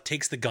wakes up,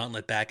 takes the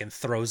gauntlet back, and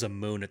throws a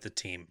moon at the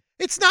team.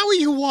 It's not what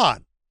you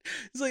want.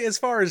 It's like, as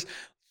far as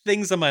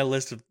things on my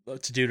list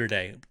to do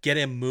today,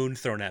 getting a moon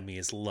thrown at me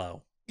is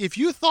low. If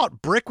you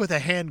thought Brick with a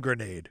hand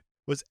grenade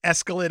was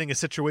escalating a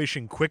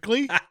situation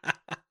quickly,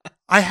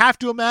 I have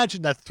to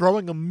imagine that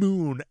throwing a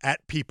moon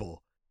at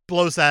people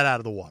blows that out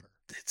of the water.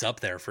 It's up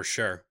there for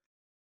sure.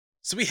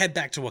 So we head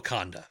back to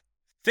Wakanda.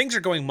 Things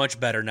are going much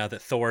better now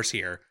that Thor's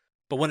here,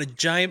 but when a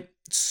giant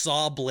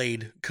saw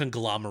blade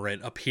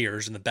conglomerate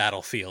appears in the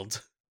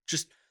battlefield,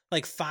 just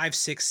like 5,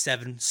 6,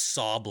 7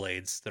 saw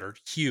blades that are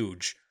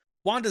huge,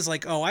 Wanda's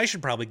like, oh, I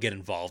should probably get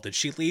involved, and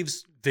she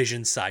leaves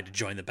Vision's side to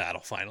join the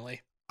battle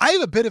finally. I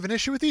have a bit of an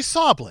issue with these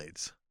saw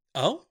blades.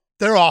 Oh?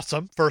 They're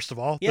awesome, first of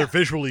all. Yeah. They're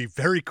visually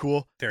very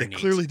cool. Very they neat.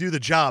 clearly do the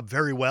job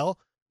very well,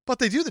 but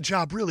they do the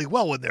job really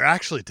well when they're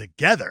actually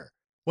together.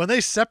 When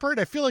they separate,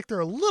 I feel like they're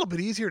a little bit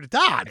easier to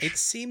dodge. It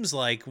seems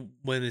like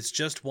when it's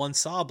just one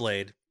saw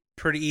blade,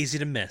 pretty easy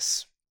to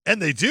miss.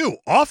 And they do,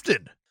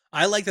 often.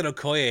 I like that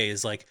Okoye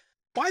is like,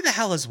 why the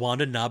hell has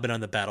Wanda not been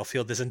on the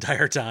battlefield this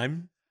entire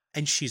time?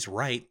 And she's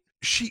right.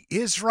 She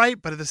is right,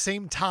 but at the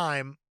same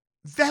time,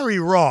 very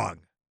wrong,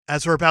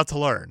 as we're about to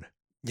learn.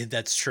 Yeah,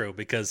 that's true,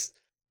 because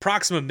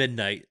Proxima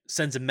Midnight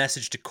sends a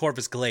message to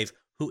Corvus Glaive,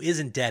 who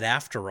isn't dead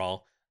after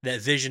all,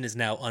 that Vision is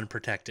now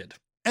unprotected.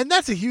 And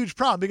that's a huge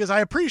problem because I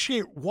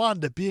appreciate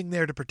Wanda being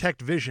there to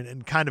protect Vision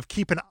and kind of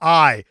keep an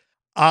eye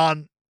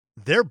on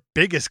their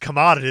biggest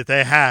commodity that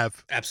they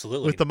have.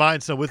 Absolutely. With the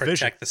Mind Stone, with Vision.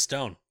 Protect the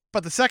stone.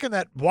 But the second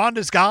that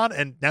Wanda's gone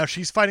and now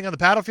she's fighting on the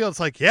battlefield, it's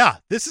like, yeah,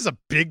 this is a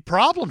big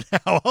problem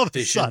now all of a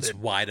Vision's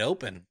sudden. wide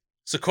open.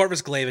 So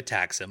Corvus Glaive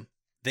attacks him.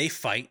 They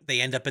fight,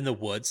 they end up in the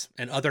woods,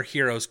 and other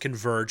heroes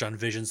converge on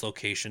Vision's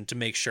location to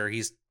make sure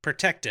he's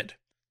protected.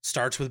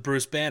 Starts with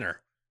Bruce Banner.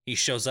 He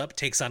shows up,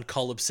 takes on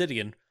Cull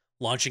Obsidian,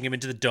 launching him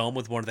into the dome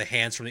with one of the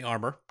hands from the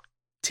armor,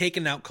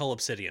 taking out Cull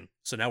Obsidian.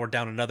 So now we're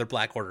down another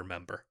Black Order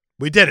member.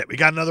 We did it. We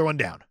got another one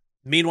down.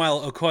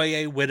 Meanwhile,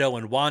 Okoye, Widow,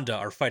 and Wanda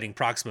are fighting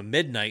Proxima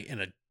Midnight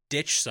in a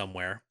ditch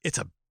somewhere. It's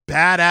a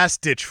badass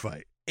ditch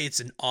fight.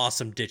 It's an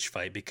awesome ditch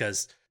fight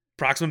because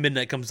Proxima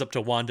Midnight comes up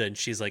to Wanda and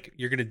she's like,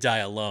 "You're going to die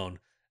alone."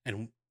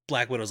 And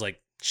Black Widow's like,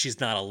 "She's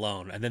not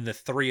alone." And then the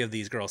three of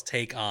these girls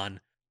take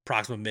on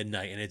Proxima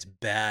Midnight, and it's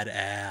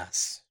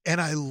badass. And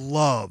I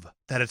love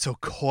that it's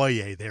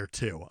Okoye there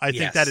too. I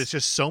think that is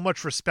just so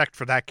much respect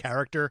for that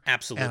character.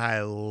 Absolutely. And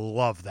I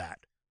love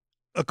that.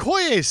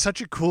 Okoye is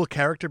such a cool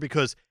character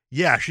because,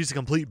 yeah, she's a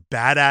complete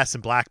badass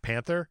in Black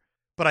Panther,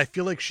 but I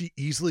feel like she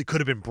easily could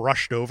have been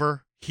brushed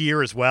over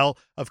here as well,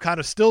 of kind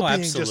of still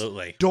being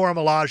absolutely. Just Dora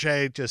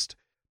Milaje, just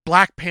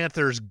Black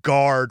Panther's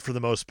guard for the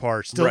most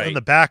part, still in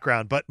the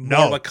background, but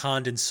no. More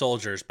Wakandan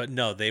soldiers, but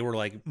no, they were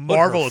like,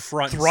 Marvel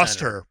thrust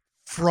her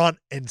front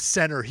and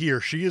center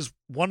here. She is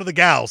one of the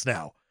gals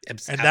now. And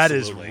that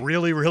is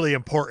really, really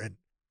important.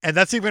 And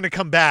that's even going to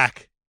come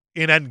back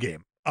in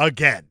Endgame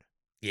again.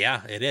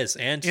 Yeah, it is.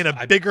 And in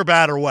a bigger,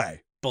 badder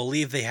way.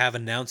 Believe they have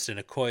announced an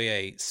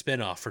Okoye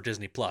spinoff for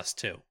Disney Plus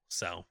too.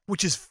 So,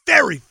 which is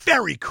very,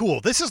 very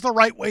cool. This is the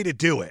right way to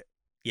do it.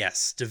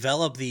 Yes,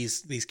 develop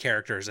these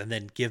characters and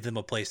then give them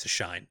a place to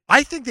shine.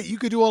 I think that you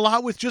could do a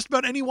lot with just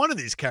about any one of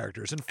these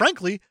characters. And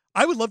frankly,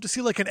 I would love to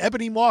see like an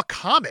Ebony Maw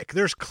comic.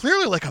 There's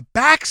clearly like a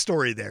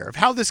backstory there of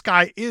how this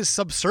guy is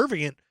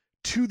subservient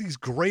to these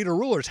greater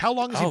rulers. How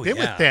long has he been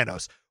with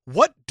Thanos?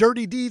 What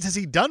dirty deeds has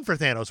he done for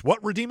Thanos?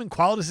 What redeeming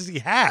qualities does he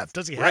have?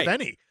 Does he have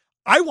any?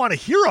 I want to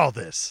hear all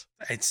this.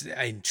 It's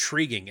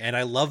intriguing. And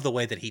I love the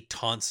way that he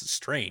taunts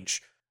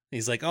Strange.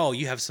 He's like, "Oh,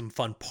 you have some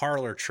fun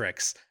parlor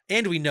tricks."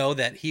 And we know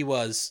that he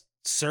was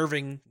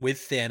serving with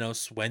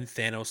Thanos when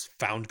Thanos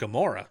found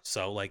Gamora.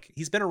 So, like,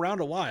 he's been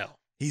around a while.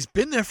 He's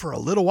been there for a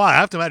little while. I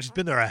have to imagine he's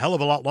been there a hell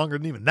of a lot longer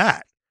than even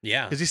that.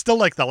 Yeah. Because he's still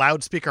like the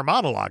loudspeaker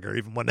monologuer,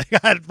 even when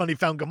he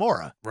found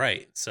Gamora.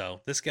 Right.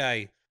 So this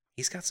guy,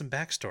 he's got some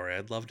backstory.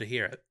 I'd love to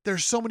hear it.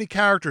 There's so many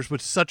characters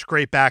with such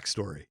great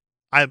backstory.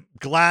 I'm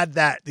glad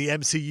that the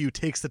MCU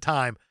takes the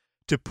time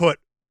to put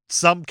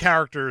some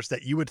characters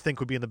that you would think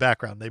would be in the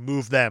background. They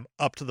move them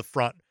up to the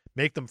front,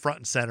 make them front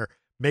and center,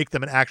 make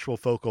them an actual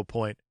focal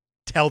point,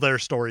 tell their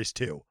stories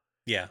too.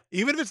 Yeah.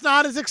 Even if it's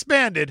not as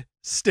expanded,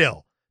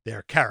 still,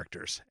 they're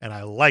characters, and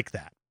I like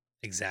that.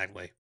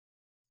 Exactly.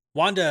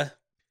 Wanda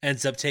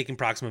ends up taking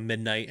Proxima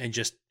Midnight and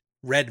just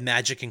red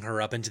magicking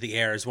her up into the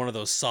air as one of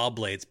those saw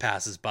blades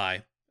passes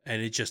by,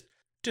 and it just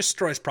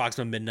destroys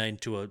Proxima Midnight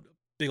into a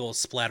big old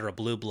splatter of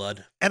blue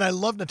blood. And I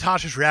love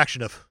Natasha's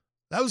reaction of,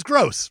 "That was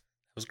gross."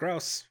 It was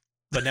gross.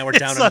 But now we're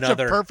down such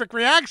another a perfect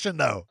reaction,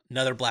 though.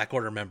 Another Black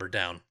Order member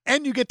down.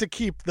 And you get to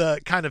keep the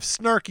kind of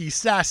snarky,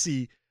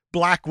 sassy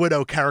Black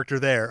Widow character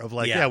there of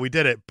like, yeah, we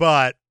did it,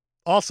 but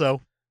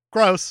also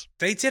gross.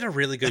 They did a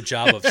really good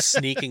job of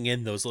sneaking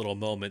in those little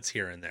moments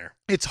here and there.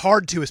 It's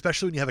hard to,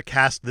 especially when you have a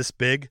cast this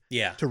big,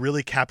 yeah, to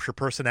really capture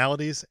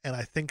personalities. And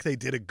I think they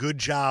did a good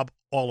job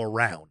all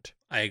around.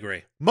 I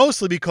agree.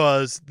 Mostly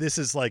because this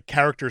is like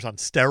characters on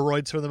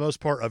steroids for the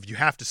most part of you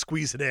have to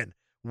squeeze it in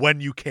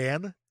when you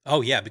can.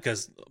 Oh, yeah,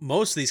 because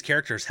most of these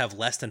characters have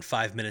less than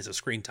 5 minutes of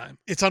screen time.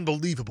 It's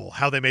unbelievable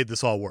how they made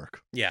this all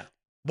work. Yeah.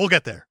 We'll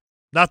get there.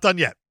 Not done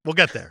yet. We'll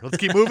get there. Let's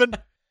keep moving.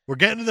 We're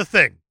getting to the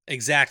thing.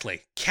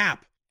 Exactly.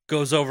 Cap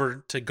goes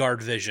over to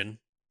guard Vision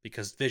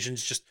because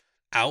Vision's just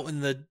out in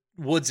the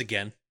woods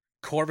again.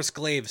 Corvus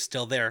Glaive is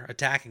still there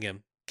attacking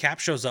him. Cap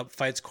shows up,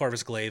 fights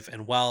Corvus Glaive,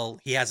 and while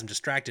he has him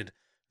distracted,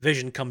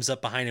 Vision comes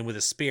up behind him with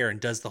a spear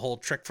and does the whole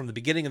trick from the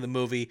beginning of the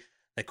movie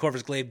that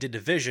Corvus Glaive did to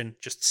Vision,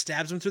 just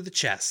stabs him through the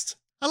chest.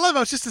 I love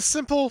how it's just a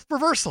simple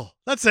reversal.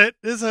 That's it.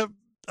 It's a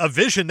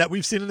Vision that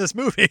we've seen in this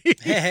movie.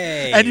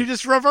 Hey. And you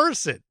just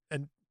reverse it.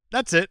 And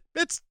that's it.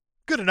 It's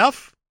good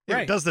enough.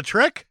 It does the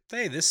trick.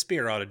 Hey, this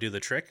spear ought to do the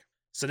trick.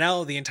 So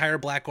now the entire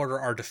Black Order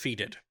are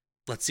defeated.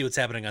 Let's see what's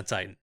happening on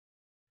Titan.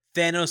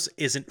 Thanos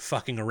isn't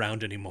fucking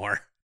around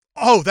anymore.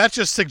 Oh, that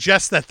just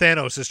suggests that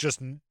Thanos is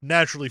just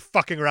naturally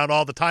fucking around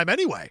all the time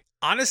anyway.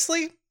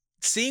 Honestly,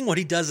 seeing what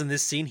he does in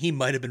this scene, he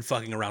might have been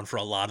fucking around for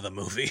a lot of the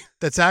movie.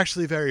 That's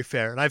actually very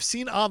fair. And I've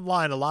seen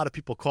online a lot of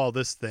people call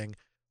this thing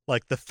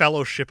like the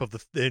Fellowship of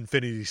the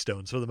Infinity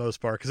Stones for the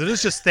most part, because it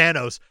is just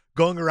Thanos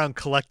going around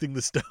collecting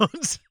the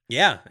stones.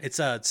 Yeah, it's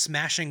a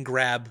smash and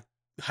grab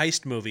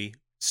heist movie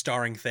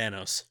starring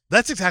Thanos.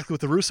 That's exactly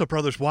what the Russo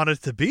brothers wanted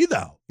it to be,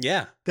 though.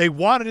 Yeah. They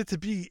wanted it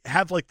to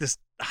have like this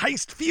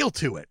heist feel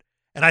to it.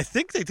 And I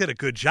think they did a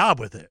good job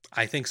with it.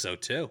 I think so,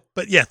 too.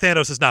 But yeah,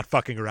 Thanos is not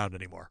fucking around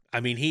anymore. I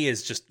mean, he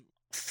is just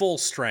full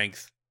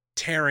strength,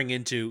 tearing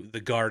into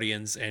the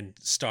Guardians and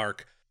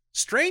Stark.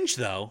 Strange,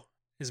 though,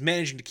 is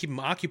managing to keep him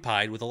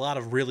occupied with a lot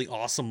of really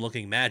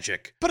awesome-looking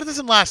magic. But it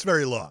doesn't last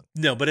very long.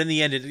 No, but in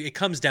the end, it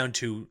comes down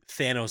to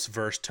Thanos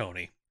versus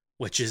Tony,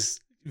 which is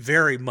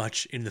very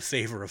much in the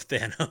favor of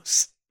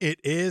Thanos. It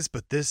is,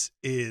 but this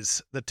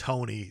is the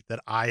Tony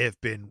that I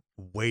have been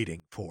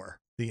waiting for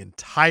the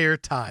entire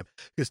time.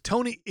 Because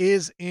Tony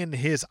is in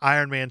his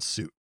Iron Man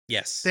suit.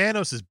 Yes.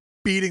 Thanos is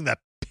beating the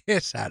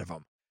piss out of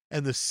him,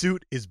 and the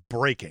suit is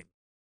breaking.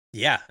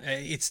 Yeah,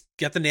 it's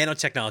got the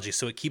nanotechnology,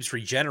 so it keeps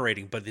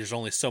regenerating, but there's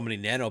only so many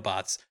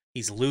nanobots.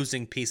 He's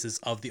losing pieces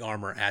of the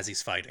armor as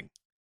he's fighting.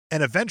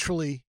 And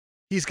eventually,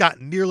 he's got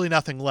nearly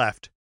nothing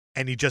left,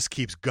 and he just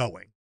keeps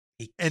going.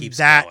 And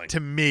that, going. To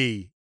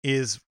me,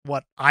 is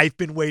what I've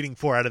been waiting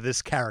for out of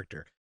this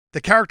character.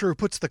 The character who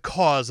puts the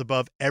cause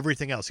above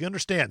everything else. He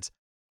understands,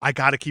 I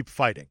got to keep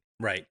fighting.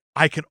 Right.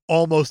 I can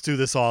almost do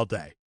this all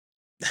day.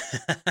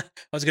 I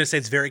was going to say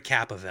it's very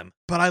Cap of him.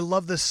 But I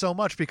love this so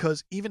much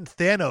because even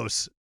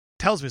Thanos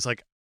tells me, it's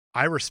like,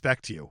 I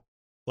respect you.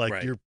 Like,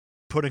 Right. You're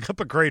putting up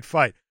a great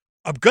fight.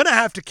 I'm going to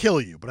have to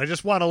kill you, but I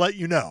just want to let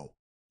you know.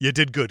 You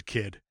did good,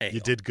 kid. Hey, you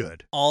did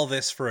good. All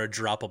this for a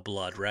drop of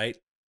blood, right?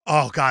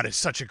 Oh, God, it's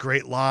such a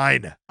great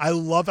line. I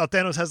love how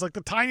Thanos has like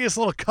the tiniest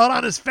little cut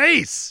on his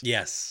face.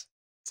 Yes.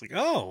 It's like,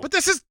 oh. But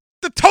this is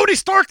the Tony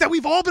Stark that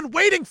we've all been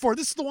waiting for.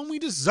 This is the one we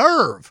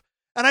deserve.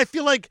 And I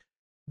feel like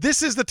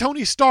this is the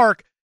Tony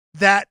Stark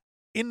that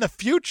in the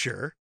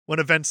future, when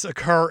events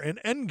occur in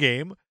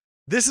Endgame,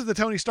 this is the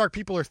Tony Stark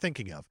people are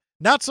thinking of.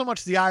 Not so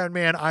much the Iron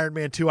Man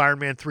 2, Iron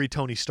Man 3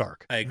 Tony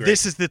Stark. I agree.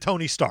 This is the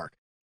Tony Stark.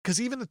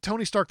 Because even the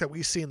Tony Stark that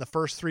we see in the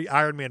first 3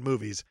 Iron Man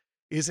movies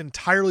is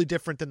entirely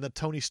different than the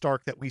Tony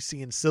Stark that we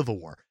see in Civil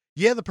War.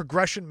 Yeah, the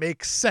progression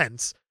makes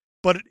sense,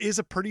 but it is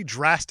a pretty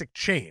drastic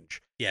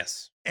change.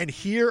 Yes. And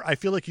here, I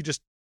feel like you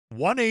just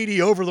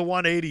 180 over the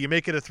 180, you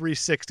make it a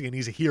 360, and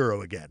he's a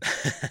hero again.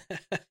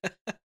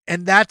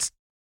 And that's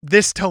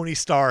this Tony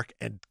Stark,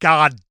 and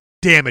God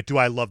damn it, do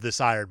I love this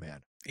Iron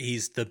Man.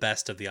 He's the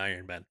best of the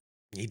Iron Men.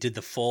 He did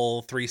the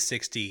full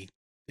 360,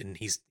 and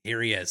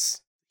here he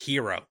is.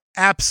 Hero.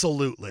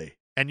 Absolutely.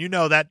 And you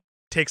know that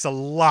takes a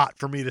lot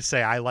for me to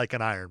say I like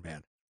an Iron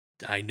Man.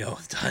 I know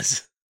it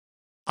does.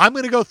 I'm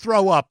going to go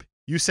throw up.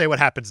 You say what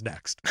happens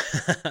next.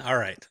 All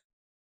right.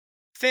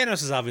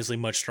 Thanos is obviously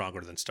much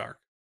stronger than Stark.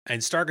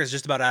 And Stark is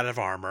just about out of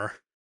armor.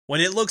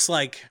 When it looks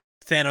like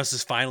Thanos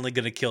is finally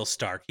going to kill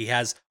Stark, he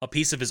has a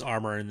piece of his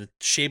armor in the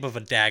shape of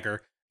a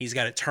dagger. He's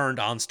got it turned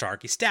on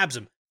Stark. He stabs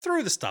him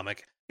through the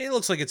stomach. It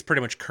looks like it's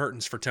pretty much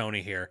curtains for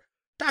Tony here.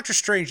 Doctor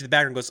Strange in the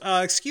background goes,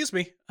 excuse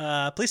me,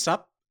 please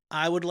stop.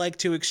 I would like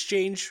to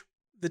exchange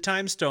the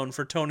time stone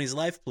for Tony's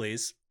life,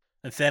 please.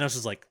 And Thanos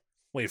is like,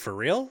 wait, for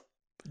real?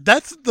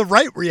 That's the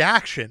right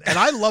reaction. And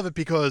I love it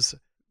because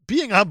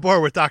being on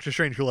board with Doctor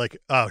Strange, you're like,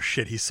 oh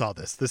shit, he saw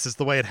this. This is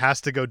the way it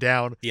has to go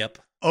down. Yep.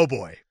 Oh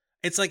boy.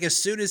 It's like as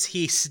soon as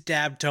he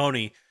stabbed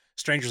Tony,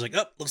 Strange was like,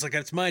 oh, looks like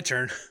it's my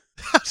turn.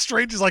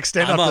 Strange is like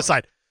standing I'm up up. the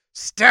side.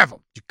 Stab him.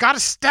 You gotta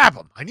stab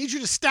him. I need you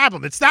to stab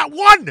him. It's that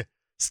one.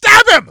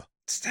 Stab him.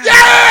 Stab.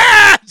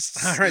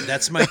 Yes! All right,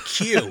 that's my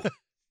cue.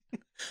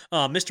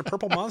 Mr.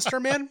 Purple Monster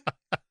Man?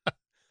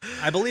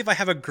 I believe I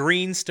have a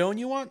green stone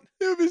you want?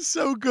 It would be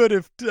so good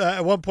if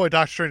at one point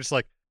Doctor Strange is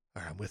like,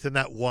 all right, I'm within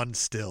that one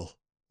still.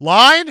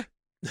 Line?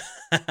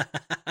 What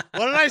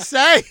did I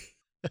say?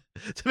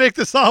 To make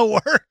this all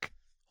work?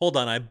 Hold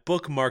on, I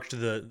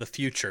bookmarked the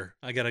future.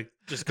 I gotta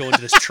just go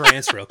into this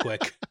trance real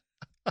quick.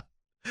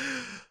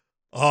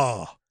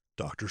 Oh,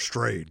 Doctor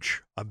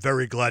Strange, I'm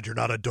very glad you're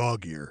not a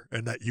dog ear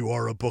and that you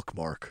are a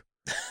bookmark.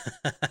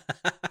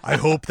 I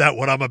hope that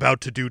what I'm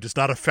about to do does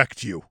not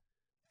affect you.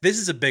 This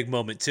is a big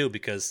moment, too,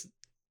 because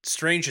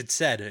Strange had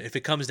said, if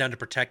it comes down to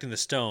protecting the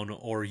stone,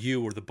 or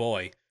you or the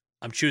boy,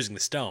 I'm choosing the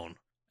stone.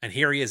 And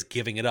here he is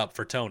giving it up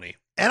for Tony.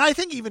 And I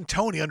think even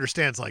Tony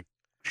understands, like,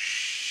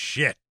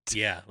 shit.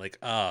 Yeah, like,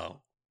 oh,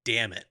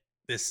 damn it.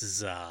 This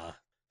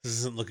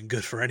isn't looking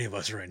good for any of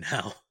us right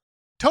now.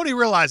 Tony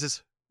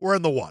realizes we're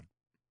in the one.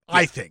 Yeah.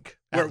 I think,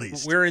 at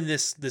least. We're in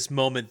this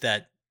moment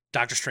that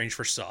Doctor Strange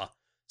foresaw.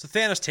 So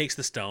Thanos takes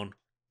the stone,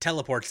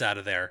 teleports out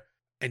of there,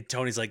 and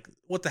Tony's like,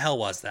 what the hell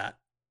was that?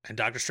 And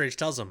Doctor Strange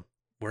tells him,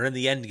 we're in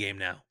the end game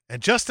now.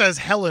 And just as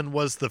Helen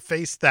was the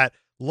face that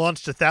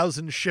launched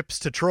 1,000 ships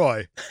to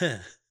Troy,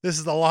 this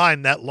is the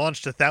line that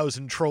launched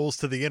 1,000 trolls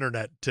to the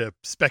internet to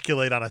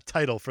speculate on a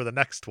title for the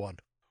next one.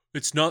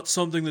 It's not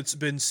something that's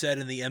been said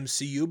in the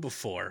MCU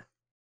before.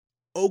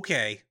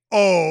 Okay.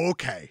 Oh,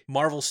 okay.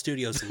 Marvel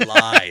Studios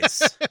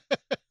lies.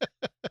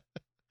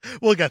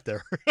 We'll get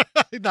there.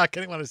 I'm not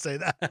kidding when I say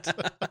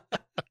that.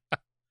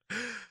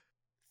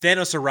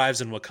 Thanos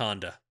arrives in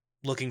Wakanda,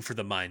 looking for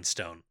the Mind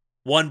Stone.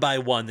 One by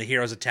one, the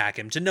heroes attack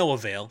him to no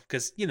avail,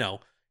 because,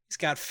 he's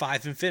got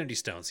 5 Infinity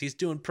Stones. He's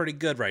doing pretty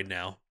good right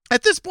now.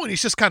 At this point,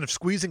 he's just kind of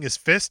squeezing his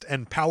fist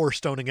and power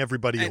stoning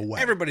everybody And away.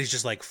 everybody's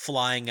just like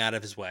flying out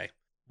of his way.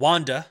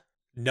 Wanda,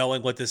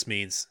 knowing what this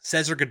means,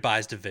 says her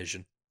goodbyes to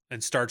Vision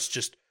and starts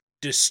just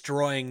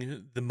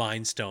destroying the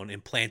Mind Stone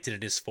implanted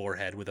in his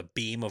forehead with a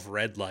beam of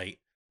red light.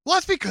 Well,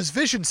 that's because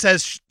Vision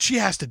says she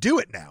has to do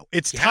it now.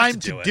 It's time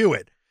to do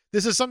it.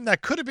 This is something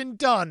that could have been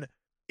done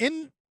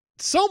in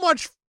so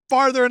much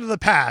farther into the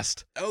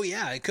past. Oh,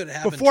 yeah, it could have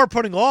happened. Before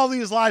putting all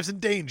these lives in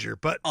danger.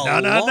 But no.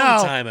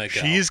 Time ago.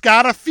 She's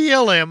got to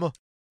feel him.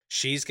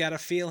 She's got to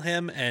feel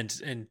him,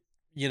 and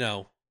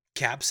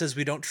Cap says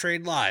we don't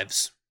trade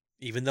lives,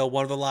 even though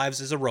one of the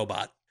lives is a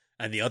robot,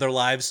 and the other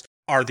lives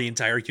are the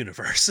entire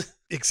universe.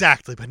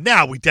 Exactly, but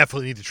now we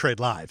definitely need to trade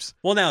lives.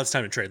 Well, now it's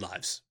time to trade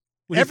lives.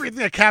 Everything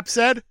that Cap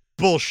said,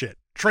 bullshit.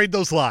 Trade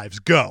those lives.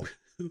 Go.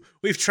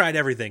 We've tried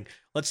everything.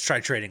 Let's try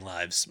trading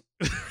lives.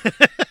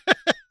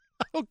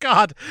 Oh,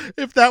 God.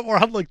 If that were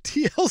on like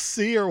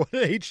TLC or what,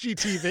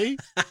 HGTV.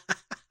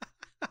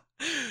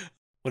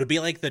 Would it be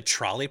like the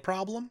trolley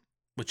problem?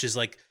 Which is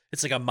like,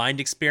 it's like a mind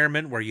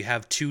experiment where you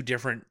have two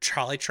different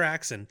trolley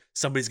tracks and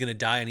somebody's going to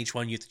die and each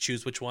one you have to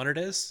choose which one it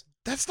is?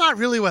 That's not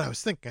really what I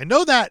was thinking. I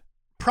know that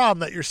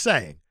problem that you're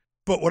saying,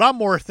 but what I'm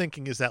more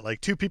thinking is that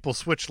like two people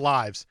switch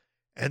lives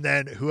and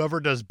then whoever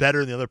does better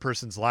in the other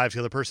person's lives,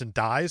 the other person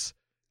dies.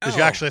 Because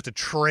you actually have to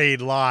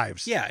trade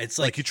lives. Yeah, it's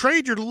like you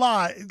trade your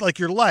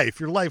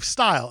your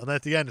lifestyle, and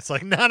at the end it's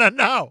like,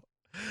 no.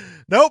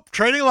 Nope,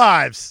 trading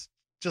lives.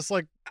 Just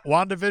like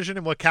WandaVision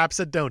and what Cap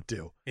said don't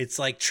do. It's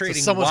like trading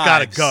so someone's got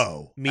to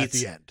go at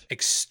the end.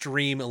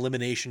 Extreme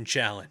Elimination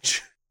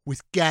Challenge.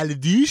 With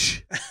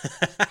Galadush?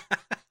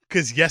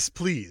 Because yes,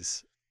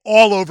 please.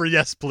 All over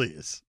yes,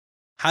 please.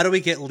 How do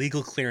we get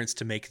legal clearance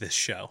to make this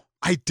show?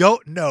 I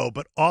don't know,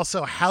 but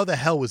also how the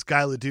hell was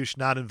Guy Ledouche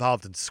not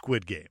involved in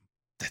Squid Game?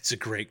 That's a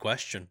great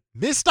question.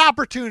 Missed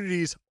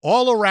opportunities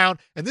all around,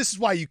 and this is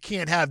why you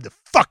can't have the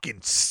fucking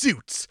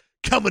suits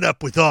coming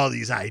up with all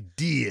these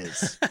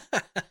ideas.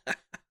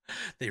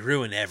 They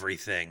ruin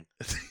everything.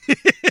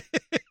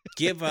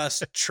 Give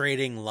us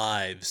trading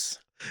lives.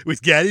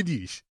 With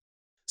Galadush.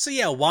 So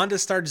yeah, Wanda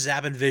starts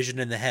zapping Vision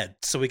in the head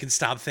so we can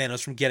stop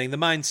Thanos from getting the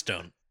Mind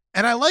Stone.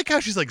 And I like how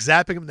she's like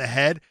zapping him in the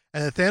head,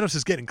 and then Thanos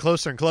is getting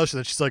closer and closer, and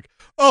then she's like,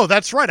 oh,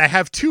 that's right, I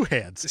have two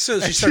hands. So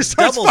and she starts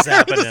double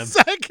zapping him.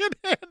 Second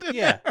hand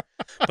yeah.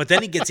 But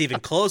then he gets even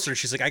closer, and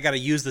she's like, I gotta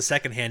use the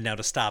second hand now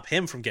to stop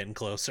him from getting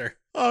closer.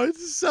 Oh,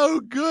 it's so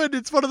good.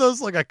 It's one of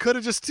those, like, I could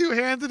have just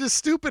two-handed his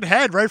stupid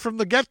head right from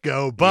the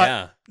get-go,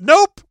 but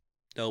Nope.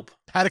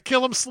 Had to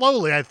kill him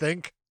slowly, I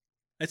think.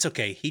 It's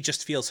okay, he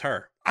just feels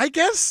her. I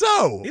guess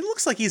so. He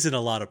looks like he's in a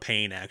lot of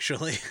pain,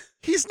 actually.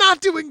 He's not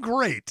doing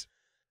great.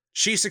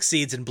 She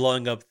succeeds in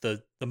blowing up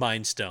the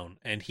Mind Stone,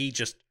 and he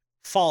just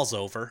falls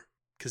over,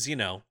 because, you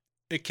know,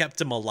 it kept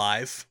him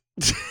alive.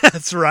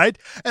 That's right.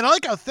 And I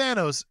like how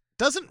Thanos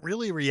doesn't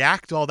really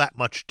react all that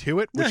much to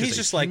it, which is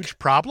just a huge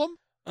problem.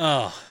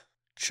 Oh,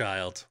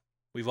 child.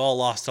 We've all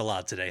lost a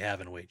lot today,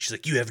 haven't we? She's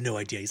like, you have no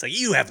idea. He's like,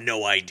 you have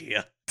no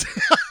idea.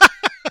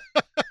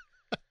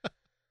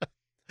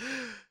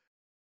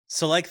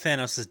 So like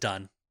Thanos has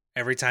done,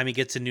 every time he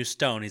gets a new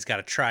stone, he's got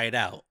to try it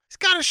out. He's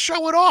got to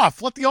show it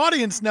off. Let the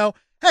audience know,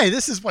 hey,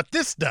 this is what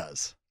this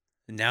does.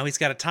 And now he's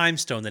got a time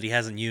stone that he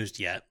hasn't used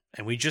yet,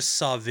 and we just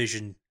saw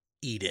Vision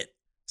eat it.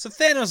 So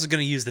Thanos is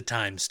going to use the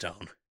time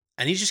stone,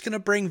 and he's just going to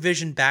bring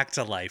Vision back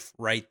to life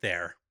right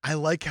there. I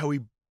like how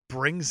he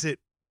brings it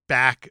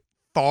back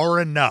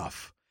far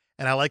enough,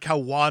 and I like how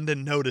Wanda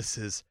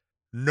notices,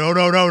 no.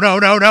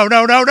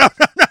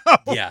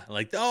 Yeah,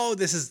 like, oh,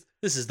 this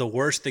is the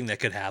worst thing that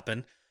could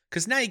happen,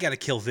 because now you got to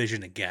kill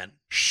Vision again.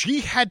 She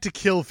had to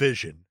kill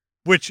Vision,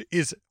 which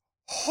is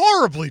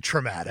horribly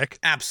traumatic.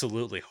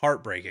 Absolutely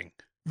heartbreaking.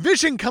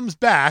 Vision comes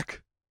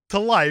back to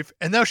life,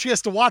 and now she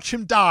has to watch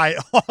him die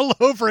all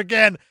over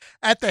again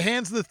at the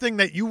hands of the thing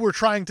that you were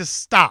trying to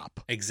stop.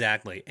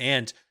 Exactly.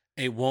 And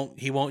he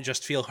won't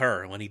just feel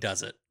her when he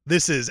does it.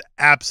 This is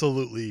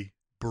absolutely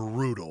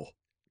brutal.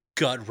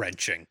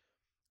 Gut-wrenching.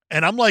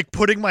 And I'm like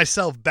putting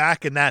myself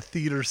back in that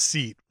theater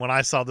seat when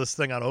I saw this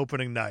thing on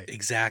opening night.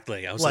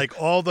 Exactly. I was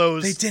like all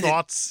those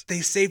thoughts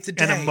they saved the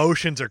day. And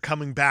emotions are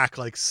coming back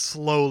like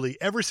slowly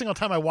every single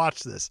time I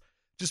watch this.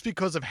 Just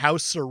because of how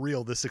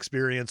surreal this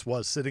experience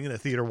was sitting in a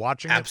theater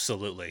watching it.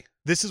 Absolutely.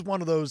 This is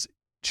one of those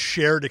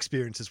shared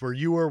experiences where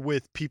you are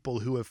with people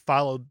who have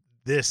followed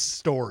this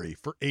story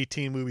for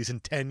 18 movies in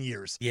 10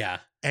 years. Yeah.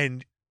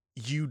 And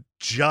you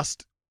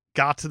just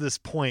got to this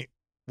point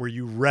where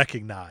you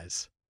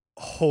recognize,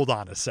 hold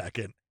on a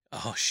second.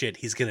 Oh shit,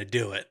 he's going to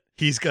do it.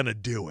 He's going to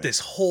do it. This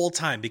whole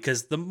time,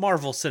 because the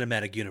Marvel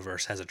Cinematic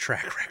Universe has a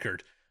track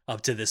record up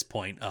to this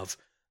point of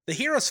the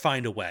heroes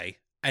find a way.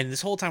 And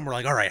this whole time we're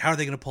like, all right, how are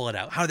they going to pull it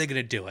out? How are they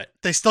going to do it?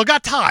 They still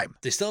got time.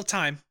 They still have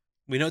time.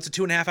 We know it's a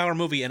 2.5 hour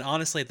movie. And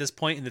honestly, at this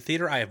point in the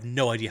theater, I have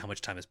no idea how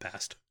much time has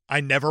passed. I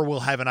never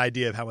will have an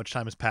idea of how much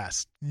time has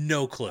passed.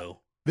 No clue.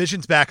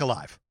 Vision's back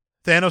alive.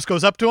 Thanos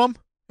goes up to him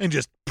and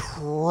just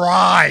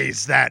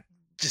pries that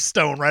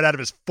stone right out of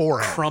his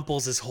forehead.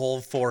 Crumples his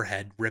whole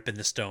forehead, ripping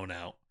the stone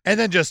out. And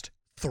then just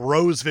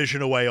throws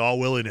Vision away all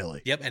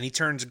willy-nilly. Yep, and he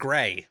turns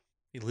gray.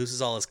 He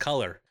loses all his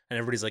color. And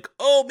everybody's like,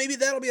 oh, maybe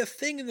that'll be a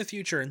thing in the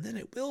future. And then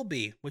it will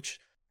be, which,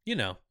 you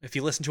know, if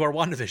you listen to our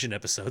WandaVision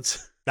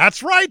episodes.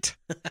 That's right.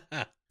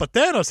 But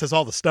Thanos has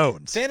all the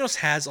stones. Thanos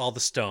has all the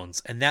stones.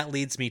 And that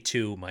leads me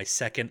to my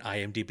second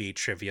IMDb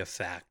trivia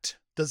fact.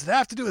 Does it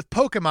have to do with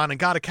Pokemon and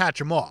gotta catch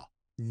 'em all?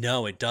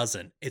 No, it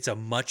doesn't. It's a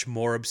much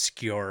more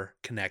obscure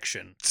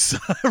connection.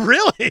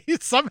 Really?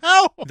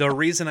 Somehow? The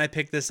reason I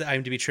picked this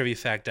IMDb trivia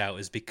fact out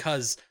is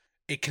because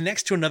it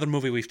connects to another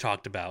movie we've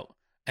talked about.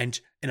 And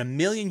in a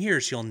million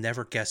years, you'll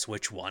never guess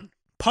which one.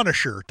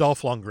 Punisher,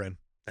 Dolph Lundgren.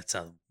 That's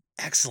an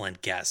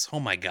excellent guess. Oh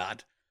my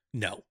god.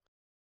 No.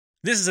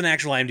 This is an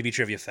actual IMDb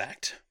trivia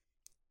fact.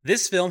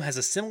 This film has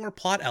a similar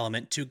plot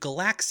element to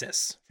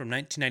Galaxis from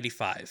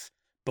 1995.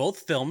 Both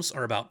films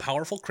are about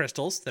powerful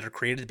crystals that are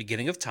created at the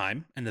beginning of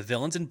time, and the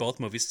villains in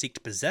both movies seek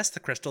to possess the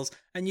crystals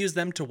and use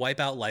them to wipe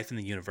out life in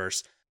the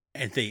universe,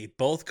 and they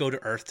both go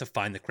to Earth to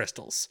find the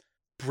crystals.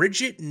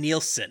 Bridget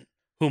Nielsen,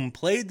 whom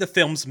played the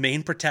film's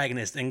main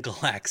protagonist in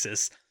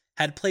Galaxis,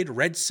 had played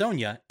Red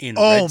Sonja in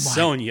Red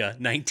Sonja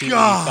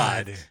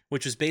 1985,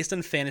 which was based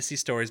on fantasy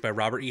stories by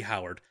Robert E.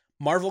 Howard.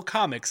 Marvel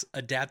Comics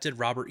adapted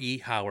Robert E.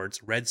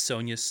 Howard's Red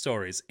Sonja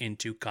stories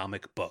into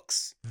comic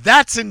books.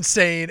 That's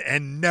insane,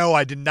 and no,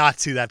 I did not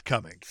see that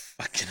coming.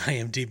 Fucking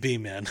IMDb,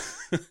 man.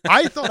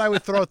 I thought I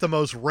would throw out the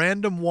most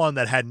random one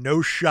that had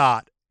no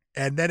shot,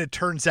 and then it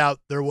turns out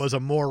there was a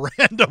more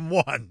random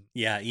one.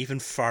 Yeah, even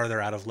farther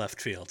out of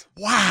left field.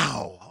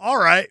 Wow. All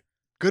right.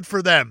 Good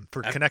for them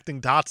for connecting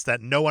dots that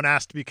no one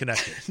asked to be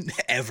connected.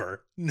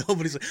 Ever.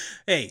 Nobody's like,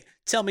 hey,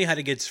 tell me how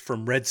to get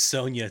from Red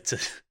Sonja to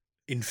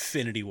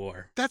Infinity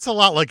War. That's a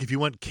lot like if you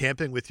went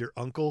camping with your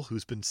uncle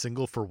who's been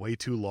single for way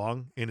too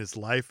long in his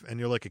life, and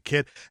you're like a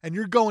kid, and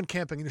you're going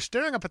camping and you're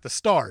staring up at the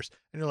stars,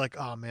 and you're like,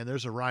 oh man,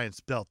 there's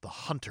Orion's belt, the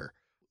hunter,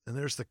 and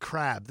there's the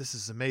crab. This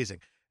is amazing.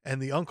 And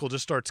the uncle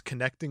just starts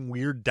connecting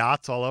weird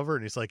dots all over,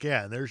 and he's like,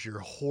 yeah, and there's your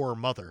whore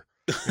mother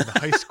in the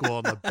high school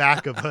on the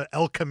back of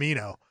El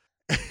Camino.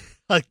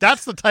 Like,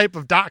 that's the type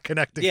of dot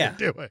connecting you're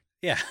doing.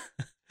 Yeah.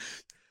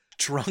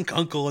 Drunk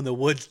uncle in the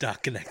woods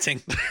dot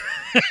connecting.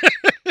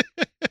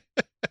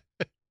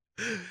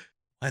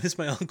 Why does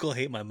my uncle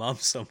hate my mom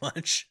so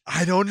much?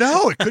 I don't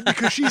know. It could be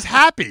because she's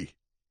happy.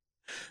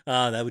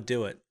 That would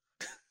do it.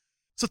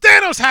 So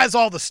Thanos has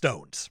all the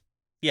stones.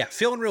 Yeah,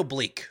 feeling real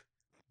bleak.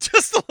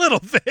 Just a little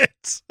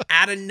bit.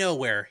 Out of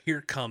nowhere, here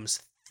comes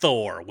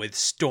Thor with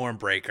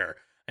Stormbreaker.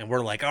 And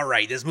we're like, all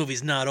right, this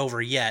movie's not over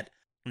yet.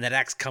 And that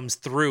axe comes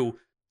through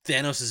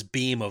Thanos'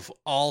 beam of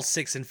all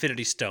 6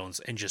 Infinity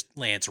Stones and just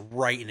lands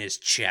right in his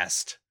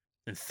chest.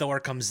 And Thor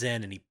comes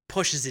in and he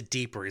pushes it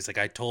deeper. He's like,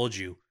 I told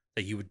you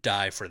that you would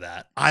die for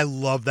that. I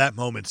love that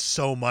moment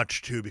so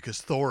much, too, because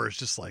Thor is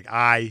just like,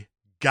 I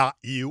got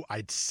you.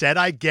 I said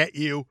I'd get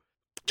you.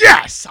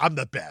 Yes, I'm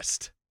the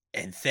best.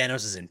 And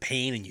Thanos is in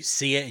pain, and you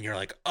see it, and you're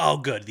like, oh,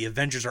 good, the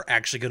Avengers are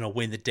actually going to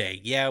win the day.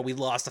 Yeah, we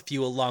lost a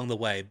few along the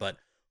way, but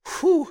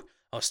whew,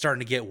 I was starting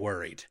to get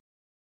worried.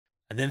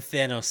 And then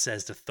Thanos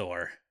says to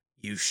Thor,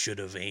 you should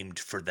have aimed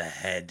for the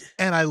head.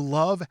 And I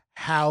love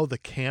how the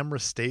camera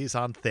stays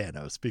on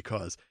Thanos,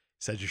 because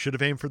he says you should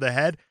have aimed for the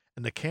head,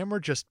 and the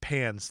camera just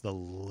pans the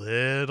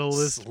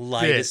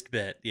slightest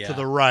bit to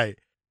the right,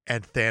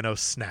 and Thanos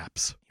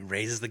snaps. He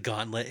raises the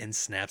gauntlet and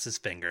snaps his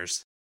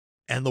fingers.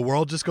 And the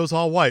world just goes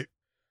all white.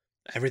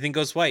 Everything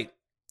goes white.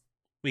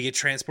 We get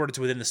transported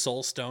to within the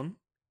Soul Stone,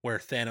 where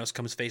Thanos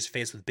comes face to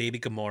face with baby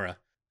Gamora.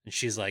 And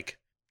she's like,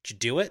 did you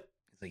do it?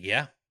 He's like,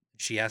 yeah.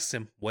 She asks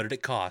him, what did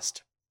it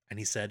cost? And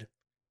he said,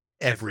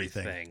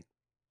 everything.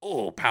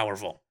 Oh,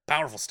 powerful.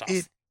 Powerful stuff.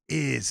 It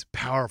is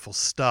powerful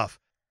stuff.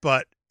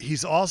 But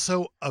he's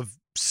also a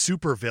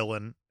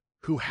supervillain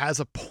who has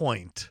a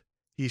point.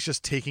 He's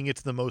just taking it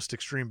to the most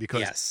extreme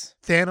because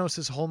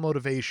Thanos' whole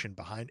motivation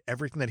behind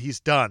everything that he's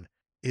done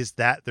is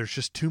that there's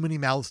just too many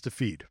mouths to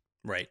feed.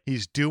 Right.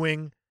 He's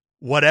doing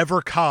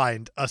whatever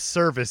kind a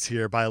service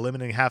here by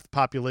eliminating half the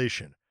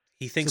population.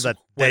 He thinks so that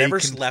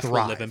whatever's left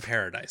will live in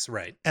paradise.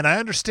 Right. And I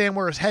understand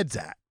where his head's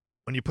at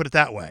when you put it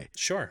that way.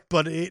 Sure.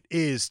 But it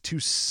is to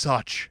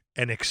such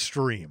an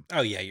extreme.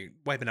 Oh, yeah. You're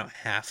wiping out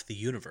half the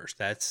universe.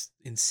 That's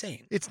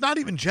insane. It's not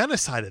even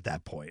genocide at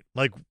that point.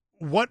 Like,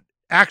 what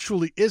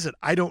actually is it?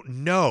 I don't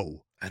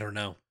know. I don't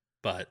know.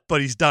 But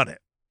he's done it.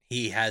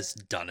 He has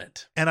done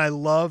it. And I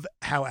love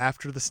how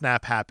after the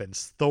snap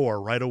happens,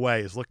 Thor right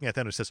away is looking at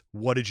Thanos and says,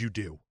 what did you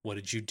do? What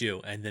did you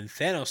do? And then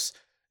Thanos,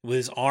 with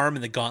his arm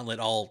and the gauntlet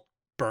all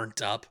burnt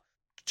up,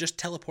 just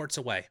teleports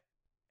away.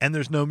 And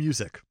there's no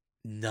music.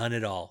 None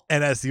at all.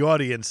 And as the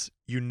audience,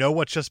 you know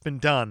what's just been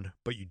done,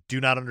 but you do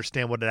not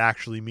understand what it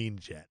actually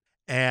means yet.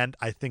 And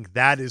I think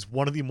that is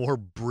one of the more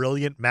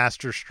brilliant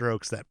master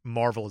strokes that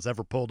Marvel has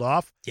ever pulled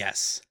off.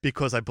 Yes.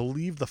 Because I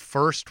believe the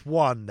first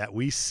one that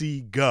we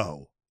see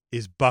go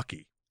is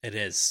Bucky. It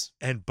is.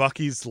 And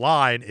Bucky's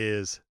line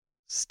is,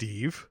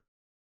 Steve.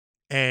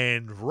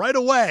 And right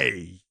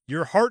away,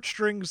 your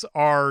heartstrings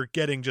are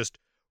getting just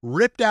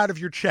ripped out of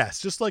your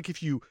chest. Just like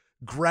if you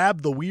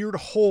grab the weird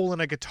hole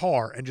in a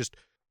guitar and just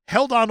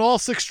held on all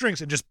 6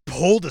 strings and just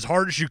pulled as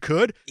hard as you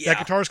could, that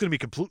guitar is going to be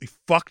completely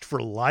fucked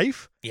for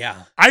life.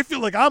 Yeah. I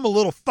feel like I'm a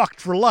little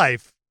fucked for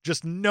life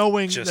just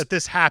knowing that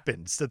this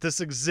happens, that this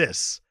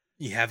exists.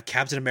 You have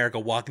Captain America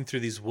walking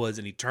through these woods,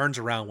 and he turns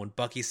around when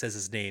Bucky says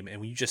his name,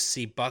 and you just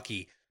see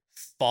Bucky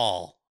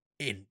fall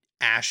in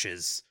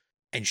ashes,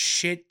 and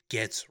shit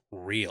gets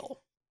real.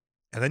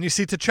 And then you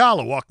see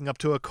T'Challa walking up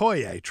to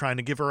Okoye, trying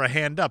to give her a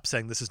hand up,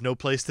 saying this is no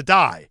place to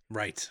die.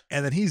 Right.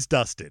 And then he's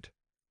dusted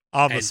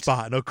on the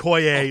spot. And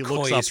Okoye's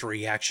looks up.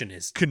 Reaction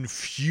is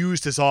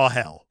confused as all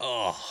hell.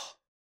 Oh.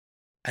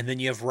 And then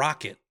you have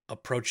Rocket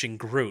approaching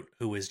Groot,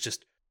 who is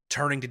just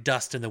turning to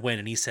dust in the wind,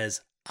 and he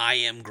says, "I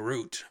am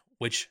Groot,"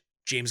 which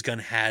James Gunn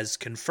has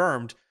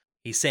confirmed.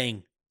 He's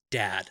saying,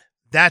 "Dad."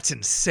 That's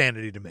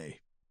insanity to me.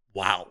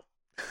 Wow.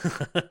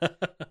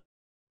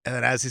 And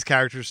then as these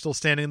characters are still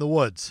standing in the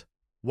woods,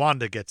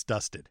 Wanda gets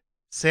dusted.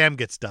 Sam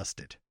gets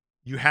dusted.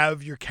 You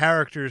have your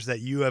characters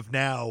that you have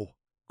now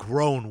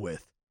grown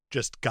with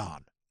just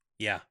gone.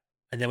 Yeah.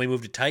 And then we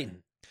move to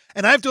Titan.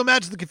 And I have to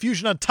imagine the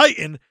confusion on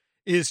Titan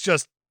is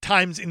just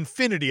times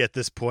infinity at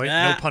this point,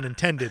 no pun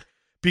intended,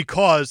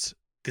 because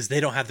they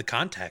don't have the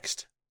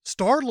context.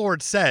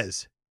 Star-Lord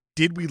says,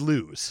 "Did we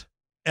lose?"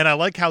 And I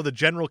like how the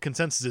general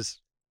consensus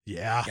is,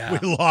 yeah, we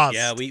lost.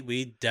 Yeah,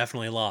 we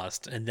definitely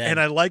lost. And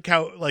I like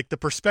how the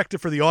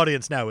perspective for the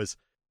audience now is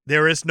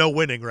there is no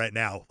winning right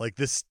now. Like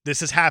this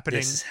is happening.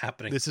 This is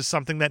happening. This is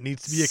something that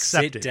needs to be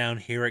accepted. Sit down,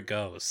 here it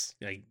goes.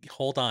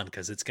 Hold on,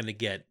 because it's going to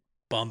get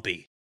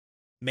bumpy.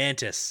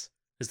 Mantis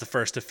is the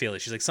first to feel it.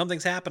 She's like,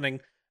 something's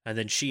happening, and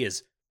then she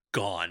is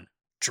gone.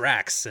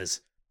 Drax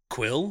says,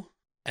 "Quill?"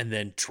 And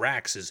then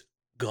Drax is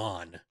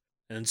gone.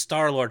 And then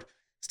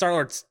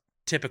Star-Lord's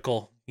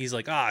typical. He's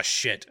like, "Ah,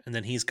 shit," and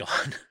then he's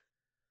gone.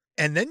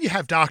 And then you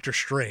have Doctor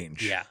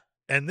Strange. Yeah.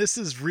 And this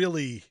is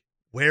really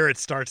where it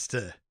starts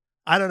to,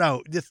 I don't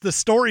know, the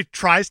story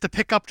tries to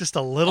pick up just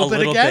a little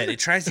bit again. It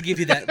tries to give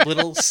you that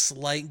little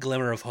slight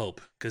glimmer of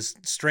hope, because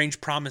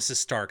Strange promises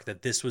Stark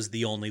that this was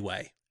the only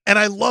way. And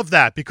I love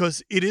that,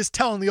 because it is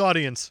telling the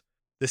audience,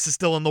 this is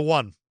still in the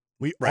one.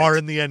 We are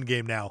in the end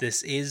game now.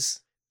 This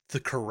is the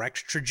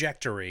correct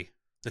trajectory.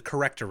 The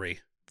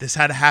correctory. This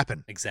had to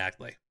happen.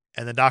 Exactly.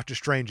 And then Doctor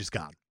Strange is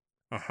gone.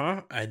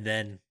 And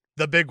then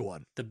the big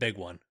one.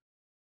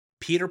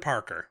 Peter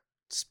Parker,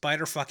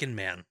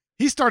 Spider-fucking-Man.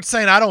 He starts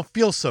saying, "I don't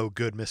feel so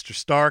good, Mr.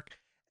 Stark."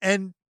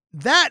 And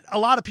that a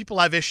lot of people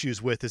have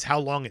issues with is how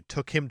long it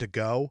took him to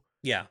go.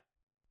 Yeah.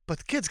 But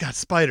the kid's got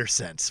spider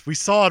sense. We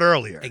saw it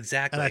earlier.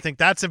 Exactly. And I think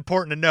that's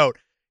important to note.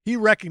 He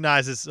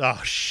recognizes,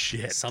 oh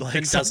shit,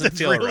 something's doesn't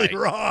feel really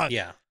wrong.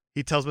 Yeah.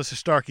 He tells Mr.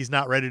 Stark he's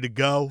not ready to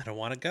go. I don't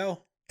want to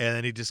go. And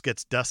then he just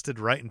gets dusted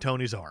right in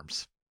Tony's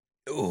arms.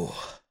 Ooh.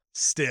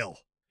 Still,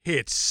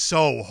 hits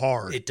so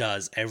hard. It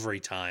does every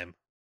time.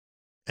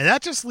 And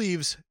that just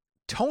leaves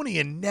Tony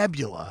and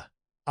Nebula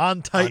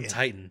on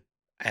Titan.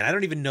 And I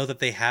don't even know that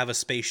they have a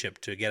spaceship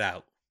to get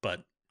out,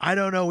 but I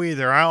don't know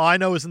either. All I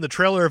know is in the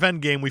trailer of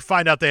Endgame, we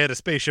find out they had a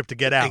spaceship to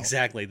get out.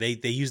 Exactly.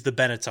 They used the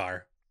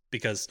Benatar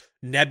because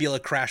Nebula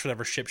crashed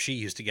whatever ship she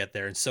used to get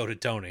there, and so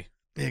did Tony.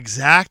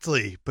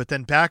 Exactly. But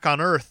then back on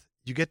Earth,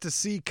 you get to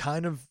see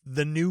kind of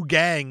the new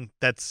gang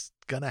that's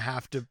going to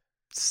have to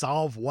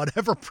solve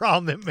whatever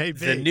problem it may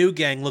be. The new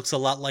gang looks a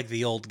lot like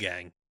the old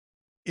gang.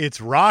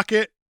 It's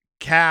Rocket,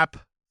 Cap,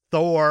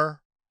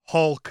 Thor,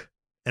 Hulk,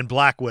 and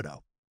Black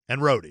Widow,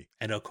 and Rhodey.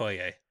 And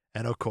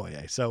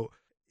Okoye. So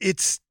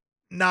it's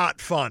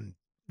not fun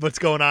what's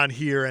going on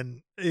here,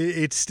 and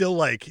it's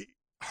still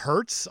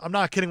hurts. I'm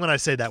not kidding when I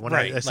say that. When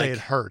I say it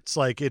hurts.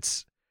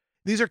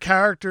 These are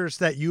characters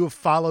that you have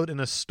followed in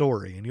a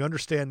story, and you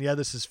understand,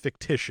 this is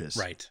fictitious.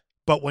 Right.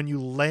 But when you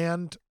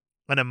land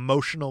an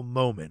emotional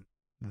moment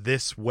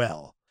this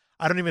well,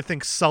 I don't even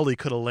think Sully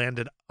could have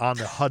landed on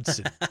the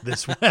Hudson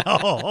this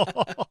well.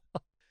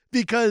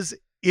 Because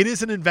it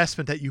is an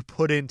investment that you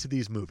put into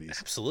these movies.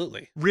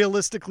 Absolutely.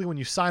 Realistically, when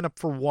you sign up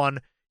for one,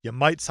 you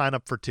might sign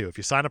up for two. If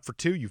you sign up for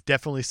two, you've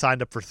definitely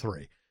signed up for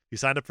three. If you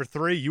signed up for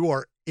three, you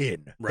are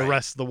in the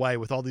rest of the way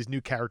with all these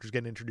new characters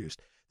getting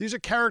introduced. These are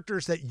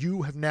characters that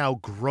you have now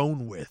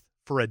grown with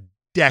for a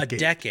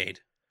decade.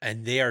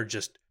 And they are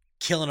just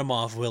killing them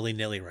off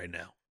willy-nilly right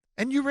now.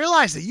 And you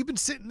realize that you've been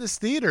sitting in this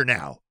theater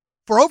now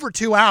for over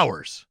 2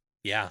 hours.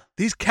 Yeah.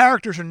 These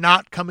characters are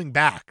not coming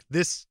back.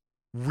 This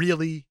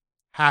really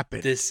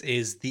happened. This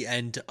is the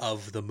end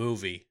of the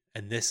movie,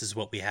 and this is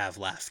what we have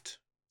left.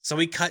 So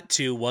we cut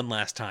to, one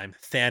last time,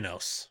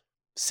 Thanos,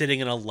 sitting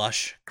in a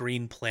lush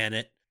green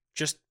planet,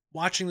 just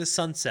watching the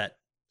sunset,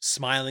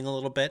 smiling a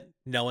little bit,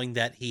 knowing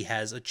that he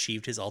has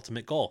achieved his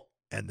ultimate goal.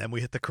 And then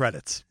we hit the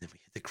credits.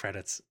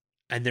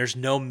 And there's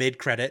no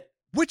mid-credit.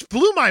 Which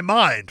blew my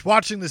mind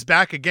watching this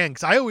back again,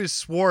 because I always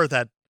swore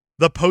that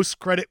the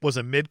post-credit was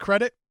a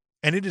mid-credit,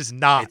 and it is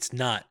not. It's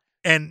not.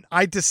 And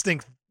I just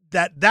think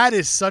that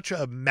is such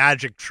a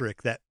magic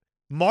trick that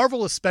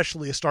Marvel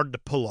especially has started to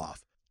pull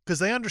off, because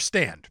they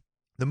understand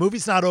the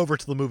movie's not over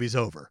till the movie's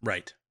over.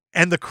 Right.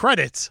 And the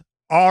credits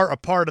are a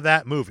part of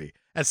that movie.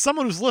 As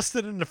someone who's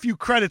listed in a few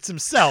credits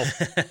himself,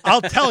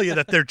 I'll tell you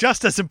that they're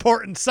just as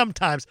important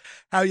sometimes,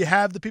 how you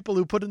have the people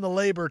who put in the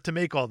labor to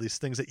make all these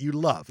things that you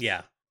love.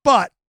 Yeah.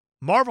 But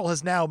Marvel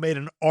has now made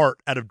an art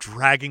out of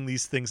dragging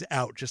these things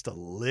out just a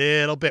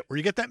little bit, where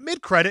you get that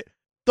mid-credit.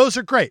 Those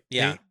are great.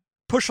 Yeah. They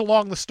push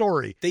along the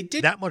story They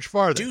did that much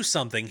farther. do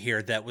something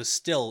here that was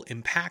still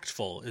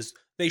impactful, is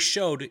they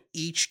showed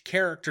each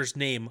character's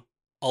name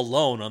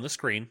alone on the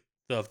screen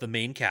of the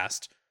main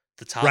cast,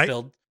 the top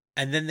build,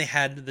 and then they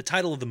had the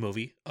title of the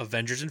movie,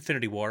 Avengers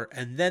Infinity War,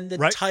 and then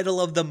the title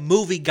of the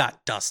movie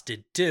got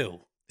dusted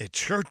too. It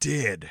sure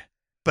did.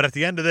 But at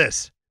the end of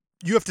this,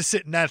 you have to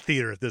sit in that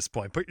theater at this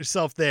point. Put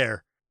yourself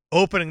there.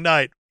 Opening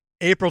night,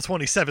 April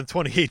 27th,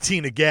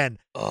 2018 again.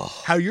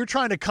 Oh, How you're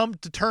trying to come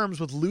to terms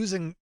with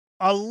losing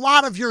a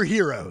lot of your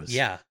heroes.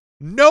 yeah.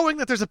 Knowing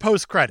that there's a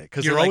post-credit,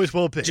 because there You're like, always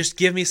will be. Just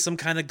give me some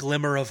kind of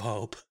glimmer of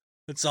hope.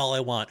 That's all I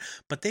want.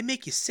 But they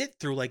make you sit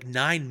through like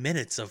 9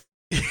 minutes of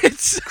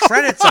It's so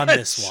credits on much.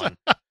 this one.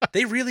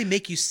 They really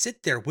make you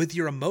sit there with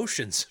your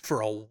emotions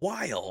for a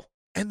while.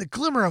 And the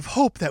glimmer of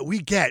hope that we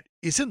get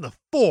is in the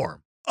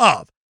form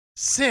of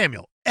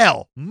Samuel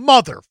L.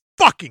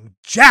 Motherfucking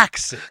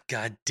Jackson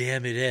God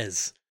damn it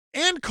is.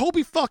 and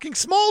Colby fucking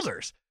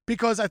Smulders.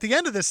 Because at the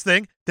end of this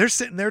thing, they're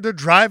sitting there, they're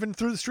driving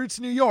through the streets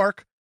of New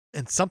York,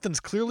 and something's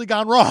clearly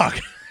gone wrong.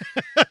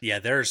 Yeah,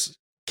 there's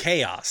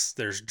chaos.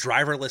 There's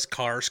driverless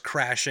cars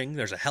crashing.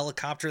 There's a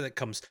helicopter that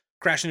comes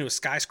crashing into a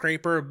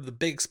skyscraper. The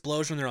big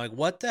explosion. They're like,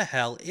 what the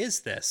hell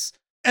is this?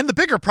 And the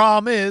bigger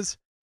problem is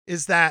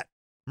that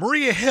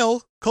Maria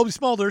Hill, Colby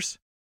Smulders,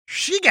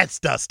 she gets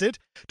dusted,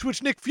 to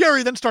which Nick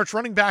Fury then starts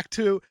running back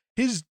to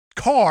his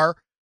car,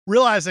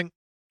 realizing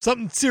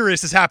something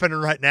serious is happening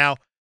right now.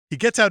 He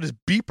gets out his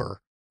beeper,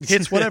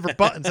 hits whatever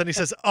buttons, and he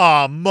says,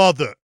 "Ah,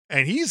 mother,"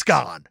 and he's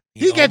gone.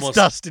 He gets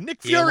dusted.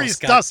 Nick Fury is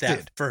dusted.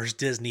 That first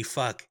Disney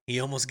fuck. He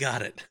almost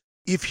got it.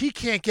 If he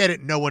can't get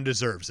it, no one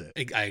deserves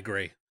it. I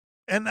agree.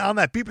 And on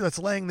that beeper that's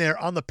laying there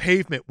on the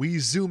pavement, we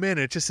zoom in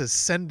and it just says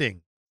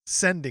sending,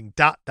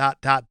 dot, dot,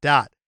 dot,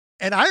 dot.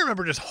 And I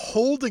remember just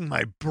holding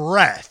my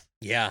breath.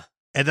 Yeah.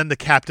 And then the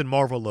Captain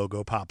Marvel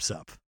logo pops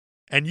up.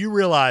 And you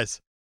realize,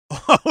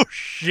 oh,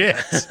 shit.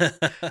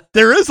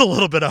 There is a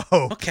little bit of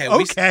hope. Okay.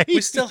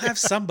 We still have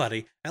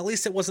somebody. At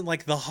least it wasn't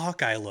like the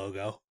Hawkeye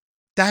logo.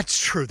 That's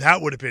true.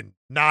 That would have been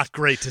not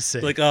great to see.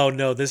 Like, oh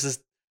no, this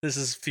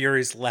is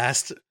Fury's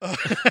last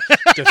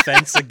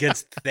defense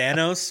against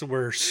Thanos.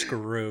 We're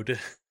screwed.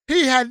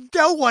 He had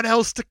no one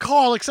else to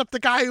call except the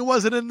guy who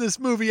wasn't in this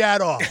movie at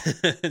all.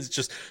 It's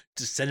just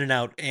sending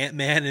out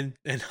Ant-Man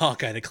and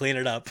Hawkeye to clean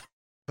it up.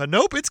 But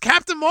nope, it's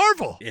Captain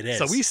Marvel. It is.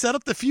 So we set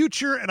up the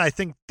future, and I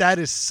think that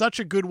is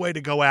such a good way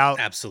to go out.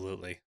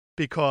 Absolutely.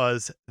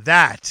 Because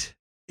that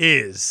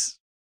is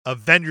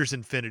Avengers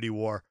Infinity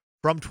War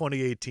from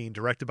 2018,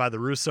 directed by the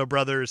Russo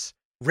brothers.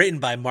 Written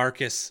by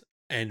Marcus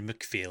and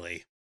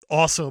McFeely.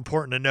 Also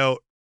important to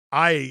note,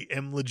 I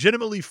am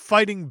legitimately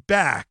fighting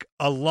back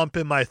a lump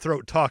in my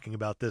throat talking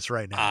about this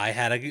right now. I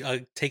had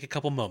to take a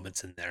couple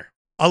moments in there.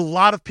 A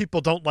lot of people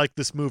don't like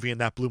this movie,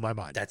 and that blew my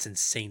mind. That's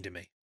insane to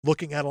me.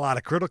 Looking at a lot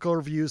of critical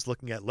reviews,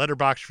 looking at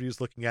Letterboxd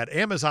reviews, looking at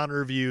Amazon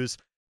reviews,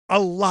 a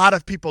lot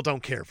of people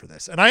don't care for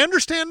this. And I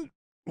understand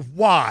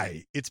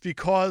why. It's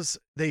because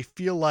they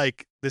feel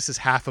like this is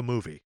half a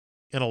movie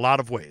in a lot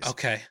of ways.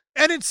 Okay.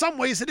 And in some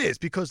ways it is,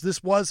 because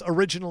this was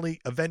originally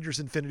Avengers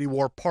Infinity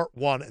War Part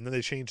 1, and then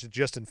they changed it to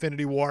just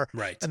Infinity War.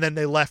 Right. And then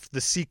they left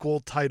the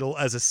sequel title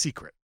as a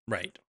secret.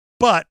 Right.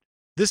 But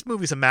this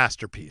movie's a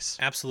masterpiece.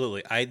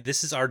 Absolutely.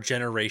 This is our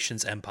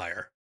generation's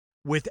Empire.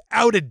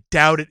 Without a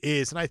doubt it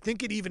is. And I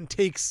think it even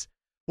takes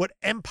what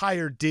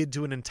Empire did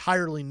to an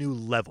entirely new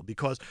level,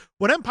 because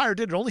what Empire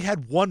did, it only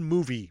had one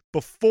movie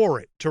before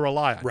it to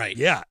rely on. Right.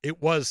 Yeah,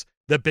 it was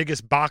the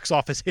biggest box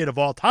office hit of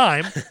all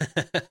time.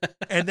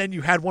 And then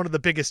you had one of the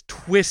biggest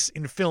twists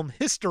in film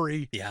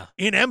history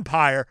in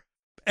Empire.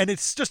 And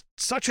it's just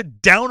such a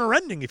downer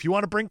ending if you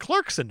want to bring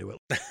Clerks into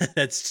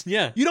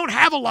it. You don't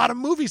have a lot of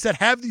movies that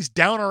have these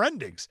downer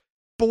endings.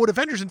 But what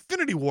Avengers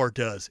Infinity War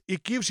does,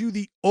 it gives you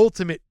the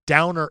ultimate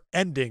downer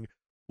ending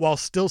while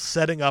still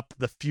setting up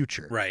the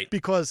future. Right.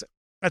 Because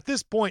at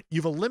this point,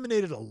 you've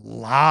eliminated a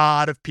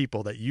lot of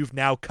people that you've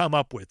now come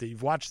up with, that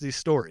you've watched these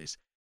stories.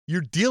 You're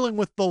dealing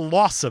with the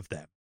loss of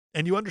them.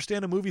 And you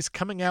understand a movie's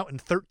coming out in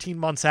 13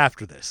 months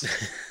after this.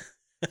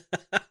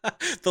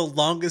 The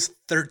longest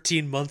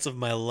 13 months of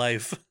my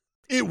life.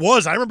 It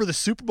was. I remember the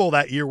Super Bowl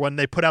that year when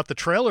they put out the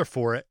trailer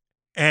for it.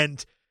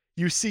 And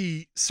you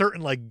see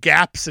certain like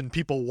gaps in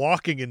people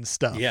walking and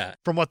stuff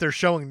from what they're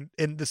showing.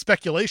 And the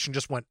speculation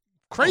just went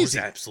crazy.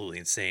 It was absolutely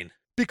insane.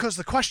 Because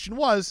the question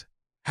was,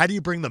 how do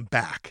you bring them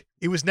back?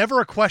 It was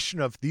never a question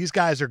of these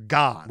guys are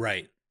gone.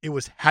 Right. It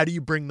was, how do you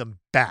bring them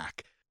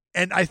back?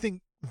 And I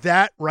think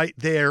that right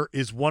there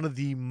is one of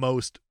the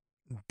most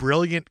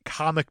brilliant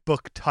comic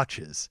book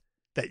touches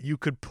that you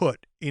could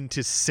put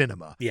into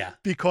cinema. Yeah.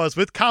 Because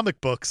with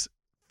comic books,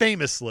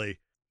 famously,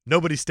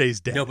 nobody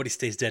stays dead. Nobody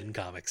stays dead in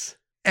comics.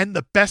 And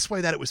the best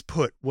way that it was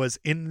put was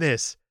in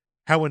this,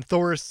 how when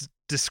Thor is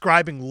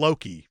describing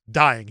Loki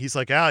dying, he's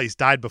like, he's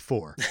died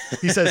before.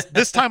 He says,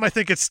 this time I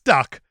think it's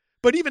stuck.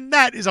 But even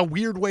that is a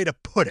weird way to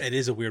put it. It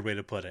is a weird way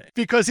to put it.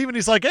 Because even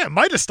he's like, it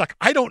might have stuck.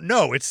 I don't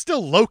know. It's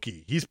still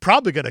Loki. He's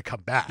probably going to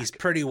come back. He's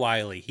pretty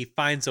wily. He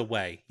finds a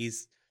way.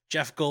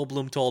 Jeff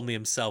Goldblum told me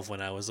himself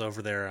when I was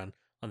over there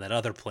on that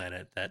other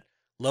planet that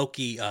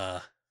Loki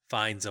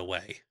finds a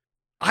way.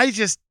 I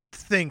just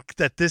think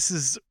that this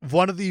is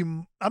one of the,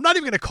 I'm not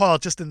even going to call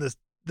it just in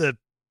the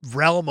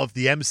realm of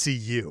the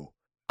MCU.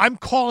 I'm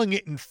calling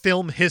it in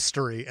film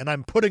history, and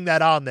I'm putting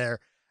that on there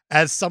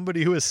as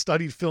somebody who has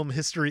studied film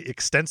history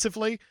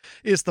extensively.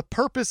 Is the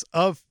purpose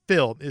of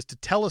film is to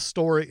tell a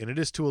story, and it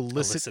is to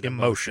elicit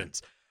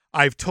emotions.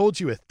 I've told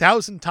you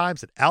 1,000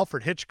 times that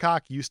Alfred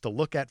Hitchcock used to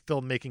look at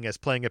filmmaking as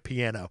playing a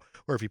piano,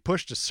 where if he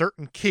pushed a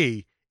certain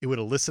key, it would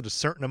elicit a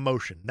certain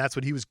emotion. That's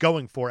what he was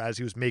going for as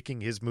he was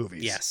making his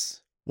movies.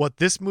 Yes. What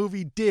this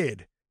movie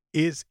did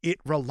is it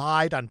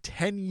relied on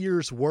 10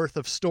 years worth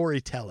of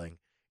storytelling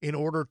in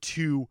order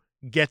to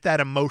get that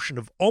emotion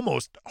of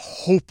almost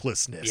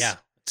hopelessness. Yeah.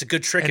 It's a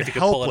good trick and if you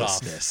can pull it off.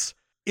 helplessness.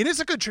 It is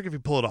a good trick if you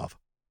pull it off,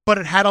 but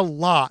it had a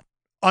lot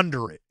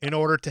under it in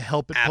order to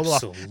help it pull it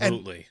off.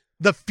 Absolutely. And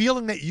the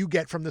feeling that you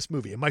get from this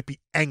movie, it might be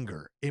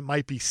anger, it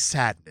might be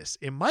sadness,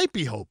 it might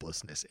be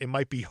hopelessness, it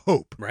might be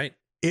hope. Right.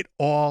 It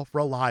all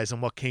relies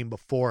on what came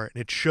before it,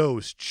 and it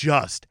shows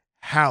just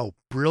how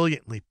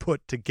brilliantly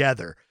put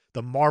together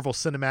the Marvel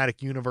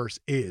Cinematic Universe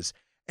is,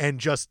 and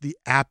just the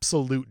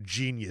absolute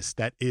genius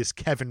that is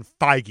Kevin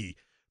Feige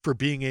for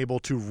being able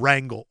to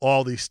wrangle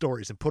all these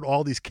stories and put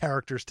all these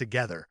characters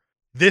together.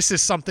 This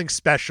is something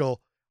special.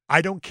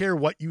 I don't care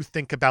what you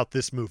think about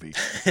this movie.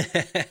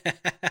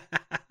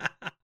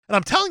 And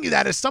I'm telling you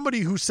that as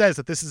somebody who says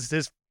that this is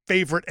his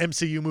favorite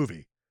MCU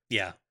movie.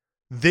 Yeah.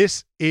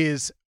 This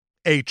is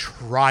a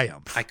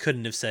triumph. I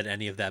couldn't have said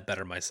any of that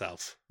better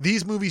myself.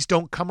 These movies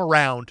don't come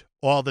around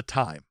all the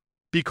time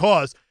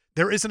because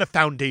there isn't a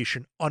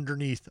foundation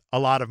underneath a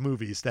lot of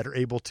movies that are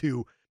able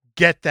to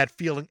get that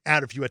feeling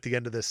out of you at the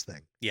end of this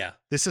thing. Yeah.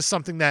 This is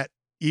something that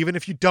even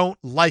if you don't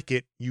like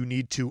it, you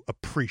need to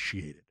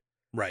appreciate it.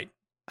 Right.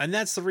 And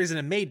that's the reason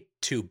it made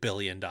 $2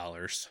 billion.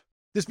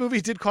 This movie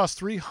did cost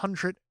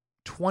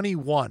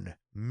 $321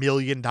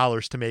 million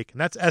to make,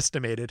 and that's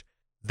estimated.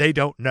 They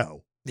don't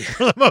know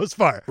for the most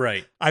part.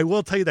 Right. I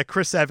will tell you that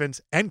Chris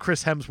Evans and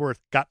Chris Hemsworth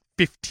got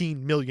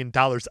 $15 million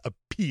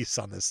apiece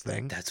on this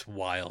thing. That's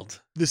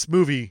wild. This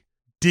movie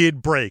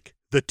did break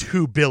the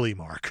 $2 billion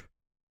mark.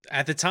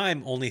 At the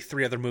time, only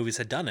 3 other movies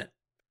had done it.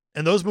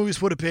 And those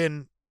movies would have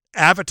been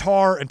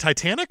Avatar and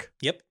Titanic?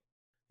 Yep.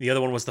 The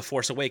other one was The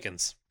Force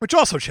Awakens. Which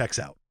also checks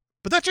out.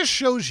 But that just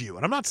shows you,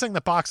 and I'm not saying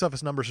that box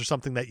office numbers are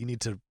something that you need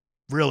to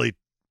really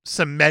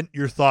cement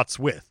your thoughts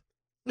with.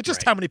 It's just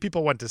Right. how many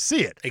people went to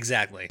see it.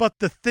 Exactly. But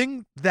the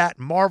thing that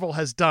Marvel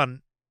has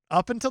done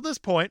up until this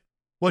point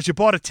was you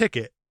bought a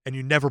ticket and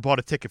you never bought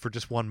a ticket for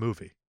just one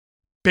movie.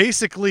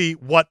 Basically,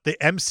 what the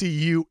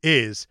MCU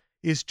is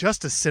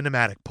just a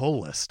cinematic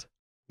pull list.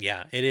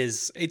 Yeah, it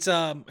is. It's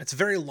a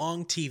very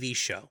long TV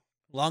show.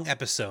 Long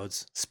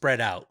episodes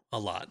spread out a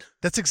lot.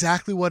 That's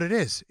exactly what it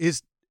is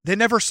they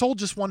never sold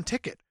just one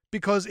ticket.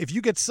 Because if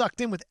you get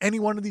sucked in with any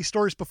one of these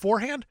stories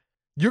beforehand,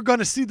 you're going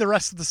to see the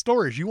rest of the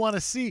stories. You want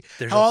to see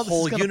There's how a all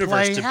whole this is gonna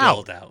universe play to out.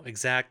 build out.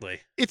 Exactly.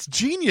 It's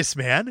genius,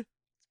 man.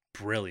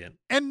 Brilliant.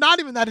 And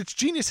not even that it's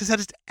genius, is that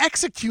it's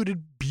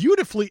executed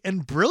beautifully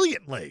and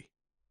brilliantly.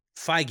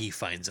 Feige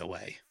finds a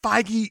way.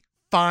 Feige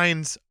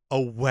finds a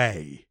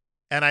way.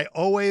 And I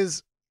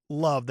always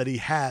love that he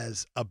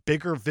has a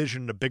bigger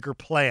vision, a bigger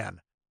plan.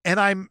 And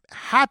I'm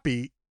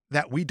happy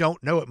that we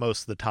don't know it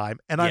most of the time.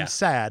 And Yeah. I'm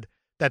sad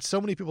that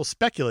so many people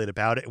speculate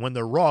about it. And when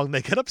they're wrong,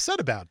 they get upset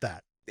about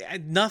that.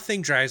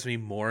 Nothing drives me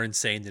more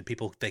insane than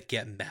people that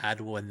get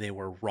mad when they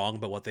were wrong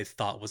about what they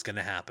thought was going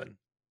to happen.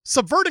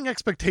 Subverting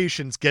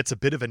expectations gets a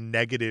bit of a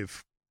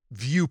negative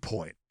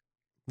viewpoint.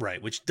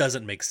 Right, which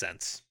doesn't make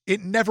sense.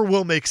 It never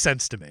will make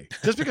sense to me.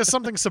 Just because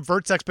something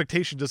subverts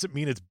expectation doesn't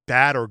mean it's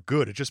bad or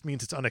good. It just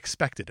means it's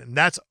unexpected, and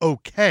that's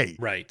okay.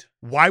 Right.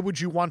 Why would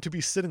you want to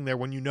be sitting there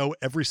when you know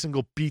every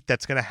single beat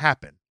that's going to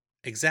happen?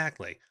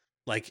 Exactly.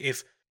 Like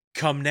if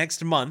come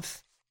next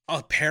month,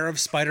 a pair of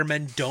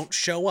Spider-Men don't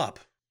show up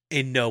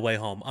in No Way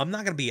Home, I'm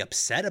not going to be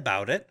upset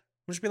about it.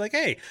 I'm just be like,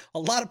 hey, a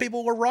lot of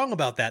people were wrong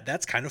about that.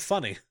 That's kind of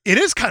funny. It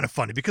is kind of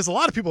funny because a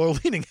lot of people are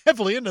leaning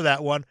heavily into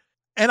that one,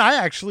 and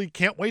I actually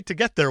can't wait to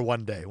get there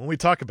one day when we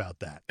talk about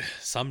that.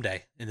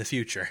 Someday in the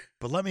future.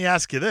 But let me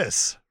ask you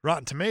this.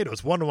 Rotten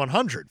Tomatoes 1 to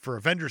 100 for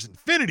Avengers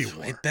Infinity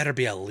War. It better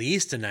be at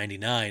least a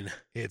 99.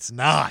 It's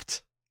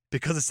not,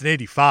 because it's an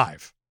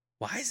 85.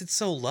 Why is it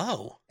so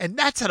low? And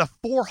that's at a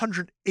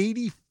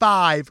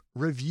 485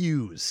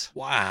 reviews.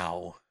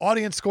 Wow.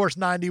 Audience scores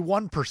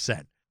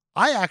 91%.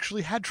 I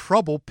actually had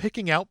trouble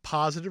picking out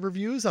positive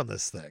reviews on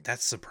this thing.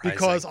 That's surprising.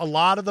 Because a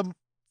lot of the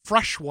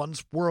fresh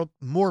ones were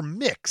more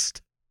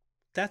mixed.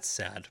 That's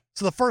sad.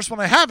 So the first one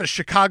I have is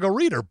Chicago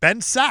Reader,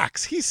 Ben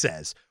Sachs. He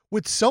says,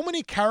 with so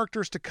many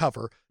characters to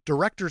cover,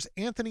 directors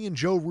Anthony and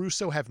Joe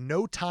Russo have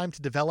no time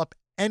to develop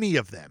any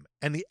of them,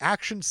 and the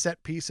action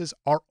set pieces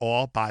are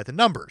all by the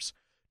numbers.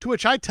 To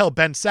which I tell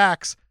Ben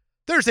Sachs,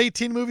 there's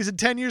 18 movies in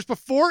 10 years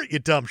before it, you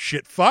dumb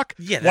shit fuck.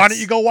 Yeah, Why don't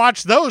you go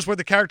watch those where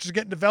the characters are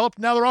getting developed?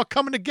 Now they're all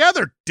coming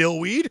together,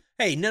 dillweed.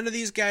 Hey, none of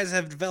these guys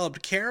have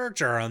developed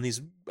character on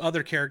these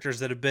other characters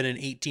that have been in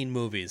 18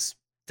 movies.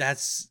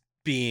 That's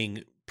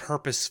being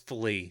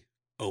purposefully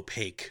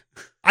opaque.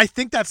 I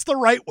think that's the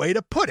right way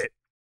to put it.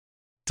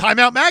 Time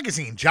Out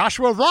Magazine,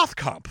 Joshua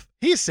Rothkamp.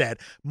 He said,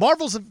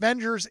 Marvel's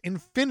Avengers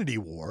Infinity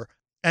War,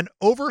 an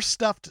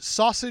overstuffed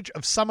sausage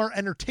of summer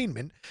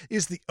entertainment,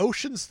 is the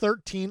Ocean's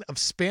 13 of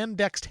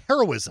spandexed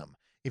heroism.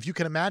 If you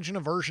can imagine a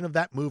version of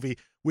that movie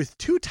with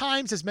 2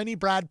 times as many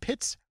Brad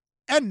Pitts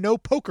and no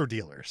poker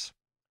dealers.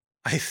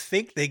 I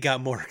think they got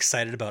more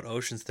excited about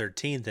Ocean's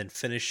 13 than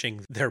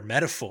finishing their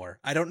metaphor.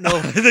 I don't know.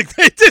 I think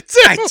they did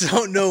too. I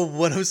don't know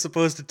what I was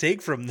supposed to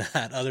take from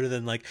that other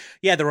than like,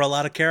 yeah, there were a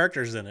lot of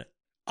characters in it.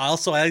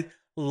 Also, I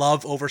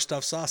love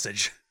overstuffed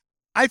sausage.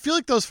 I feel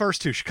like those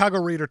first two, Chicago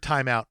Reader,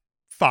 Time Out,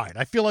 fine.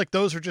 I feel like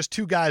those are just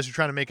two guys who are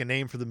trying to make a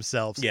name for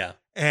themselves. Yeah.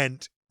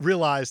 And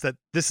realize that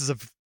this is a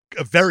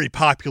very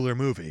popular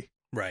movie.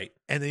 Right.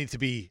 And they need to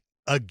be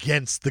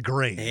against the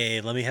grain.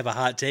 Hey, let me have a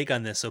hot take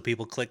on this so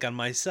people click on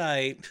my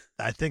site.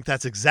 I think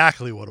that's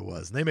exactly what it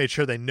was. And they made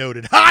sure they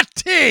noted hot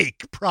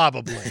take,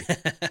 probably.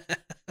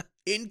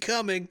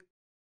 Incoming.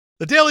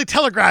 The Daily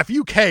Telegraph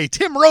UK,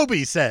 Tim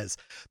Roby says,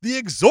 the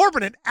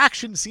exorbitant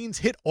action scenes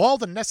hit all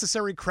the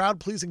necessary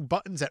crowd-pleasing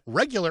buttons at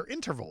regular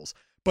intervals,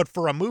 but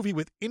for a movie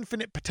with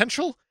infinite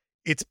potential,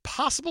 it's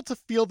possible to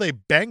feel they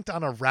banked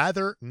on a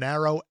rather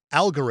narrow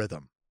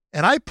algorithm.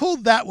 And I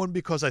pulled that one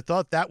because I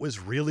thought that was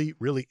really,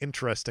 really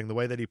interesting, the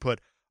way that he put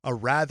a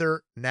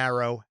rather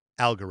narrow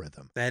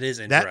algorithm. That is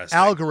interesting. That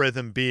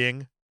algorithm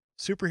being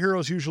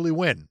superheroes usually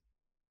win.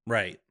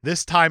 Right.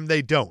 This time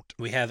they don't.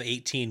 We have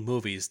 18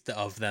 movies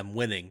of them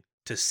winning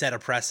to set a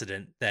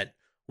precedent that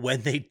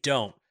when they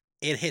don't,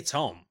 it hits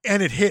home.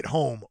 And it hit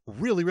home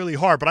really, really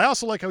hard. But I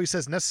also like how he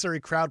says necessary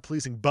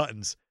crowd-pleasing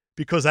buttons,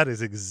 because that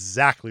is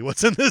exactly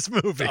what's in this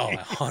movie. Oh,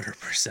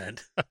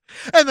 100%.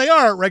 And they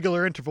are at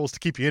regular intervals to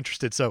keep you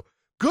interested. So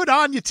good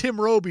on you,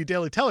 Tim Roby,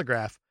 Daily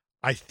Telegraph.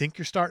 I think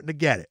you're starting to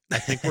get it. I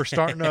think we're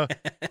starting to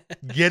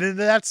get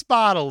into that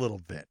spot a little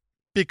bit.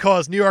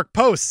 Because New York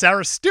Post,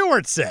 Sarah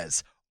Stewart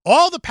says,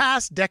 all the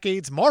past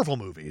decade's Marvel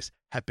movies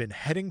have been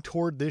heading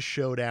toward this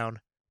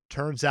showdown.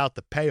 Turns out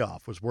the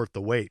payoff was worth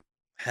the wait.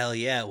 Hell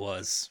yeah, it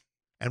was.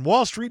 And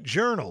Wall Street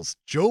Journal's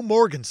Joe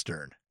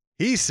Morgenstern,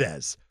 he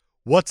says,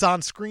 what's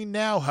on screen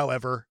now,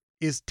 however,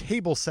 is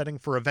table setting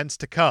for events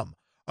to come.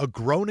 A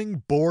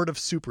groaning board of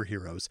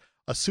superheroes,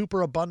 a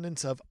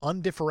superabundance of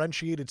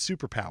undifferentiated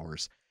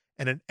superpowers,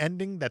 and an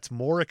ending that's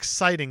more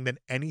exciting than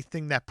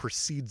anything that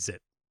precedes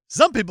it.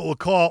 Some people will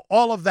call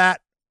all of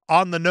that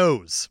on the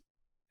nose.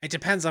 It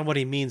depends on what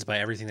he means by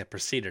everything that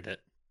preceded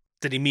it.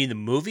 Did he mean the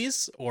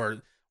movies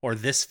or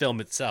this film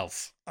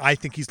itself? I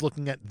think he's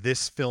looking at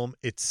this film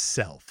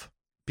itself,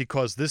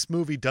 because this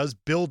movie does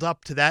build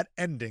up to that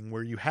ending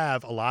where you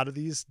have a lot of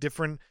these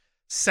different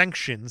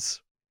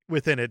sanctions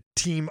within it.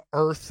 Team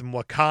Earth and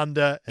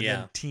Wakanda, and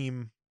then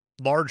Team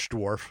Large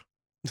Dwarf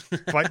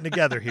fighting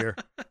together here.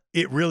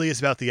 It really is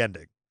about the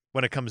ending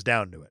when it comes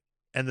down to it,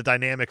 and the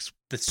dynamics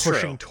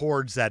pushing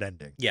towards that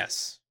ending.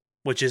 Yes,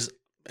 which is,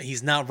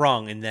 he's not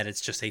wrong in that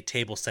it's just a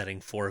table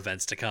setting for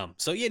events to come.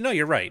 So yeah, no,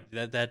 you're right.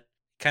 That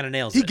kind of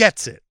nails it. He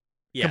gets it.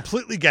 Yeah.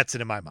 Completely gets it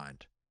in my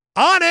mind.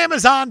 On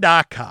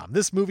Amazon.com,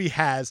 this movie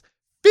has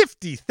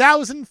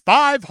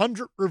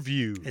 50,500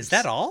 reviews. Is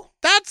that all?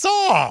 That's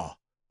all.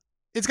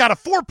 It's got a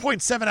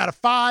 4.7 out of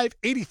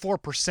 5,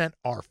 84%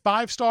 are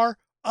 5-star,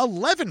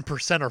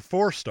 11% are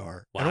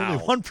 4-star, and only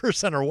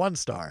 1% are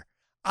 1-star.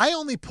 I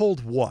only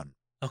pulled one.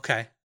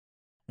 Okay.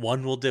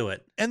 One will do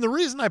it. And the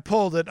reason I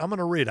pulled it, I'm going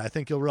to read. I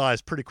think you'll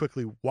realize pretty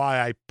quickly why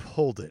I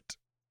pulled it.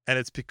 And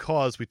it's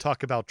because we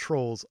talk about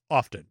trolls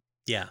often.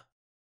 Yeah.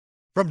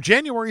 From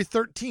January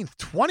 13th,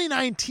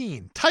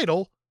 2019,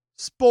 title,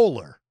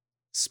 Spoiler.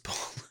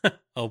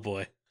 Oh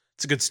boy.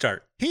 It's a good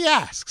start. He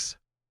asks,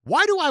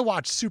 why do I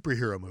watch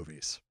superhero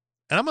movies?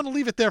 And I'm going to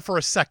leave it there for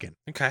a second.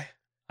 Okay.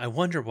 I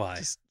wonder why.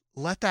 Just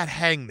let that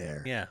hang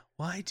there. Yeah.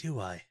 Why do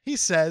I? He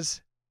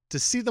says, to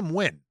see them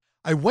win.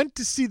 I went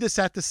to see this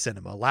at the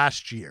cinema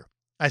last year.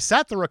 I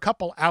sat there a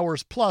couple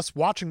hours plus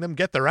watching them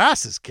get their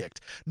asses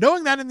kicked,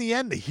 knowing that in the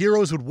end the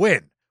heroes would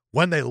win.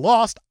 When they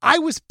lost, I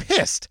was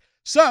pissed.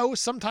 So,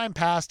 some time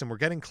passed and we're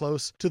getting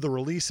close to the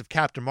release of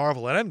Captain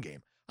Marvel at Endgame.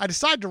 I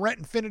decided to rent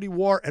Infinity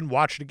War and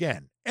watch it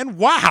again. And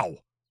wow!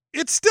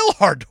 It's still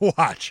hard to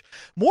watch.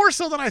 More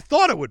so than I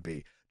thought it would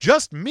be.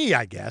 Just me,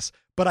 I guess,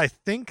 but I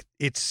think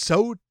it's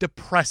so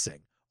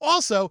depressing.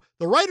 Also,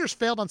 the writers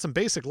failed on some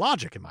basic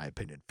logic, in my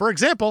opinion. For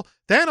example,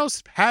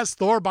 Thanos has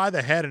Thor by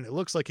the head and it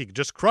looks like he could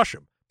just crush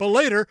him. But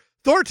later,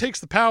 Thor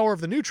takes the power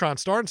of the neutron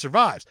star and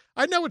survives.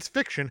 I know it's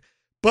fiction,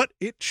 but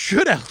it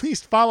should at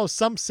least follow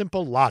some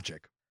simple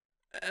logic.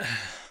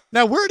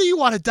 Now, where do you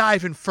want to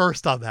dive in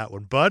first on that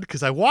one, bud?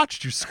 Because I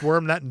watched you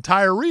squirm that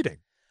entire reading.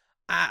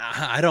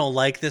 I don't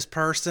like this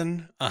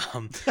person.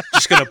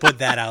 Just going to put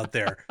that out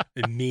there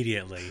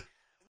immediately.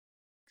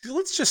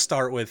 Let's just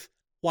start with,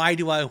 why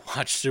do I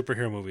watch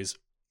superhero movies?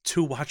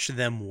 To watch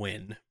them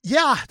win.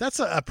 Yeah,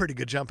 that's a pretty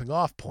good jumping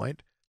off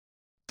point.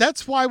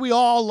 That's why we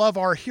all love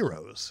our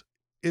heroes,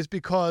 is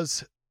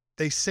because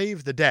they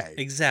save the day.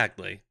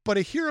 Exactly. But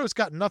a hero's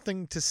got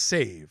nothing to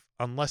save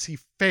unless he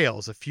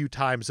fails a few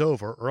times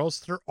over, or else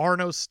there are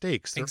no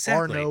stakes. There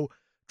are no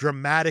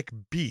dramatic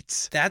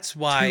beats. That's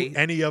why to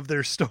any of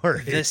their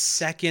stories. The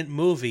second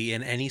movie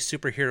in any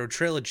superhero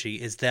trilogy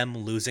is them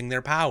losing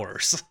their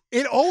powers.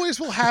 It always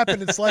will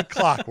happen. It's like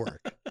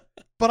clockwork.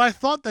 But I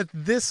thought that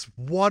this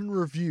one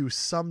review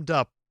summed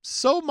up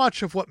so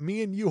much of what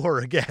me and you are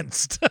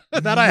against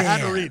that I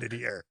had to read it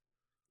here.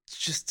 It's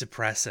just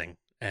depressing.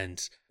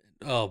 And,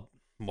 oh,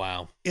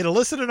 Wow. It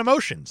elicited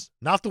emotions,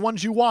 not the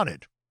ones you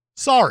wanted.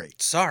 Sorry.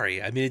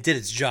 Sorry. I mean, it did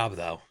its job,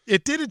 though.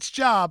 It did its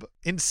job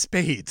in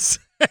spades,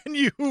 and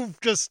you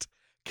just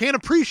can't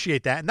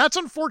appreciate that, and that's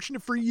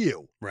unfortunate for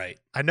you. Right.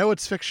 I know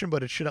it's fiction,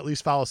 but it should at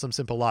least follow some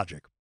simple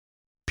logic.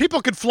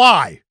 People can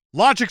fly.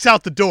 Logic's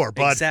out the door,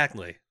 bud.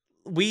 Exactly.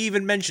 We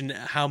even mentioned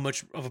how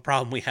much of a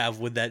problem we have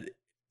with that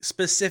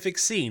specific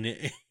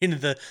scene in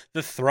the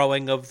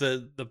throwing of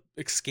the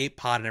escape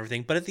pod and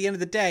everything. But at the end of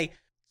the day,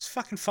 it's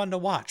fucking fun to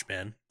watch,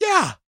 man.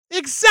 Yeah,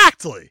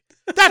 exactly.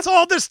 That's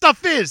all this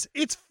stuff is.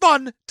 It's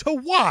fun to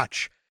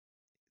watch.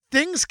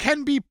 Things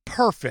can be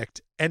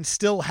perfect and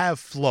still have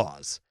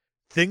flaws.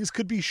 Things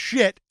could be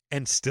shit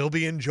and still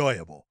be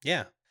enjoyable.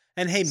 Yeah.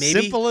 And hey,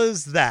 maybe simple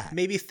as that.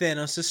 Maybe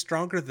Thanos is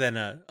stronger than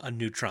a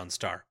neutron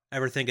star.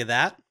 Ever think of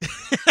that?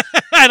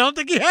 I don't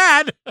think he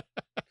had.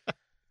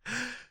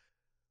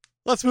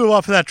 Let's move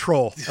off of that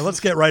troll and let's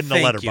get right into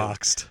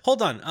Letterboxd.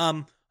 Hold on.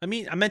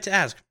 I meant to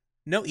ask.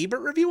 No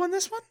Ebert review on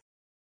this one?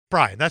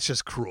 Brian, that's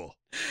just cruel.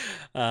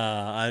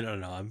 I don't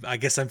know. I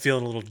guess I'm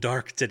feeling a little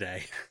dark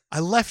today. I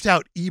left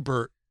out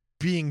Ebert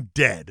being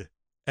dead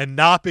and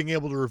not being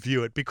able to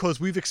review it because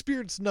we've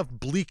experienced enough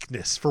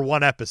bleakness for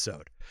one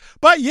episode.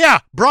 But yeah,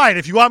 Brian,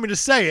 if you want me to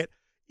say it,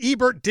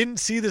 Ebert didn't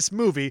see this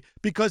movie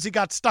because he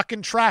got stuck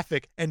in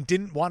traffic and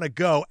didn't want to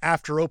go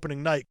after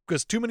opening night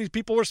because too many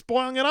people were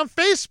spoiling it on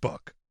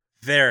Facebook.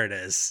 There it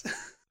is.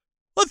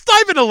 Let's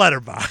dive into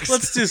Letterboxd.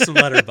 Let's do some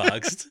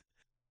Letterboxd.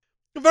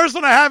 The first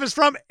one I have is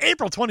from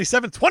April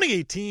 27th,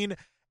 2018.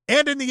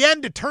 And in the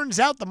end, it turns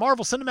out the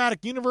Marvel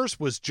Cinematic Universe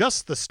was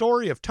just the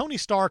story of Tony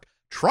Stark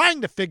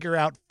trying to figure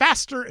out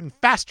faster and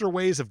faster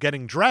ways of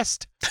getting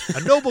dressed.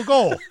 A noble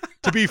goal,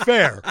 to be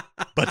fair,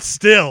 but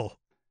still.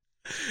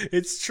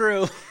 It's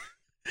true.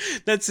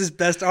 That's his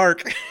best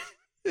arc.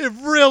 It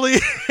really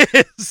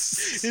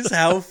is. Is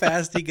how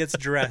fast he gets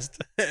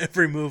dressed.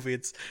 Every movie,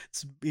 it's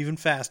even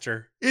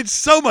faster. It's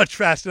so much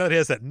faster now that he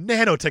has that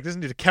nanotech.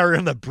 Doesn't need to carry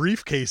on the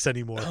briefcase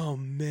anymore. Oh,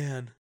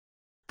 man.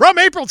 From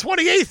April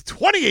 28th,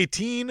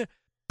 2018,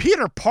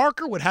 Peter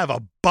Parker would have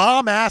a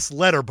bomb-ass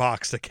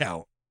Letterboxd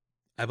account.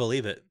 I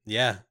believe it.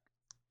 Yeah.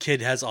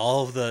 Kid has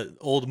all of the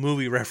old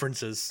movie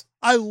references.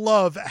 I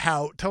love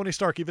how Tony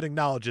Stark even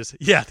acknowledges,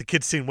 yeah, the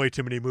kid's seen way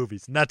too many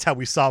movies, and that's how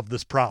we solved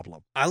this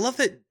problem. I love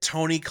that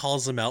Tony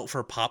calls him out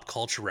for pop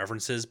culture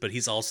references, but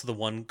he's also the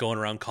one going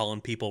around calling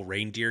people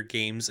Reindeer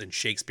Games and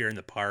Shakespeare in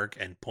the Park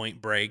and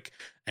Point Break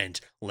and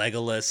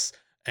Legolas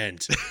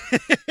and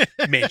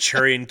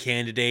Manchurian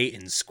Candidate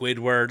and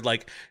Squidward.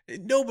 Like,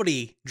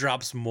 nobody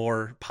drops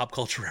more pop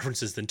culture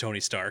references than Tony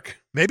Stark.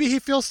 Maybe he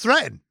feels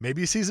threatened.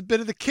 Maybe he sees a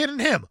bit of the kid in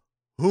him.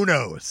 Who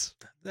knows?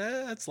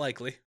 That's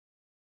likely.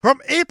 From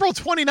April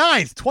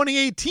 29th,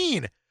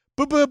 2018,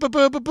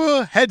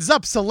 heads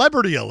up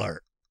celebrity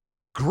alert.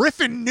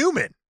 Griffin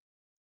Newman.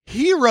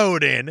 He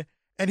wrote in,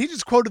 and he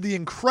just quoted The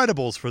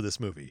Incredibles for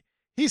this movie.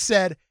 He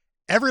said,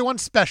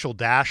 "Everyone's special,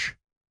 Dash."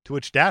 To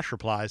which Dash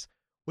replies,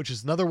 which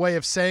is another way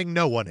of saying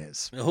no one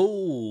is.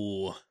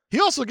 Oh.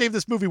 He also gave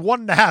this movie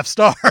 1.5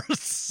 stars,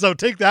 so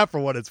take that for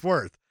what it's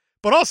worth.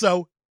 But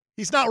also,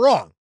 he's not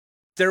wrong.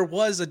 There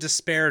was a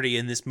disparity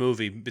in this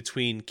movie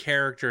between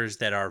characters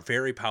that are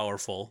very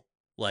powerful,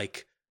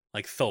 like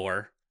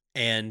Thor,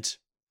 and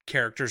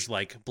characters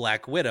like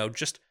Black Widow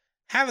just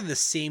having the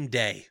same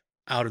day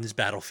out in this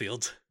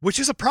battlefield. Which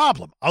is a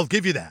problem. I'll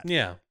give you that.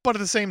 Yeah. But at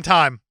the same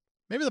time,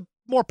 maybe the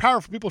more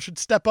powerful people should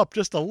step up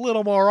just a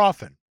little more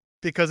often,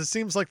 because it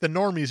seems like the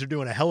normies are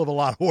doing a hell of a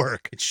lot of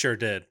work. It sure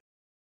did.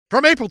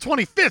 From April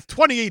 25th,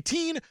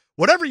 2018,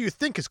 whatever you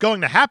think is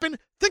going to happen,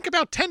 think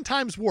about 10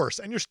 times worse,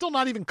 and you're still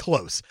not even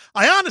close.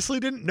 I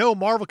honestly didn't know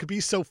Marvel could be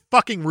so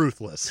fucking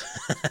ruthless.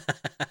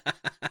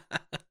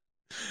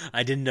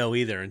 I didn't know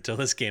either until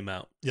this came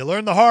out. You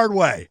learn the hard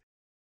way.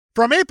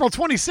 From April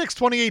 26,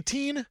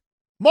 2018,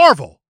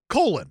 Marvel,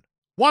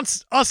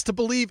 wants us to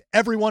believe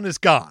everyone is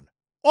gone.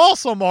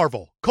 Also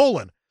Marvel,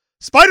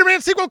 Spider-Man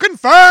sequel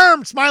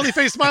confirmed! Smiley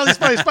face, smiley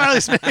face,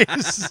 smiley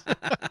face.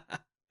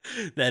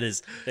 That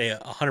is, they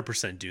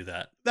 100% do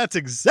that. That's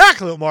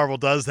exactly what Marvel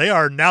does. They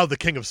are now the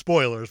king of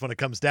spoilers when it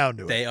comes down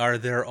to it. They are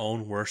their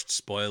own worst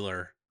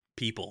spoiler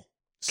people.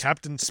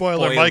 Captain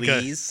Spoiler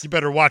Micah, you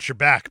better watch your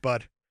back,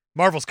 bud.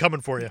 Marvel's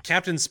coming for you.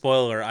 Captain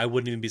Spoiler, I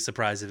wouldn't even be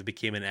surprised if it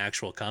became an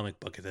actual comic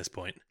book at this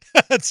point.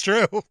 That's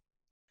true.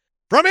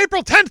 From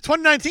April 10th,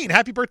 2019,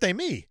 happy birthday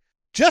me.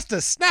 Just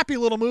a snappy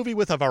little movie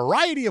with a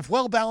variety of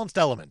well-balanced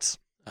elements.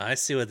 I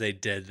see what they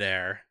did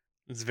there.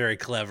 It's very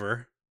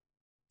clever.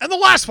 And the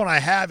last one I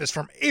have is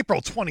from April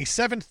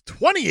 27th,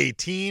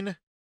 2018.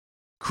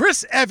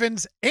 Chris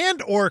Evans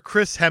and or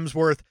Chris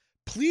Hemsworth,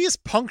 please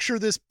puncture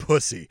this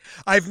pussy.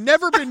 I've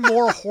never been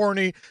more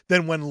horny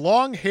than when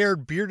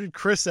long-haired, bearded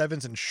Chris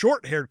Evans and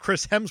short-haired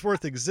Chris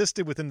Hemsworth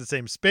existed within the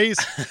same space.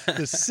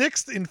 The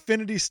sixth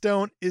Infinity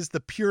Stone is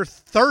the pure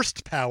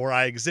thirst power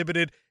I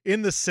exhibited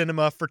in the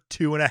cinema for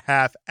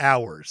 2.5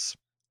 hours.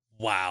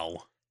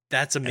 Wow.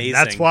 That's amazing.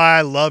 And that's why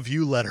I love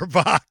you,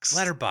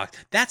 Letterboxd.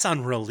 That's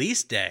on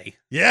release day.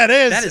 Yeah, it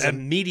is. That is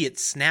immediate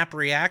snap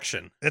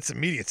reaction. That's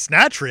immediate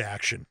snatch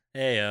reaction.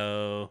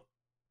 Heyo.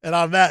 And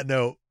on that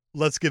note,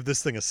 let's give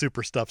this thing a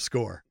super stuff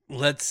score.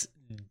 Let's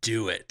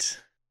do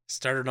it.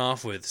 Starting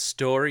off with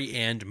story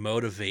and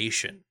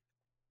motivation.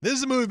 This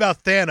is a movie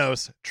about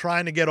Thanos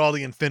trying to get all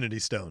the Infinity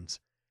Stones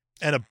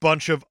and a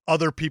bunch of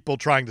other people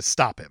trying to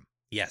stop him.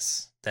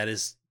 Yes, that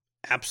is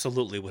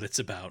absolutely what it's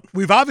about.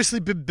 We've obviously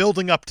been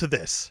building up to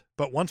this,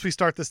 but once we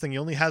start this thing, he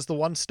only has the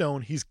one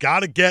stone. He's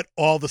got to get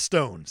all the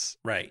stones.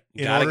 Right.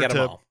 You in gotta order get them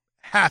to all.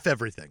 half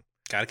everything.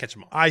 Gotta catch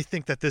them all. I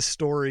think that this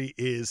story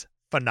is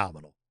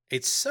phenomenal.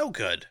 It's so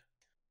good.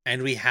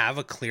 And we have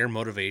a clear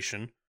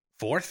motivation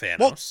for Thanos.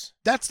 Well,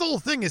 that's the whole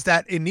thing, is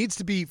that it needs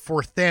to be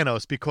for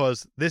Thanos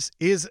because this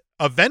is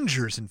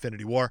Avengers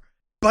Infinity War,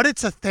 but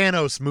it's a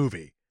Thanos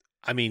movie.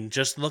 I mean,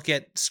 just look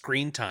at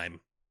screen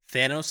time.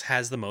 Thanos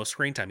has the most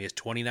screen time. He has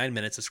 29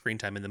 minutes of screen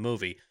time in the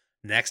movie.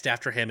 Next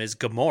after him is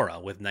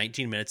Gamora with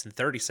 19 minutes and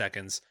 30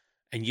 seconds.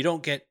 And you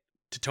don't get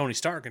to Tony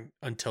Stark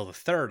until the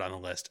third on the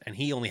list, and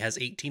he only has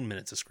 18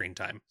 minutes of screen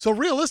time. So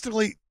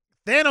realistically,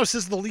 Thanos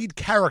is the lead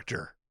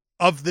character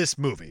of this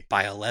movie.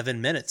 By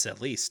 11 minutes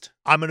at least.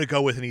 I'm going to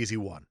go with an easy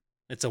one.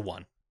 It's a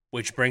 1.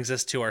 Which brings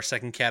us to our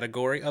second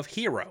category of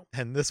hero.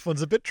 And this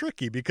one's a bit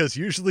tricky because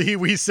usually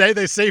we say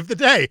they saved the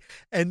day,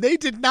 and they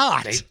did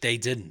not. They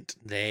didn't.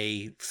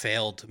 They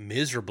failed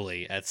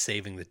miserably at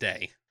saving the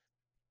day.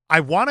 I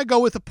want to go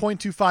with a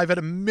 0.25 at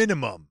a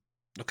minimum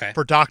Okay.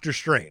 for Doctor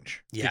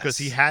Strange. Yes. Because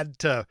he had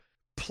to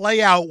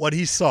play out what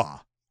he saw.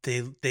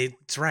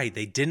 That's right.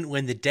 They didn't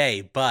win the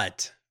day,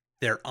 but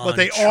they're on But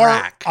they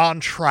track. are on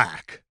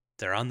track.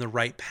 They're on the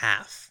right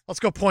path. Let's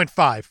go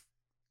 0.5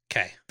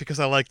 Okay. because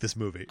I like this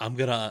movie. I'm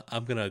gonna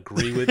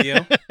agree with you.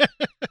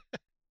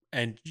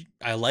 And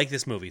I like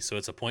this movie, so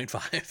it's a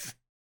 0.5.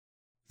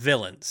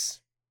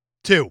 Villains.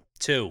 2.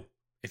 2.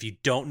 If you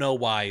don't know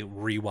why,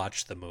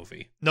 rewatch the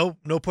movie. No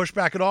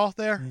pushback at all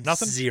there?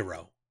 Nothing?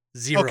 Zero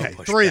Okay,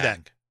 pushback. 3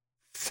 then.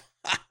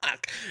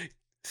 Fuck.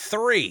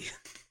 3.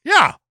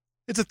 Yeah.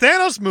 It's a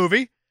Thanos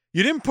movie.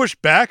 You didn't push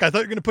back. I thought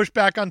you were going to push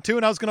back on 2,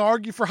 and I was going to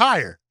argue for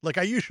higher, like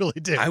I usually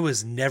do. I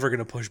was never going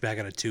to push back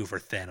on a 2 for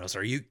Thanos.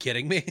 Are you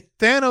kidding me?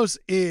 Thanos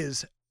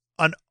is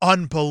an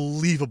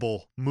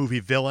unbelievable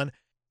movie villain,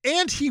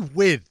 and he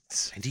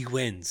wins. And he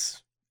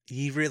wins.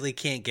 He really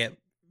can't get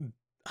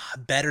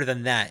better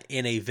than that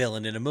in a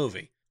villain in a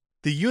movie.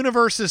 The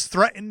universe is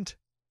threatened,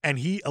 and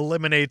he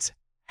eliminates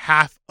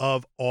half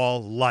of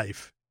all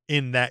life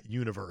in that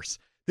universe.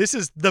 This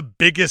is the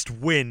biggest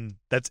win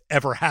that's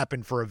ever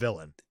happened for a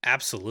villain.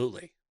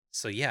 Absolutely.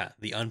 So yeah,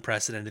 the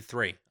unprecedented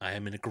 3. I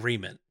am in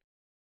agreement.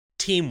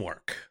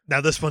 Teamwork. Now,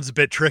 this one's a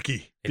bit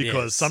tricky It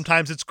because is.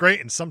 sometimes it's great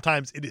and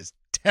sometimes it is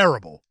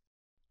terrible.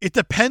 It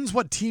depends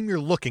what team you're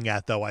looking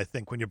at, though, I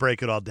think, when you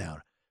break it all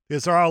down.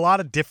 Because there are a lot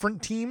of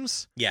different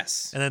teams,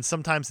 Yes. and then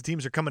sometimes the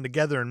teams are coming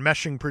together and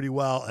meshing pretty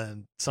well,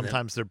 and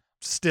sometimes they're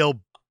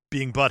still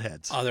being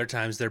buttheads. Other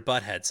times they're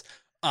buttheads.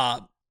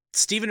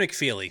 Stephen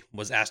McFeely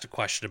was asked a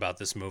question about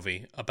this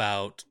movie,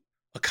 about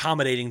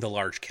accommodating the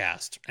large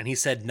cast. And he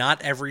said,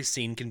 not every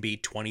scene can be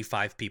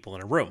 25 people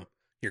in a room.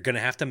 You're going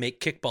to have to make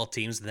kickball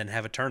teams and then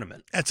have a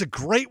tournament. That's a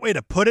great way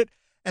to put it.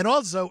 And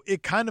also,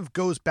 it kind of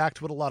goes back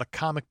to what a lot of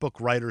comic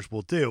book writers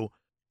will do,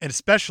 and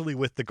especially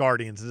with the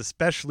Guardians and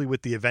especially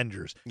with the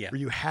Avengers, Yeah. where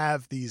you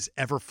have these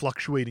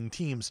ever-fluctuating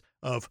teams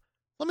of,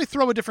 let me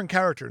throw a different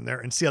character in there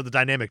and see how the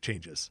dynamic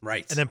changes.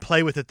 Right. And then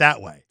play with it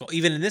that way. Well,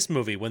 even in this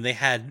movie, when they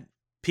had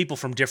people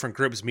from different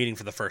groups meeting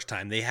for the first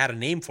time, they had a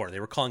name for it. They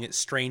were calling it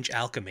Strange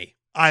Alchemy.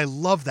 I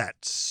love that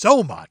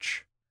so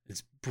much.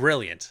 It's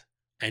brilliant.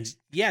 And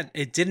yeah,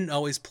 it didn't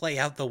always play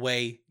out the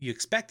way you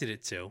expected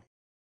it to.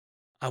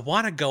 I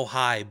want to go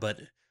high, but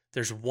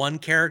there's one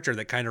character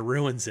that kind of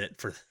ruins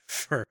it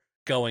for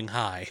going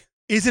high.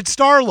 Is it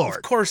Star-Lord?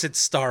 Of course it's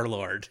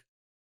Star-Lord.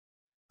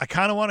 I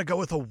kind of want to go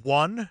with a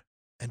 1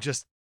 and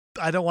just,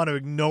 I don't want to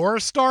ignore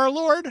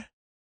Star-Lord,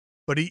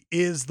 but he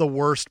is the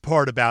worst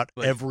part about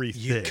But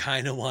everything. You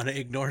kind of want to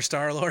ignore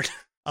Star-Lord?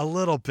 A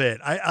little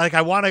bit.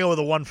 I want to go with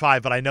a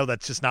 1.5, but I know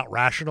that's just not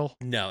rational.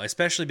 No,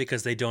 especially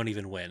because they don't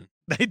even win.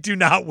 They do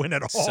not win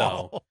at all.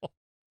 So,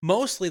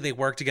 mostly they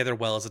work together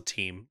well as a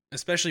team,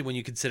 especially when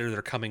you consider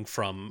they're coming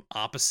from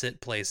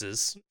opposite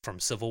places from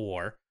Civil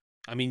War.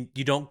 I mean,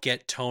 you don't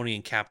get Tony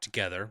and Cap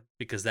together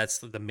because that's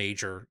the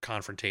major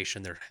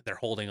confrontation they're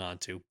holding on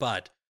to,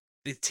 but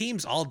the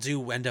teams all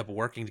do end up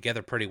working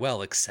together pretty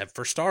well, except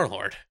for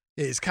Star-Lord.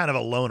 He's kind of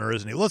a loner,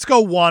 isn't he? Let's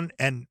go 1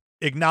 and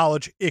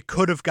acknowledge it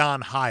could have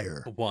gone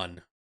higher.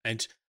 1.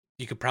 And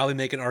you could probably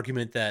make an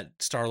argument that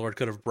Star-Lord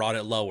could have brought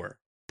it lower,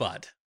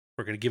 but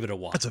we're going to give it a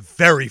 1. That's a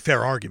very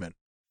fair argument.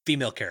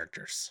 Female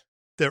characters.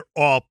 They're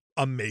all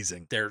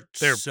amazing. They're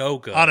They're so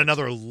good. On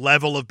another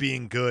level of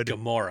being good.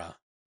 Gamora,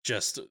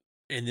 just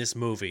in this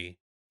movie,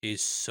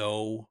 is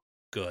so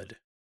good.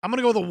 I'm going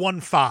to go with a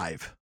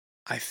 1.5.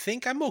 I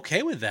think I'm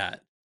okay with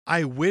that.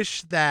 I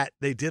wish that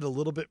they did a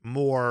little bit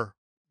more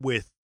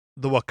with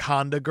the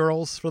Wakanda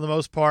girls for the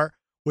most part,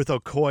 with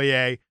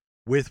Okoye,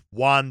 with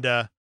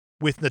Wanda,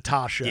 with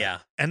Natasha. Yeah.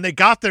 And they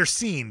got their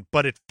scene,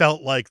 but it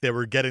felt like they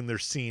were getting their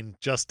scene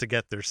just to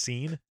get their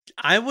scene.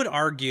 I would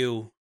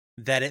argue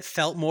that it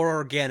felt more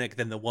organic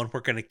than the one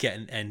we're going to get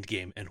in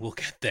Endgame, and we'll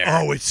get there.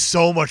 Oh, it's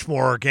so much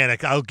more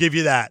organic. I'll give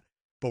you that.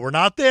 But we're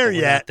not there But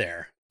we're yet. not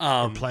there.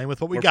 We're playing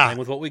with what we we're got. playing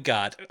with what we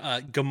got.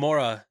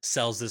 Gamora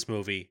sells this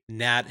movie.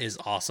 Nat is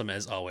awesome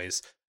as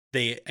always.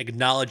 They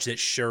acknowledge that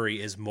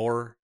Shuri is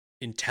more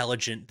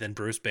intelligent than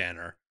Bruce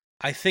Banner.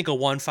 I think a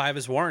 1-5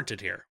 is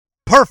warranted here.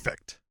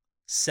 Perfect.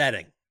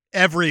 Setting.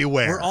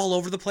 Everywhere. We're all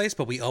over the place,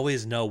 but we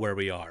always know where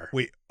we are.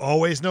 We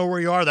always know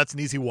where you are. That's an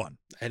easy one.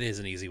 It is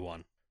an easy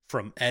one.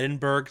 From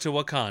Edinburgh to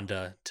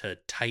Wakanda to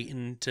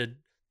Titan to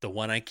the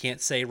one I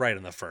can't say right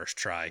on the first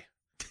try.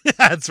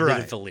 That's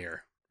right. Nidavellir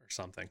or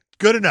something.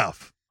 Good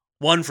enough.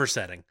 1 for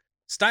setting.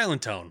 Style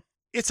and tone.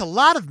 It's a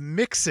lot of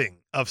mixing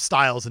of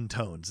styles and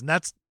tones, and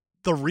that's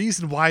the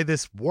reason why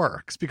this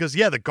works. Because,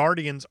 yeah, the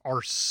Guardians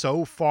are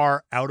so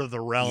far out of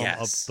the realm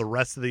of the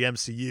rest of the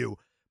MCU,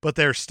 but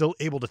they're still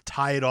able to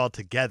tie it all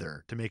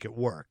together to make it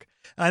work.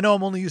 And I know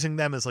I'm only using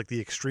them as like the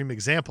extreme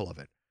example of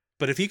it.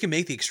 But if you can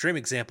make the extreme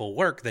example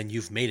work, then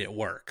you've made it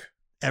work.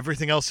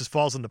 Everything else just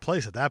falls into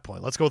place at that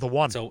point. Let's go with a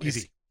 1. So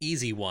Easy.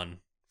 Easy 1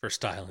 for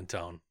style and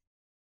tone.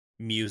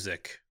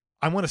 Music.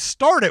 I'm going to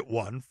start at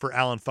 1 for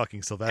Alan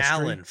fucking Silvestri.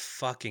 Alan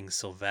fucking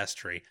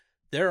Silvestri.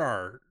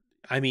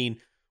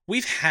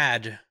 We've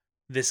had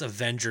this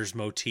Avengers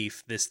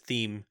motif, this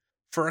theme,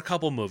 for a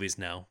couple movies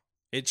now.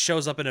 It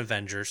shows up in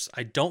Avengers.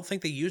 I don't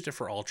think they used it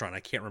for Ultron. I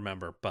can't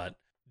remember, but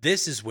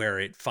this is where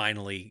it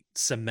finally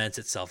cements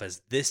itself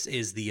as this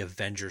is the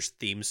Avengers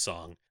theme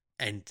song,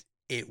 and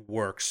it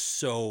works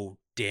so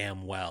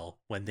damn well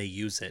when they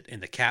use it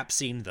in the Cap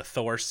scene, the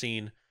Thor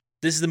scene.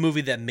 This is the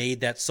movie that made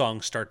that song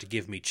start to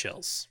give me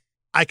chills.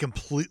 I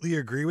completely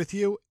agree with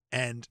you,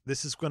 and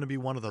this is going to be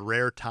one of the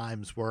rare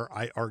times where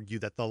I argue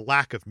that the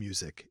lack of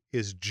music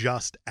is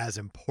just as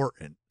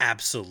important.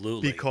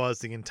 Absolutely. Because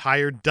the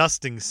entire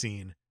dusting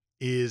scene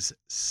is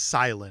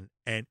silent,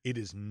 and it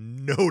is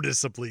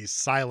noticeably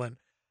silent.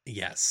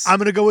 Yes. I'm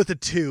going to go with a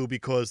 2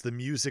 because the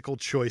musical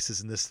choices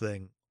in this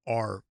thing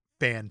are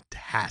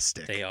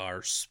fantastic. They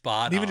are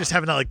spot and even on. just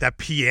having that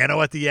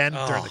piano at the end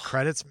during the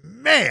credits,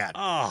 man,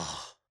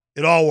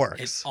 it all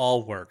works. It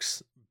all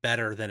works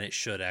better than it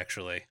should,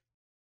 actually.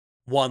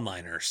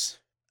 One-liners.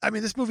 I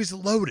mean, this movie's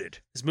loaded.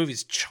 This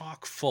movie's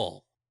chock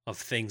full of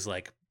things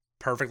like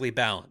perfectly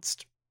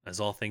balanced, as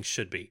all things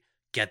should be.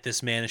 Get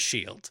this man a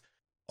shield.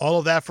 All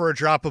of that for a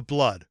drop of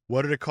blood.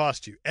 What did it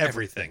cost you?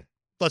 Everything.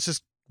 Let's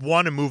just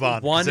 1 and move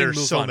on.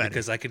 There's so many.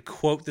 Because I could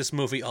quote this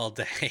movie all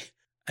day.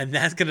 And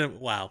that's going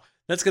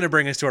to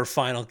bring us to our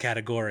final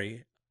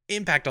category.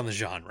 Impact on the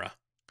genre.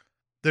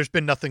 There's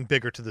been nothing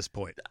bigger to this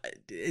point.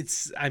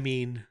 It's,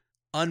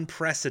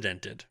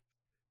 unprecedented.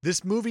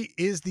 This movie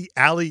is the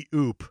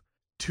alley-oop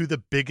to the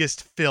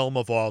biggest film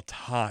of all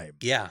time.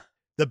 Yeah.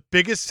 The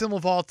biggest film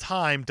of all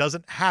time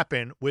doesn't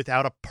happen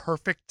without a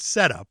perfect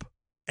setup,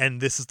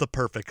 and this is the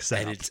perfect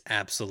setup. And it's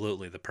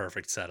absolutely the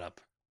perfect setup.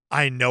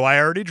 I know I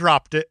already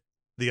dropped it,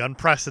 the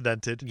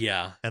unprecedented.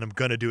 Yeah. And I'm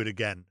going to do it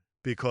again,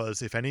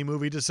 because if any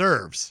movie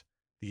deserves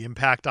the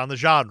impact on the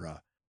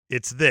genre,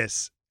 it's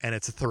this, and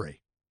it's a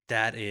 3.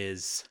 That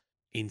is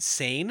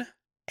insane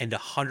and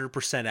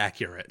 100%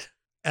 accurate.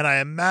 And I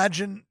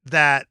imagine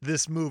that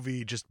this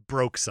movie just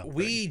broke something.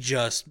 We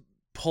just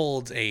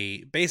pulled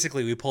a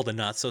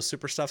not so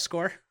super stuff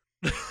score.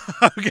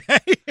 Okay.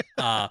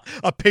 A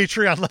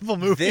Patreon level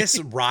movie. This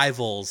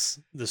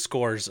rivals the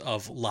scores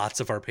of lots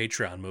of our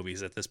Patreon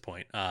movies at this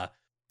point.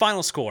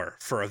 Final score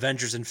for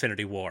Avengers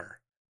Infinity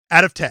War.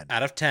 Out of 10.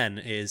 Out of 10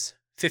 is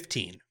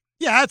 15.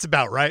 Yeah, that's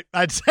about right,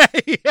 I'd say.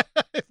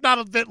 If not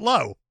a bit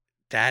low.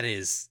 That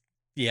is,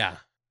 yeah.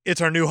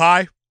 It's our new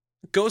high.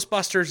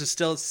 Ghostbusters is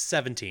still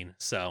 17,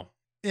 so.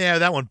 Yeah,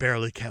 that one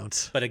barely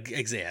counts. But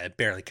it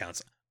barely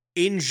counts.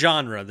 In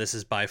genre, this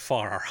is by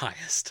far our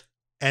highest.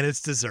 And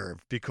it's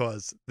deserved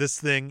because this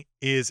thing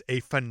is a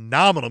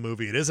phenomenal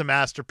movie. It is a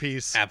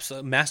masterpiece.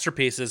 Absolutely.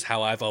 Masterpiece is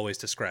how I've always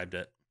described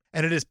it.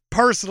 And it is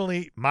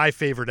personally my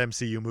favorite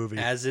MCU movie.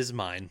 As is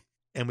mine.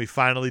 And we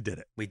finally did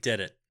it. We did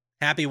it.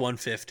 Happy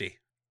 150.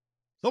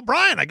 So,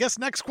 Brian, I guess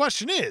next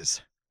question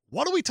is,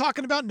 what are we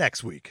talking about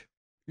next week?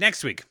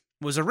 Next week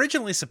was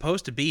originally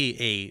supposed to be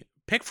a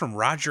pick from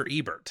Roger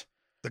Ebert.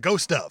 The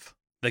ghost of.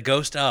 The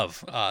ghost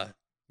of.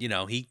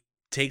 He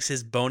takes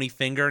his bony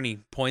finger and he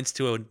points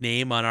to a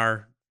name on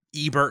our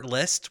Ebert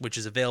list, which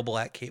is available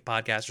at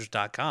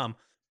capepodcasters.com.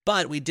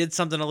 But we did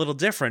something a little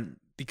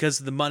different because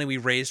of the money we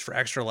raised for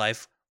Extra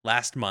Life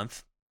last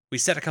month. We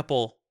set a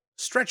couple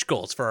stretch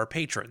goals for our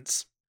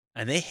patrons,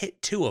 and they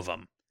hit 2 of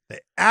them. They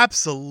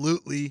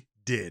absolutely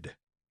did.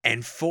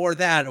 And for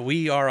that,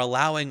 we are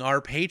allowing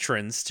our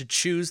patrons to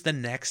choose the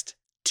next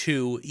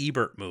 2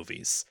 Ebert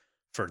movies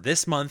for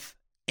this month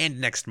and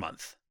next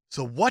month.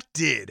 So what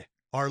did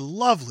our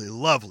lovely,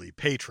 lovely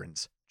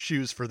patrons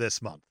choose for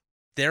this month?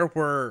 There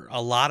were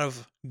a lot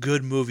of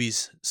good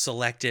movies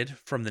selected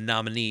from the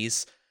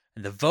nominees,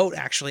 and the vote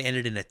actually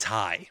ended in a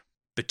tie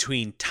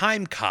between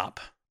Time Cop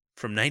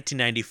from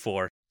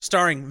 1994,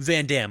 starring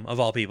Van Damme, of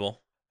all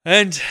people.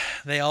 And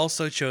they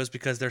also chose,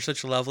 because they're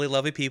such lovely,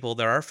 lovely people,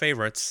 they're our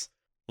favorites,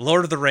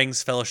 Lord of the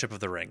Rings, Fellowship of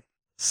the Ring.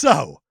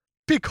 So,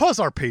 because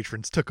our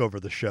patrons took over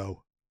the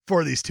show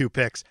for these 2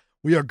 picks,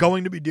 we are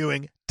going to be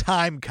doing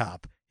Time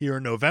Cop here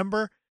in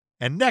November.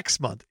 And next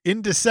month,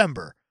 in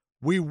December,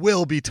 we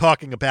will be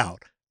talking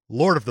about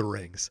Lord of the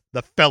Rings,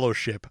 The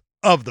Fellowship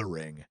of the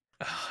Ring.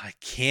 I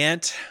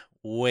can't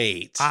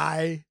wait.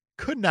 I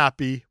could not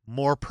be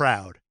more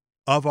proud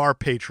of our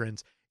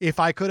patrons. If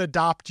I could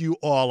adopt you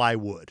all, I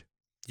would.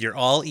 You're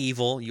all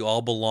evil. You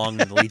all belong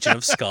in the Legion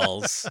of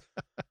Skulls.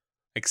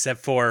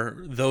 Except for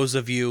those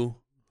of you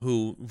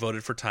who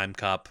voted for Time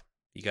Cop.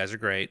 You guys are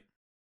great.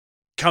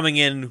 Coming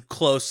in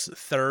close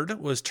third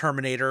was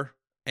Terminator,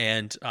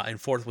 and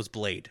fourth was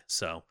Blade.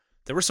 So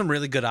there were some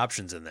really good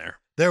options in there.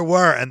 There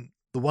were, and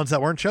the ones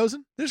that weren't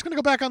chosen, they're just going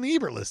to go back on the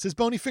Ebert list. His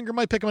bony finger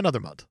might pick him another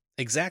month.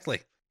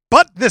 Exactly.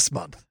 But this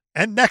month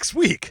and next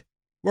week,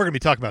 we're going to be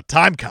talking about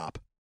Time Cop.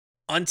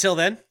 Until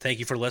then, thank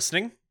you for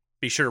listening.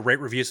 Be sure to rate,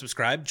 review,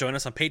 subscribe. Join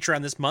us on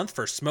Patreon this month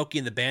for Smokey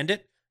and the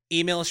Bandit.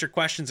 Email us your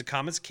questions and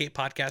comments,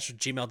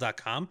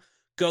 katepodcast@gmail.com.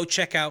 Go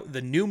check out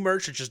the new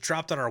merch that just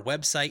dropped on our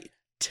website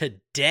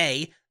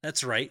today.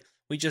 That's right.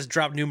 We just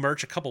dropped new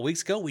merch a couple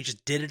weeks ago. We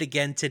just did it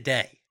again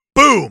today.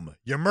 Boom!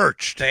 You're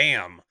merched.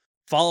 Bam!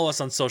 Follow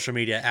us on social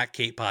media at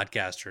Kate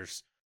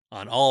Podcasters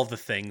on all of the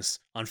things.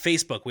 On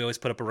Facebook, we always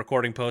put up a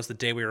recording post the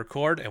day we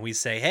record, and we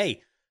say,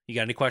 hey, you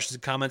got any questions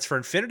and comments for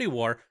Infinity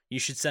War? You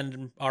should send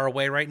them our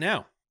way right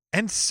now.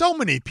 And so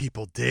many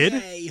people did.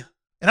 Yay.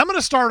 And I'm going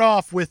to start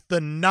off with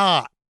the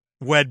not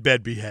wed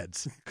bed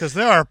beheads, because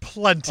there are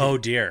plenty. Oh,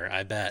 dear.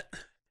 I bet.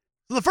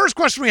 So the first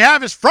question we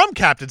have is from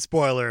Captain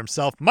Spoiler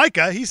himself,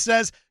 Micah. He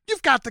says,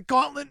 you've got the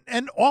gauntlet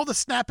and all the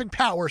snapping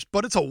powers,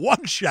 but it's a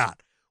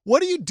one-shot.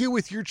 What do you do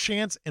with your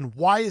chance, and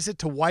why is it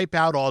to wipe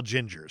out all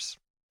gingers?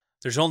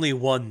 There's only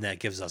one that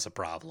gives us a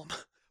problem.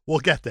 We'll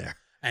get there.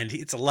 And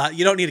it's a lot.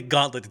 You don't need a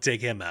gauntlet to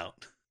take him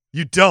out.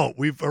 You don't.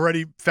 We've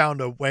already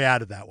found a way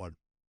out of that one,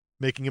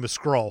 making him a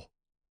scroll.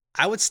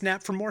 I would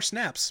snap for more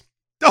snaps.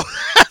 Oh,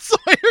 that's the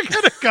way you're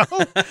going to go.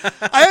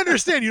 I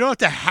understand. You don't have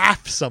to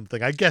half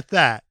something. I get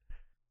that.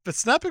 But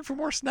snapping for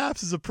more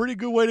snaps is a pretty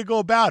good way to go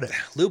about it.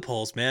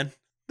 Loopholes, man.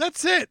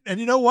 That's it. And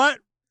you know what?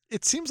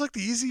 It seems like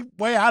the easy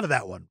way out of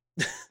that one.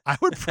 I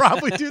would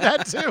probably do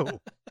that too.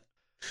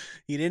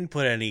 You didn't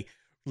put any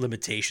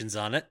limitations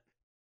on it.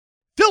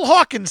 Phil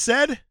Hawkins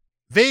said,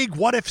 vague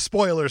what-if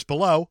spoilers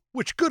below,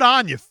 which good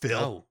on you,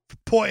 Phil, for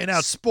pointing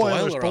out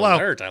spoilers Spoiler below.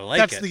 alert. I like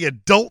That's it. the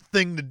adult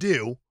thing to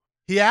do.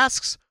 He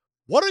asks,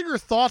 what are your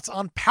thoughts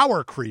on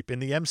power creep in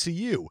the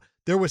MCU?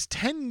 There was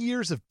 10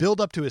 years of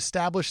build-up to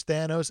establish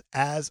Thanos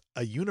as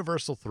a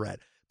universal threat,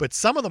 but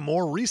some of the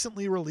more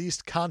recently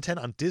released content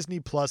on Disney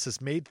Plus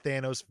has made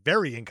Thanos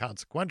very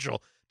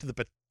inconsequential to the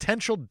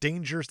potential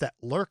dangers that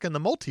lurk in the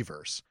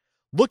multiverse.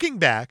 Looking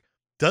back,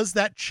 does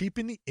that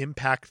cheapen the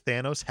impact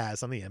Thanos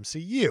has on the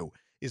MCU?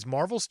 Is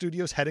Marvel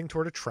Studios heading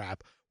toward a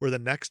trap where the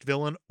next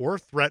villain or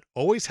threat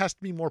always has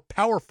to be more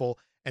powerful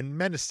and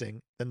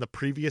menacing than the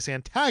previous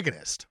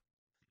antagonist?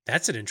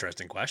 That's an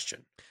interesting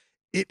question.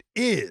 It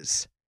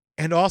is.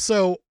 And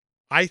also,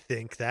 I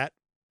think that,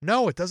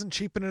 no, it doesn't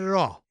cheapen it at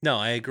all. No,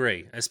 I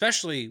agree.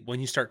 Especially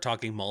when you start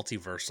talking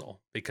multiversal,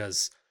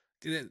 because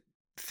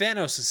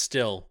Thanos is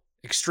still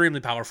extremely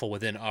powerful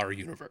within our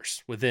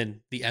universe,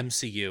 within the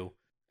MCU.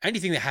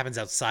 Anything that happens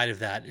outside of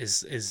that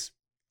is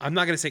I'm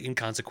not going to say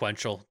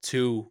inconsequential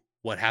to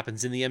what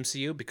happens in the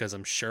MCU, because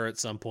I'm sure at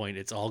some point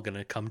it's all going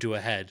to come to a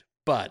head.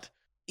 But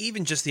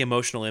even just the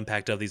emotional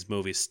impact of these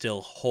movies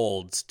still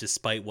holds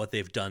despite what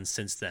they've done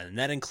since then. And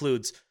that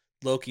includes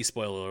Loki,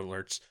 spoiler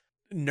alerts,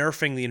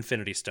 nerfing the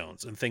Infinity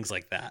Stones and things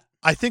like that.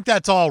 I think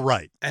that's all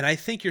right. And I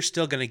think you're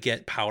still going to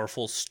get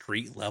powerful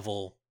street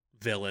level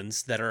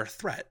villains that are a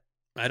threat.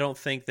 I don't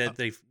think that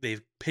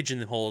they've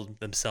pigeonholed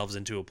themselves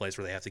into a place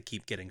where they have to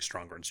keep getting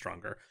stronger and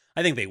stronger.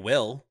 I think they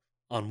will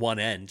on one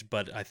end,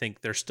 but I think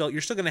you're still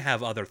going to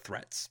have other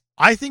threats.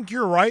 I think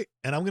you're right,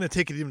 and I'm going to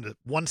take it even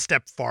one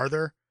step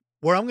farther,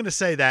 where I'm going to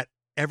say that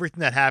everything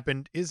that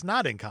happened is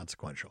not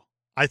inconsequential.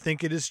 I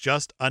think it is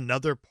just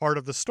another part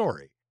of the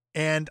story.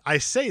 And I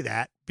say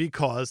that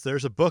because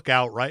there's a book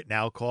out right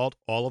now called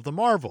All of the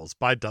Marvels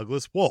by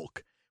Douglas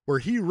Wolk, where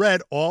he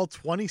read all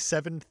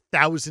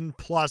 27,000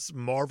 plus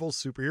Marvel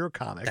superhero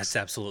comics. That's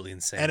absolutely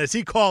insane. And as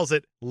he calls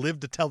it,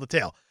 live to tell the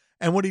tale.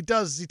 And what he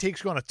does is he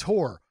takes you on a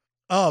tour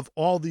of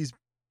all these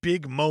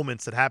big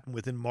moments that happen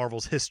within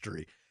Marvel's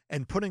history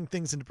and putting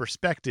things into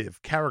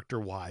perspective,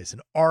 character-wise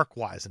and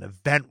arc-wise and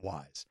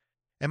event-wise.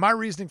 And my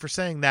reasoning for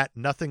saying that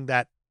nothing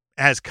that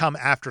has come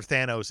after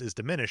Thanos is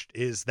diminished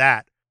is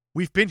that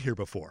we've been here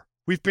before.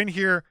 We've been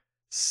here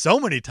so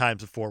many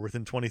times before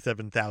within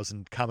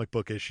 27,000 comic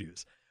book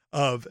issues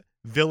of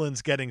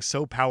villains getting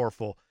so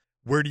powerful.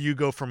 Where do you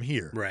go from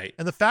here? Right.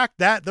 And the fact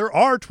that there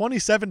are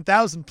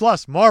 27,000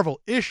 plus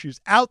Marvel issues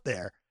out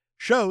there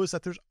shows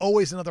that there's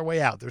always another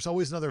way out. There's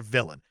always another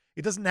villain.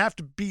 It doesn't have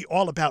to be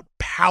all about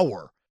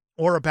power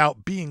or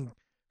about being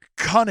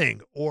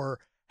cunning or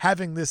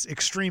having this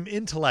extreme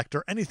intellect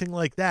or anything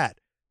like that.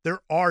 There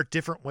are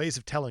different ways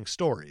of telling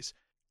stories.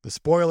 The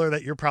spoiler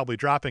that you're probably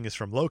dropping is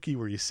from Loki,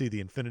 where you see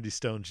the Infinity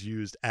Stones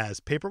used as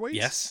paperweights.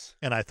 Yes.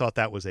 And I thought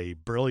that was a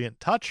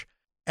brilliant touch.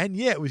 And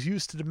yeah, it was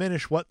used to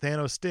diminish what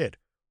Thanos did.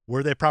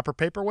 Were they proper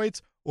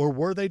paperweights, or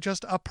were they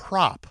just a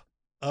prop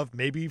of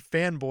maybe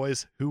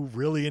fanboys who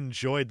really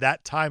enjoyed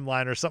that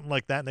timeline or something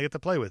like that, and they get to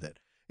play with it?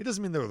 It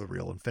doesn't mean they're the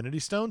real Infinity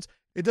Stones.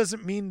 It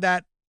doesn't mean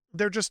that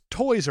they're just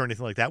toys or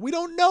anything like that. We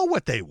don't know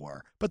what they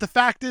were. But the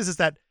fact is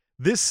that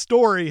this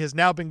story has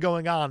now been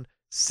going on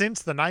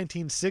since the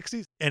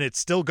 1960s, and it's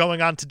still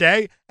going on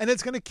today, and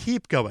it's going to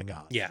keep going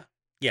on. Yeah.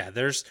 Yeah,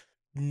 there's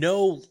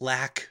no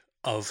lack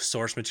of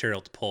source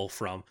material to pull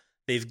from.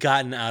 They've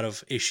gotten out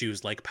of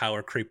issues like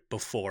power creep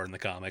before in the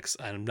comics,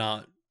 and I'm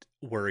not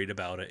worried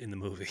about it in the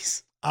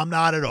movies. I'm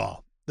not at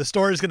all. The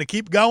story's going to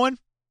keep going.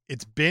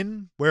 It's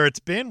been where it's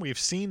been. We've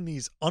seen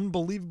these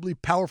unbelievably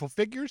powerful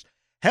figures.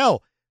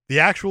 Hell, the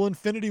actual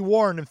Infinity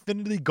War and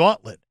Infinity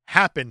Gauntlet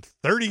happened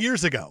 30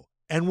 years ago,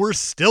 and we're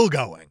still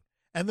going.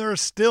 And there are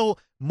still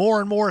more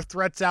and more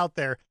threats out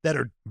there that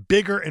are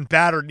bigger and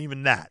badder than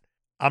even that.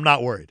 I'm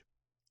not worried.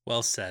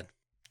 Well said.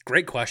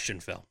 Great question,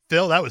 Phil.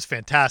 Phil, that was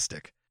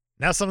fantastic.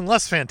 Now something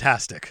less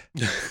fantastic.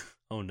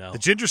 Oh, no. The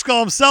Ginger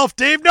Skull himself,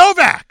 Dave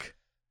Novak.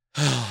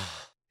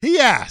 He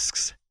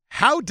asks,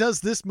 how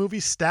does this movie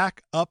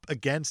stack up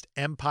against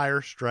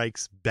Empire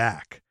Strikes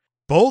Back?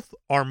 Both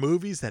are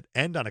movies that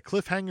end on a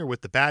cliffhanger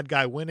with the bad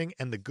guy winning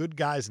and the good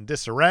guys in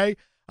disarray.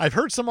 I've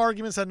heard some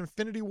arguments that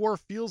Infinity War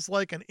feels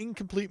like an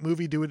incomplete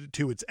movie due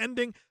to its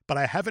ending, but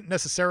I haven't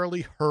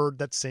necessarily heard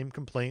that same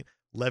complaint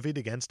levied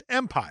against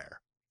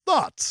Empire.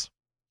 Thoughts?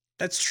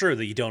 That's true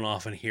that you don't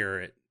often hear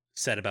it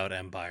said about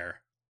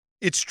Empire.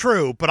 It's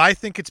true, but I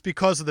think it's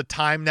because of the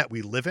time that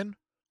we live in,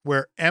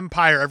 where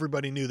Empire,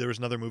 everybody knew there was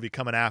another movie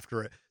coming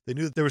after it. They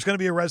knew that there was going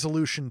to be a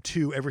resolution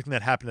to everything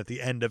that happened at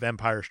the end of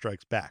Empire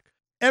Strikes Back.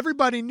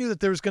 Everybody knew that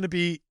there was going to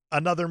be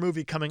another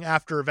movie coming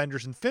after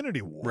Avengers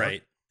Infinity War.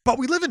 Right. But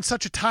we live in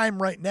such a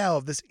time right now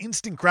of this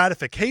instant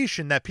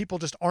gratification that people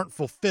just aren't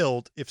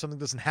fulfilled if something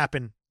doesn't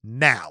happen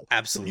now.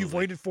 Absolutely. Something you've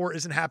waited for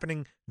isn't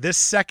happening this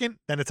second,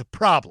 then it's a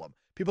problem.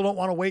 People don't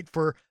want to wait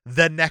for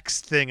the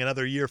next thing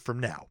another year from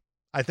now.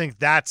 I think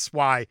that's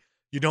why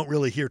you don't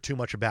really hear too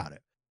much about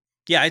it.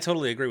 Yeah, I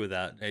totally agree with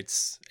that.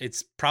 It's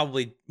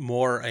probably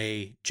more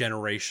a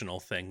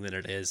generational thing than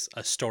it is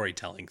a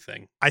storytelling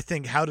thing. I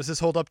think, how does this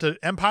hold up to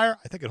Empire?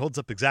 I think it holds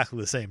up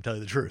exactly the same, tell you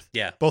the truth.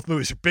 Yeah. Both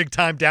movies are big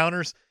time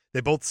downers. They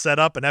both set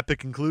up an epic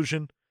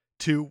conclusion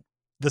to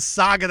the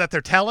saga that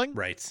they're telling.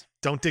 Right.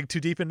 Don't dig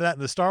too deep into that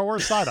in the Star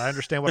Wars side. I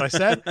understand what I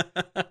said.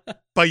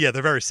 But yeah,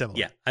 they're very similar.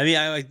 Yeah. I mean,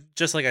 I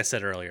just like I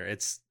said earlier,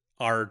 it's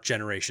our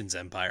generation's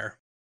Empire.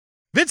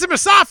 Vincent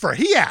Musafra,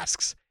 he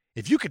asks,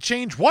 if you could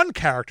change one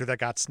character that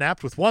got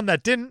snapped with one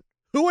that didn't,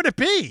 who would it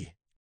be?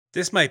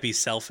 This might be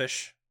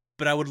selfish,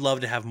 but I would love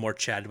to have more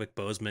Chadwick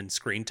Boseman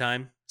screen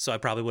time, so I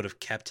probably would have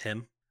kept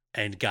him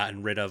and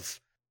gotten rid of,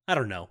 I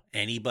don't know,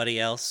 anybody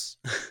else.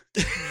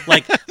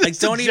 like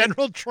don't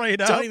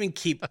even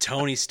keep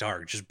Tony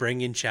Stark. Just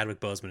bring in Chadwick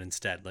Boseman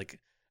instead. Like,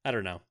 I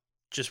don't know.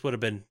 Just would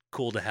have been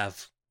cool to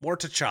have more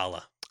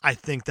T'Challa. I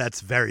think that's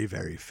very,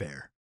 very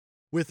fair.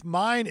 With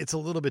mine, it's a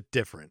little bit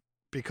different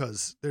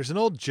because there's an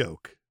old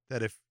joke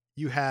that if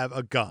you have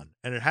a gun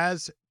and it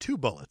has 2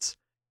 bullets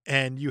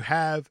and you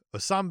have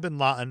Osama bin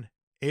Laden,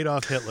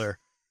 Adolf Hitler,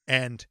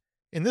 and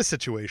in this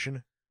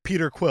situation,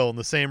 Peter Quill in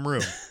the same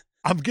room,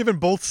 I'm giving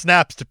both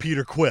snaps to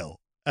Peter Quill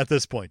at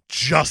this point,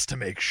 just to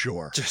make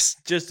sure.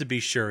 Just to be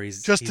sure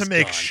he's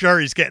sure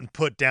he's getting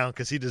put down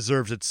because he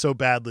deserves it so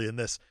badly in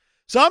this.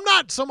 So I'm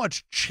not so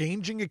much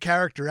changing a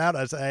character out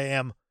as I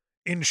am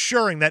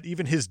ensuring that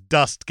even his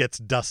dust gets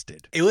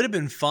dusted. It would have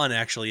been fun,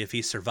 actually, if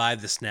he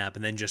survived the snap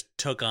and then just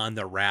took on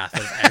the wrath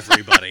of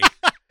everybody.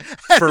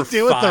 For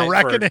deal with the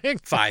reckoning.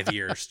 For 5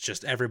 years.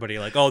 Just everybody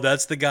like, oh,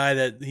 that's the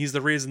guy he's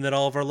the reason that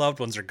all of our loved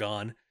ones are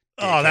gone.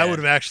 Oh, that would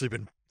have actually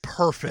been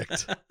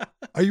perfect.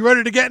 Are you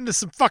ready to get into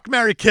some fuck,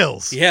 marry,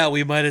 kills? Yeah,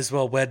 we might as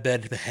well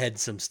head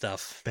some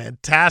stuff.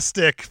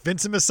 Fantastic.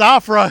 Vincent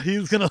Musafra,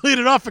 he's going to lead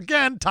it off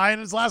again, tying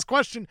his last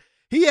question.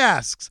 He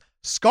asks,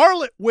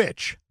 Scarlet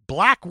Witch,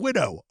 Black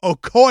Widow,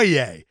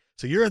 Okoye.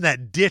 So you're in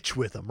that ditch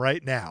with them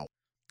right now.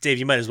 Dave,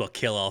 you might as well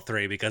kill all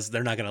 3 because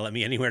they're not going to let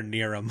me anywhere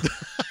near them.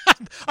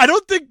 I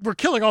don't think we're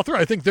killing all 3.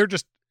 I think they're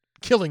just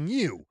killing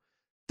you.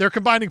 They're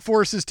combining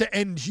forces to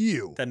end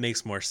you. That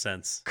makes more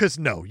sense. Because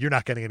no, you're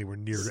not getting anywhere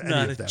near any of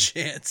them. Not a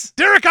chance.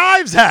 Derek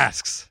Ives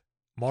asks,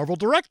 Marvel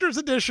Director's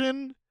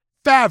Edition,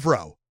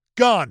 Favreau,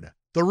 Gunn,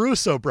 the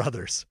Russo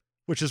brothers,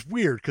 which is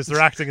weird because they're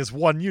acting as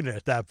one unit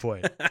at that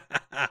point.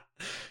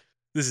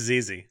 This is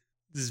easy.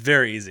 This is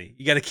very easy.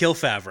 You got to kill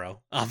Favreau,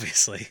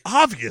 obviously.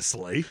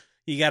 Obviously.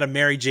 You got to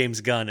marry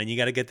James Gunn, and you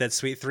got to get that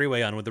sweet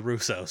 3-way on with the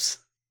Russos.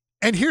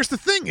 And here's the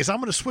thing is I'm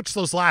going to switch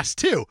those last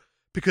 2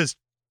 because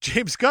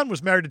James Gunn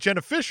was married to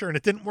Jenna Fisher and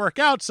it didn't work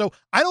out, so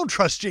I don't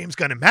trust James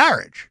Gunn in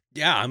marriage.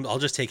 Yeah, I'll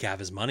just take half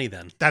his money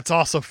then. That's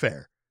also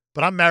fair.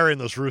 But I'm marrying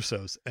those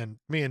Russos, and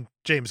me and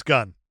James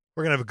Gunn,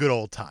 we're going to have a good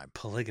old time.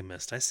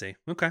 Polygamist, I see.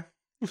 Okay.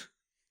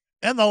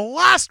 And the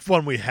last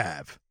one we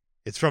have,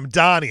 it's from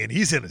Donnie, and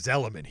he's in his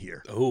element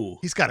here. Oh.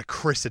 He's got a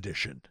Chris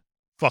edition.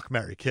 Fuck,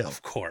 marry, kill.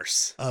 Of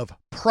course. Of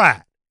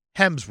Pratt,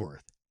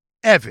 Hemsworth,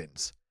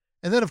 Evans,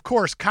 And then, of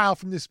course, Kyle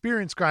from the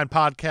Experience Grind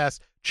podcast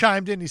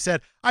chimed in. He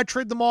said, I'd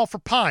trade them all for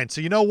Pine.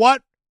 So you know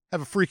what?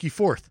 Have a freaky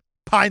fourth.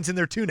 Pine's in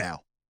there too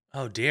now.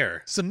 Oh,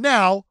 dear. So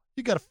now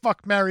you got to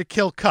fuck, marry,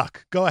 kill,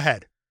 cuck. Go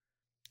ahead.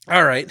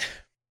 All right.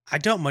 I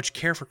don't much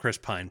care for Chris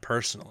Pine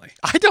personally.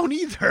 I don't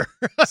either.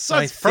 So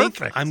I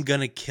think I'm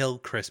going to kill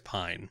Chris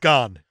Pine.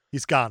 Gone.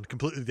 He's gone.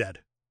 Completely dead.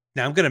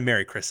 Now I'm going to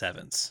marry Chris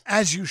Evans.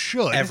 As you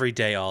should. Every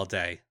day, all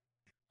day.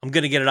 I'm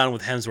going to get it on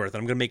with Hemsworth, and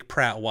I'm going to make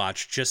Pratt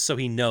watch just so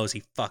he knows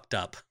he fucked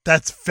up.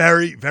 That's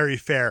very, very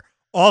fair.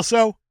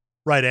 Also,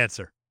 right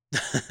answer.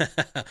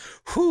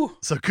 Whew.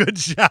 So good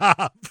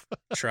job.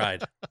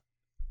 Tried.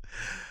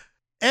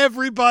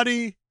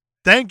 Everybody,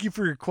 thank you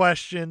for your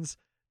questions.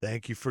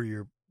 Thank you for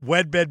your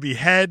wed bed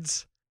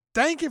beheads.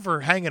 Thank you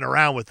for hanging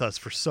around with us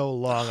for so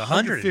long.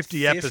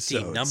 150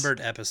 episodes.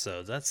 Numbered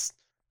episodes. That's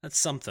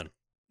something.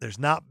 There's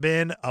not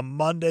been a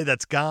Monday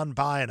that's gone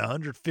by in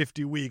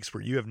 150 weeks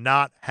where you have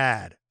not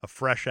had a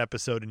fresh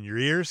episode in your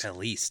ears. At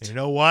least. And you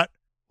know what?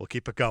 We'll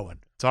keep it going.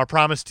 It's our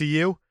promise to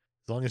you.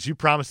 As long as you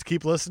promise to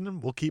keep listening,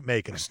 we'll keep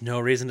making them. There's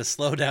no reason to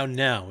slow down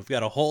now. We've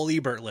got a whole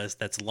Ebert list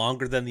that's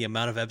longer than the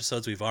amount of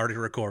episodes we've already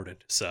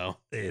recorded. So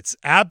it's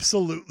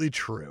absolutely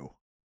true.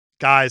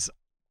 Guys,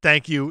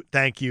 thank you,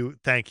 thank you,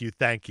 thank you,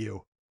 thank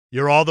you.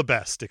 You're all the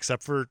best,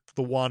 except for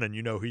the one, and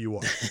you know who you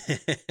are.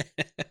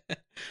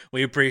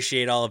 We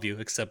appreciate all of you,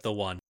 except the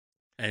one.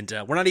 And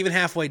we're not even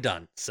halfway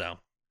done, so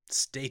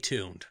stay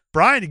tuned.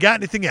 Brian, you got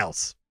anything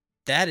else?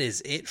 That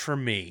is it for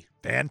me.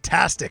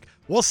 Fantastic.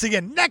 We'll see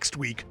you next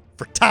week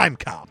for Time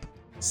Cop.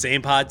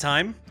 Same pod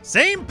time.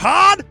 Same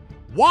pod?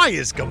 Why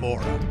is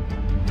Gamora?